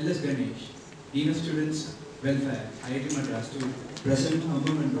L.S. Ganesh, Dean of Students Welfare, IIT Madras, to present a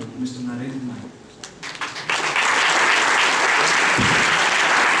memento to Mr. Narendra Nayak.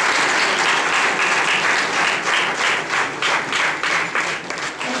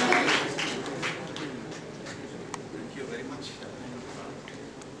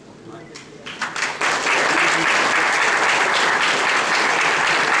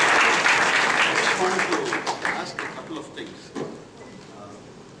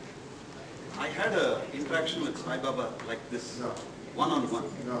 One-on-one.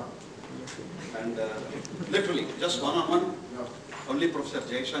 And literally, just one-on-one. Only Professor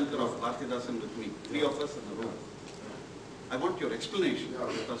Jaishankar of Bharatidasan with me, 3 of us in the room. I want your explanation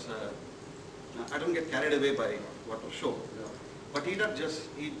because I don't get carried away by what was shown. But he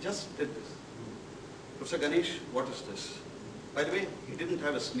just did this. Professor Ganesh, what is this? By the way, he didn't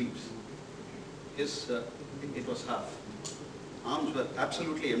have his sleeves. It was half. Arms were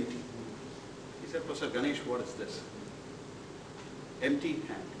absolutely empty. He said, Professor Ganesh, what is this? Empty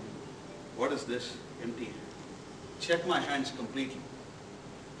hand. What is this? Empty hand. Check my hands completely.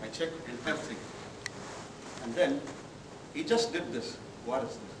 I checked entire thing. And then he just did this. What is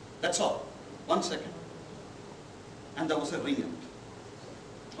this? That's all. 1 second. And there was a ring in it.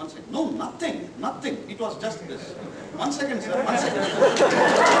 1 second. No, nothing. Nothing. It was just this. 1 second, sir. 1 second.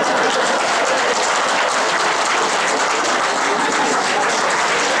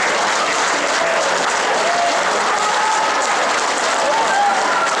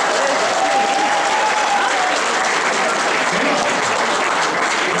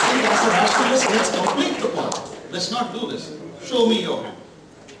 Let's complete the point. Let's not do this. Show me your hand.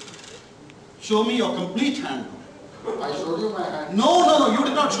 Show me your complete hand. I showed you my hand. No, you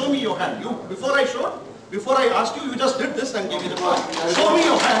did not show me your hand. Before I asked you, you just did this and gave me the point. Show me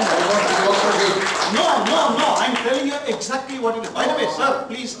your hand. No, I'm telling you exactly what it is. By the way, sir,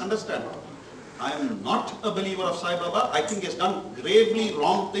 please understand. I am not a believer of Sai Baba. I think he has done gravely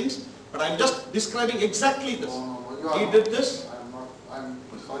wrong things, but I'm just describing exactly this. He did this. I'm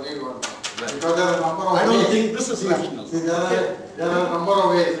sorry, you are not. Because there are a number of ways. I don't think this is rational. See, there are a number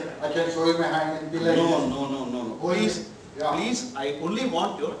of ways. I can show you my hand and be like this. No. Please, I only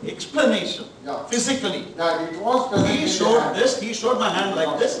want your explanation. Physically. It was he showed this, he showed my hand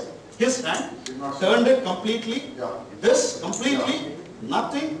like this. His hand, turned it completely. This completely,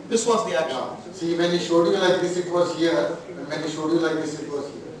 nothing. This was the action. See, when he showed you like this, it was here. And when he showed you like this, it was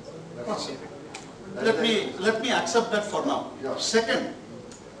here. Let me accept that for now. Second,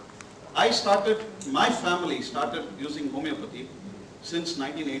 my family started using homeopathy since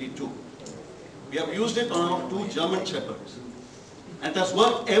 1982. We have used it on our 2 German shepherds. And it has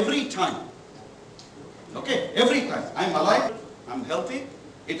worked every time. Okay, every time. I'm alive, I'm healthy,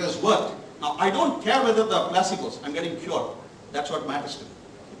 it has worked. Now, I don't care whether the placebos, I'm getting cured. That's what matters to me.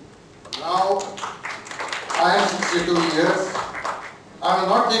 Now, I am 62 years. I have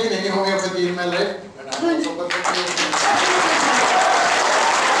not taken any homeopathy in my life. And I am also perfectly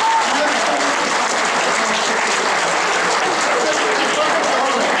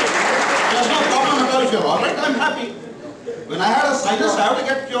There's no problem at all if you're alright, I'm happy. When I had a sinus, I have to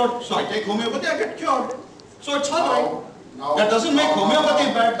get cured. So I take homeopathy, I get cured. So it's alright. That doesn't make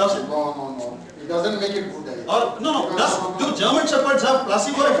homeopathy bad, does it? No. It doesn't make it good. Or, no. Do German shepherds have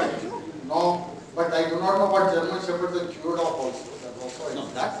placebo effect? No. But I do not know what German Shepherds are cured of also. No,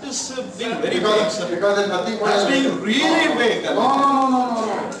 that is being very vague, because, sir. because there's nothing more. That's being really vague. No.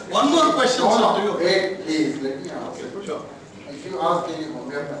 One more question, sir, to you. Wait, please, let me answer. Sure. If you ask any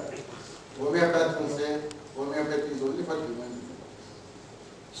homeopath, homeopath will say homeopathy is only for human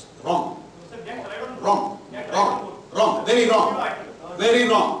beings. Wrong. Wrong. Very wrong. Very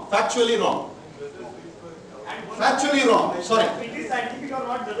wrong. Factually wrong. Factually wrong. Sorry. If it is scientific or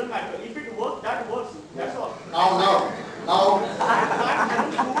not doesn't matter. If it works, that works. That's all. Now,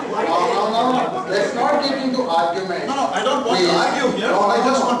 let's not get into argument. No, I don't want to argue here. I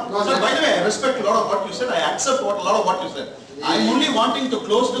just want. Sir, by the way, I respect a lot of what you said. I accept a lot of what you said. I'm only wanting to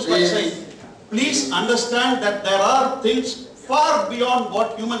close this by saying, please understand that there are things far beyond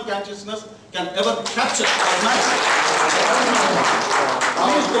what human consciousness can ever capture.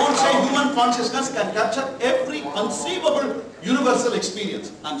 Please don't say human consciousness can capture every conceivable universal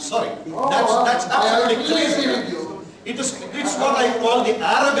experience. I'm sorry. That's absolutely crazy. It's what I call the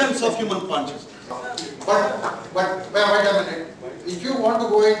arrogance of human consciousness. But wait a minute. If you want to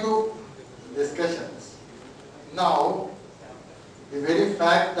go into discussions, now the very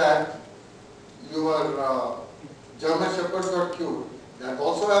fact that your German Shepherds got cured, that's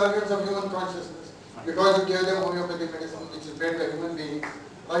also arrogance of human consciousness, because you gave them homeopathic medicine which is made by human beings,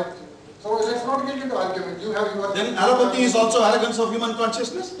 right? So let's not get into argument. You have your... Then allopathy is also arrogance of human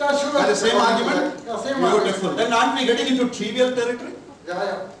consciousness? Yeah, sure. By the same argument? Yeah, same Beautiful. argument. Then aren't we getting into trivial territory?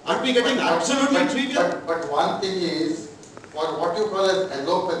 Yeah. Aren't we getting absolutely trivial? But one thing is, for what you call as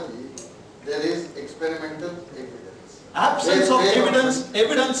allopathy, there is experimental evidence. Absence of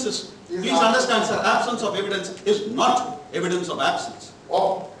evidence is, please understand, sir, absence of evidence is not evidence of absence.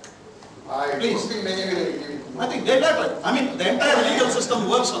 Oh, I please. don't think many will agree with you. I think exactly. I mean, the entire legal system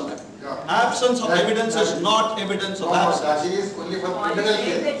works on that. Yeah. Absence of evidence is not evidence of absence. That is only for criminal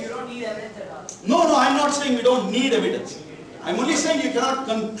cases. You don't need evidence at all. No, I'm not saying we don't need evidence. I'm only saying you cannot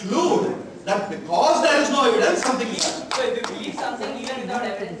conclude that because there is no evidence, something is. So if you believe something even without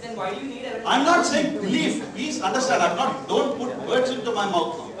evidence, then why do you need evidence? I'm not saying belief. Please understand. Don't put words into my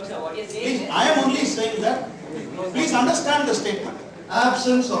mouth now. So what you're saying Please, I am only saying that. Please understand the statement.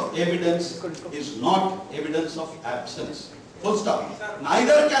 Absence of evidence is not evidence of absence. Full stop.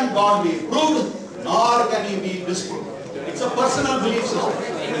 Neither can God be proved, nor can he be disproved. It's a personal belief system.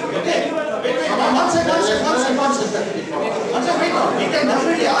 Okay? Wait. One second. We can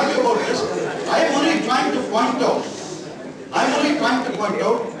definitely argue about this. I am only trying to point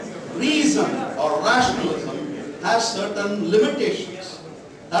out, reason or rationalism has certain limitations.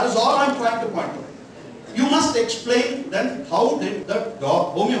 That is all I am trying to point out. You must explain then how did the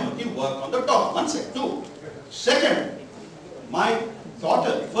homeopathy work on the dog. One second. Two. Second, my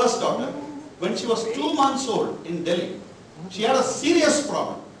daughter, first daughter, when she was 2 months old in Delhi, she had a serious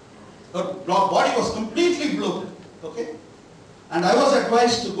problem. Her body was completely bloated. Okay? And I was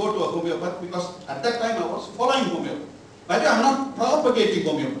advised to go to a homeopath because at that time I was following homeopathy. By the way, I am not propagating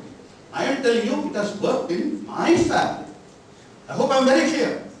homeopathy. I am telling you it has worked in my family. I hope I am very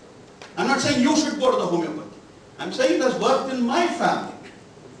clear. I am not saying you should go to the homeopathy. I am saying it has worked in my family.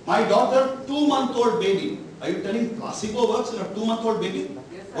 My daughter, 2-month-old baby. Are you telling placebo works in a 2-month-old baby?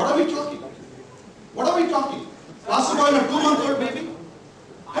 What are we talking? Placebo in a 2-month-old baby?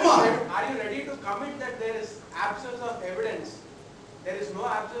 Come on. Are you ready to commit that there is absence of evidence? There is no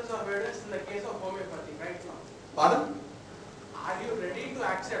absence of evidence in the case of homeopathy right now. Pardon? Are you ready to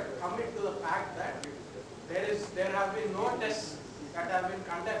commit to the fact that there have been no tests that have been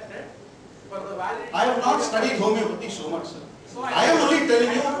conducted for the validity? I have not studied homeopathy so much, sir. So I am only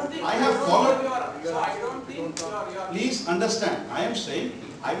telling you, I have followed. So I don't think Please understand, I am saying,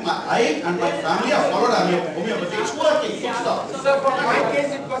 I and my family have followed homeopathy. It's working. So for my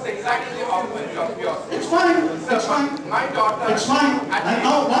case, it was exactly the opposite of yours. It's fine. It's fine. My daughter. It's fine. And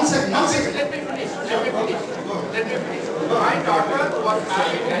now, one second. Let me finish. My daughter was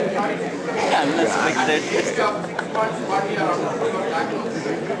having anxiety. Unexpected. 6 months, 1 year after she was diagnosed.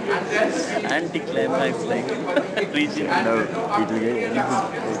 And then anti-climax, like preaching. No, it will get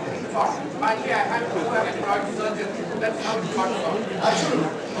finally, I had to go and try surgery. That's how it got about. Absolutely.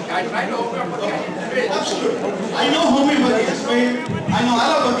 Okay, I tried to open up Absolutely. I know homeopathy has failed. I know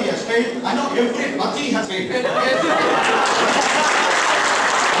allopathy has failed. I know every pati has failed. That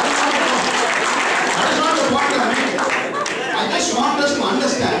is not the point I'm making. I just want us to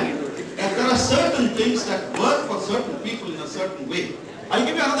understand that there are certain things that work for certain people in a certain way. I'll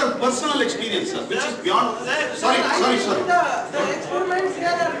give you another personal experience, sir, which is beyond. Sorry. The experiments here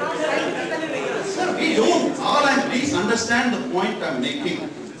are not scientifically rigorous. Sir, we don't. Please understand the point I'm making.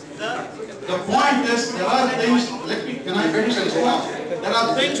 The point is, there are things. Can I finish this one? There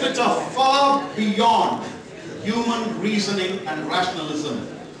are things which are far beyond human reasoning and rationalism.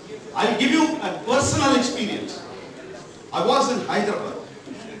 I'll give you a personal experience. I was in Hyderabad,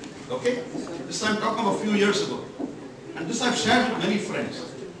 okay? This I'm talking of a few years ago. And this I've shared with many friends.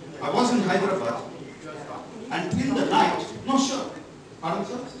 I was in Hyderabad, and in the night, no, sure. Pardon,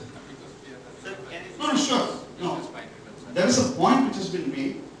 sir? No, sure. No. There is a point which has been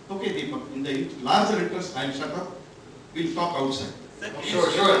made. Okay, Deepak, in the larger interest, I'll shut up. We'll talk outside. Sure.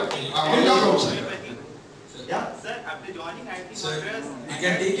 We'll talk outside. Yeah? Sir, after joining IT Sir, Madras, you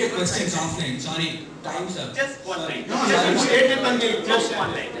can take your questions offline. Sorry, time's up. Just one line. No, just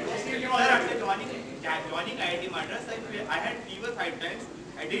one line. Sir, after joining IIT Madras, I had fever 5 times.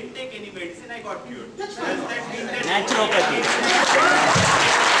 I didn't take any medicine, I got cured. Does that mean that naturopathy?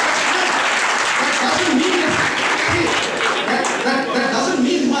 That doesn't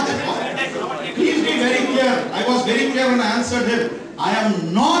mean much. Please be very clear. I was very clear when I answered him. I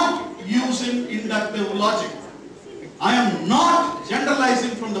am not using inductive logic. I am not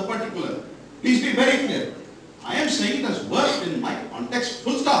generalizing from the particular. Please be very clear. I am saying it has worked in my context,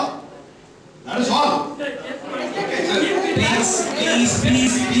 full stop. That is all. Please take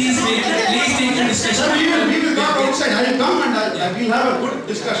the discussion. Sir, we will talk outside. I will come and I will have a good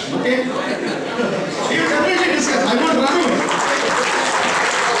discussion, okay? We will definitely discuss. I won't run away.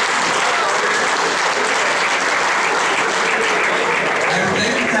 I would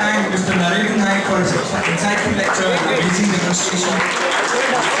like to thank Mr. Narendra Nayak for his insightful lecture and amazing demonstration.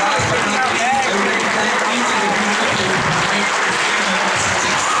 Last but not least, I would like to thank each and every one of you for making this event a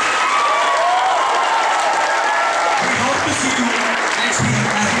success. We hope to see you next week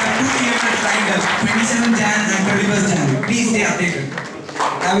as we have 2 events lined up, 27th Jan and 31st Jan. Please stay updated.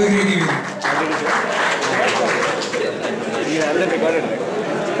 Have a great evening. You have the recorded,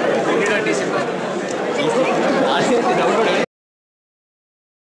 right?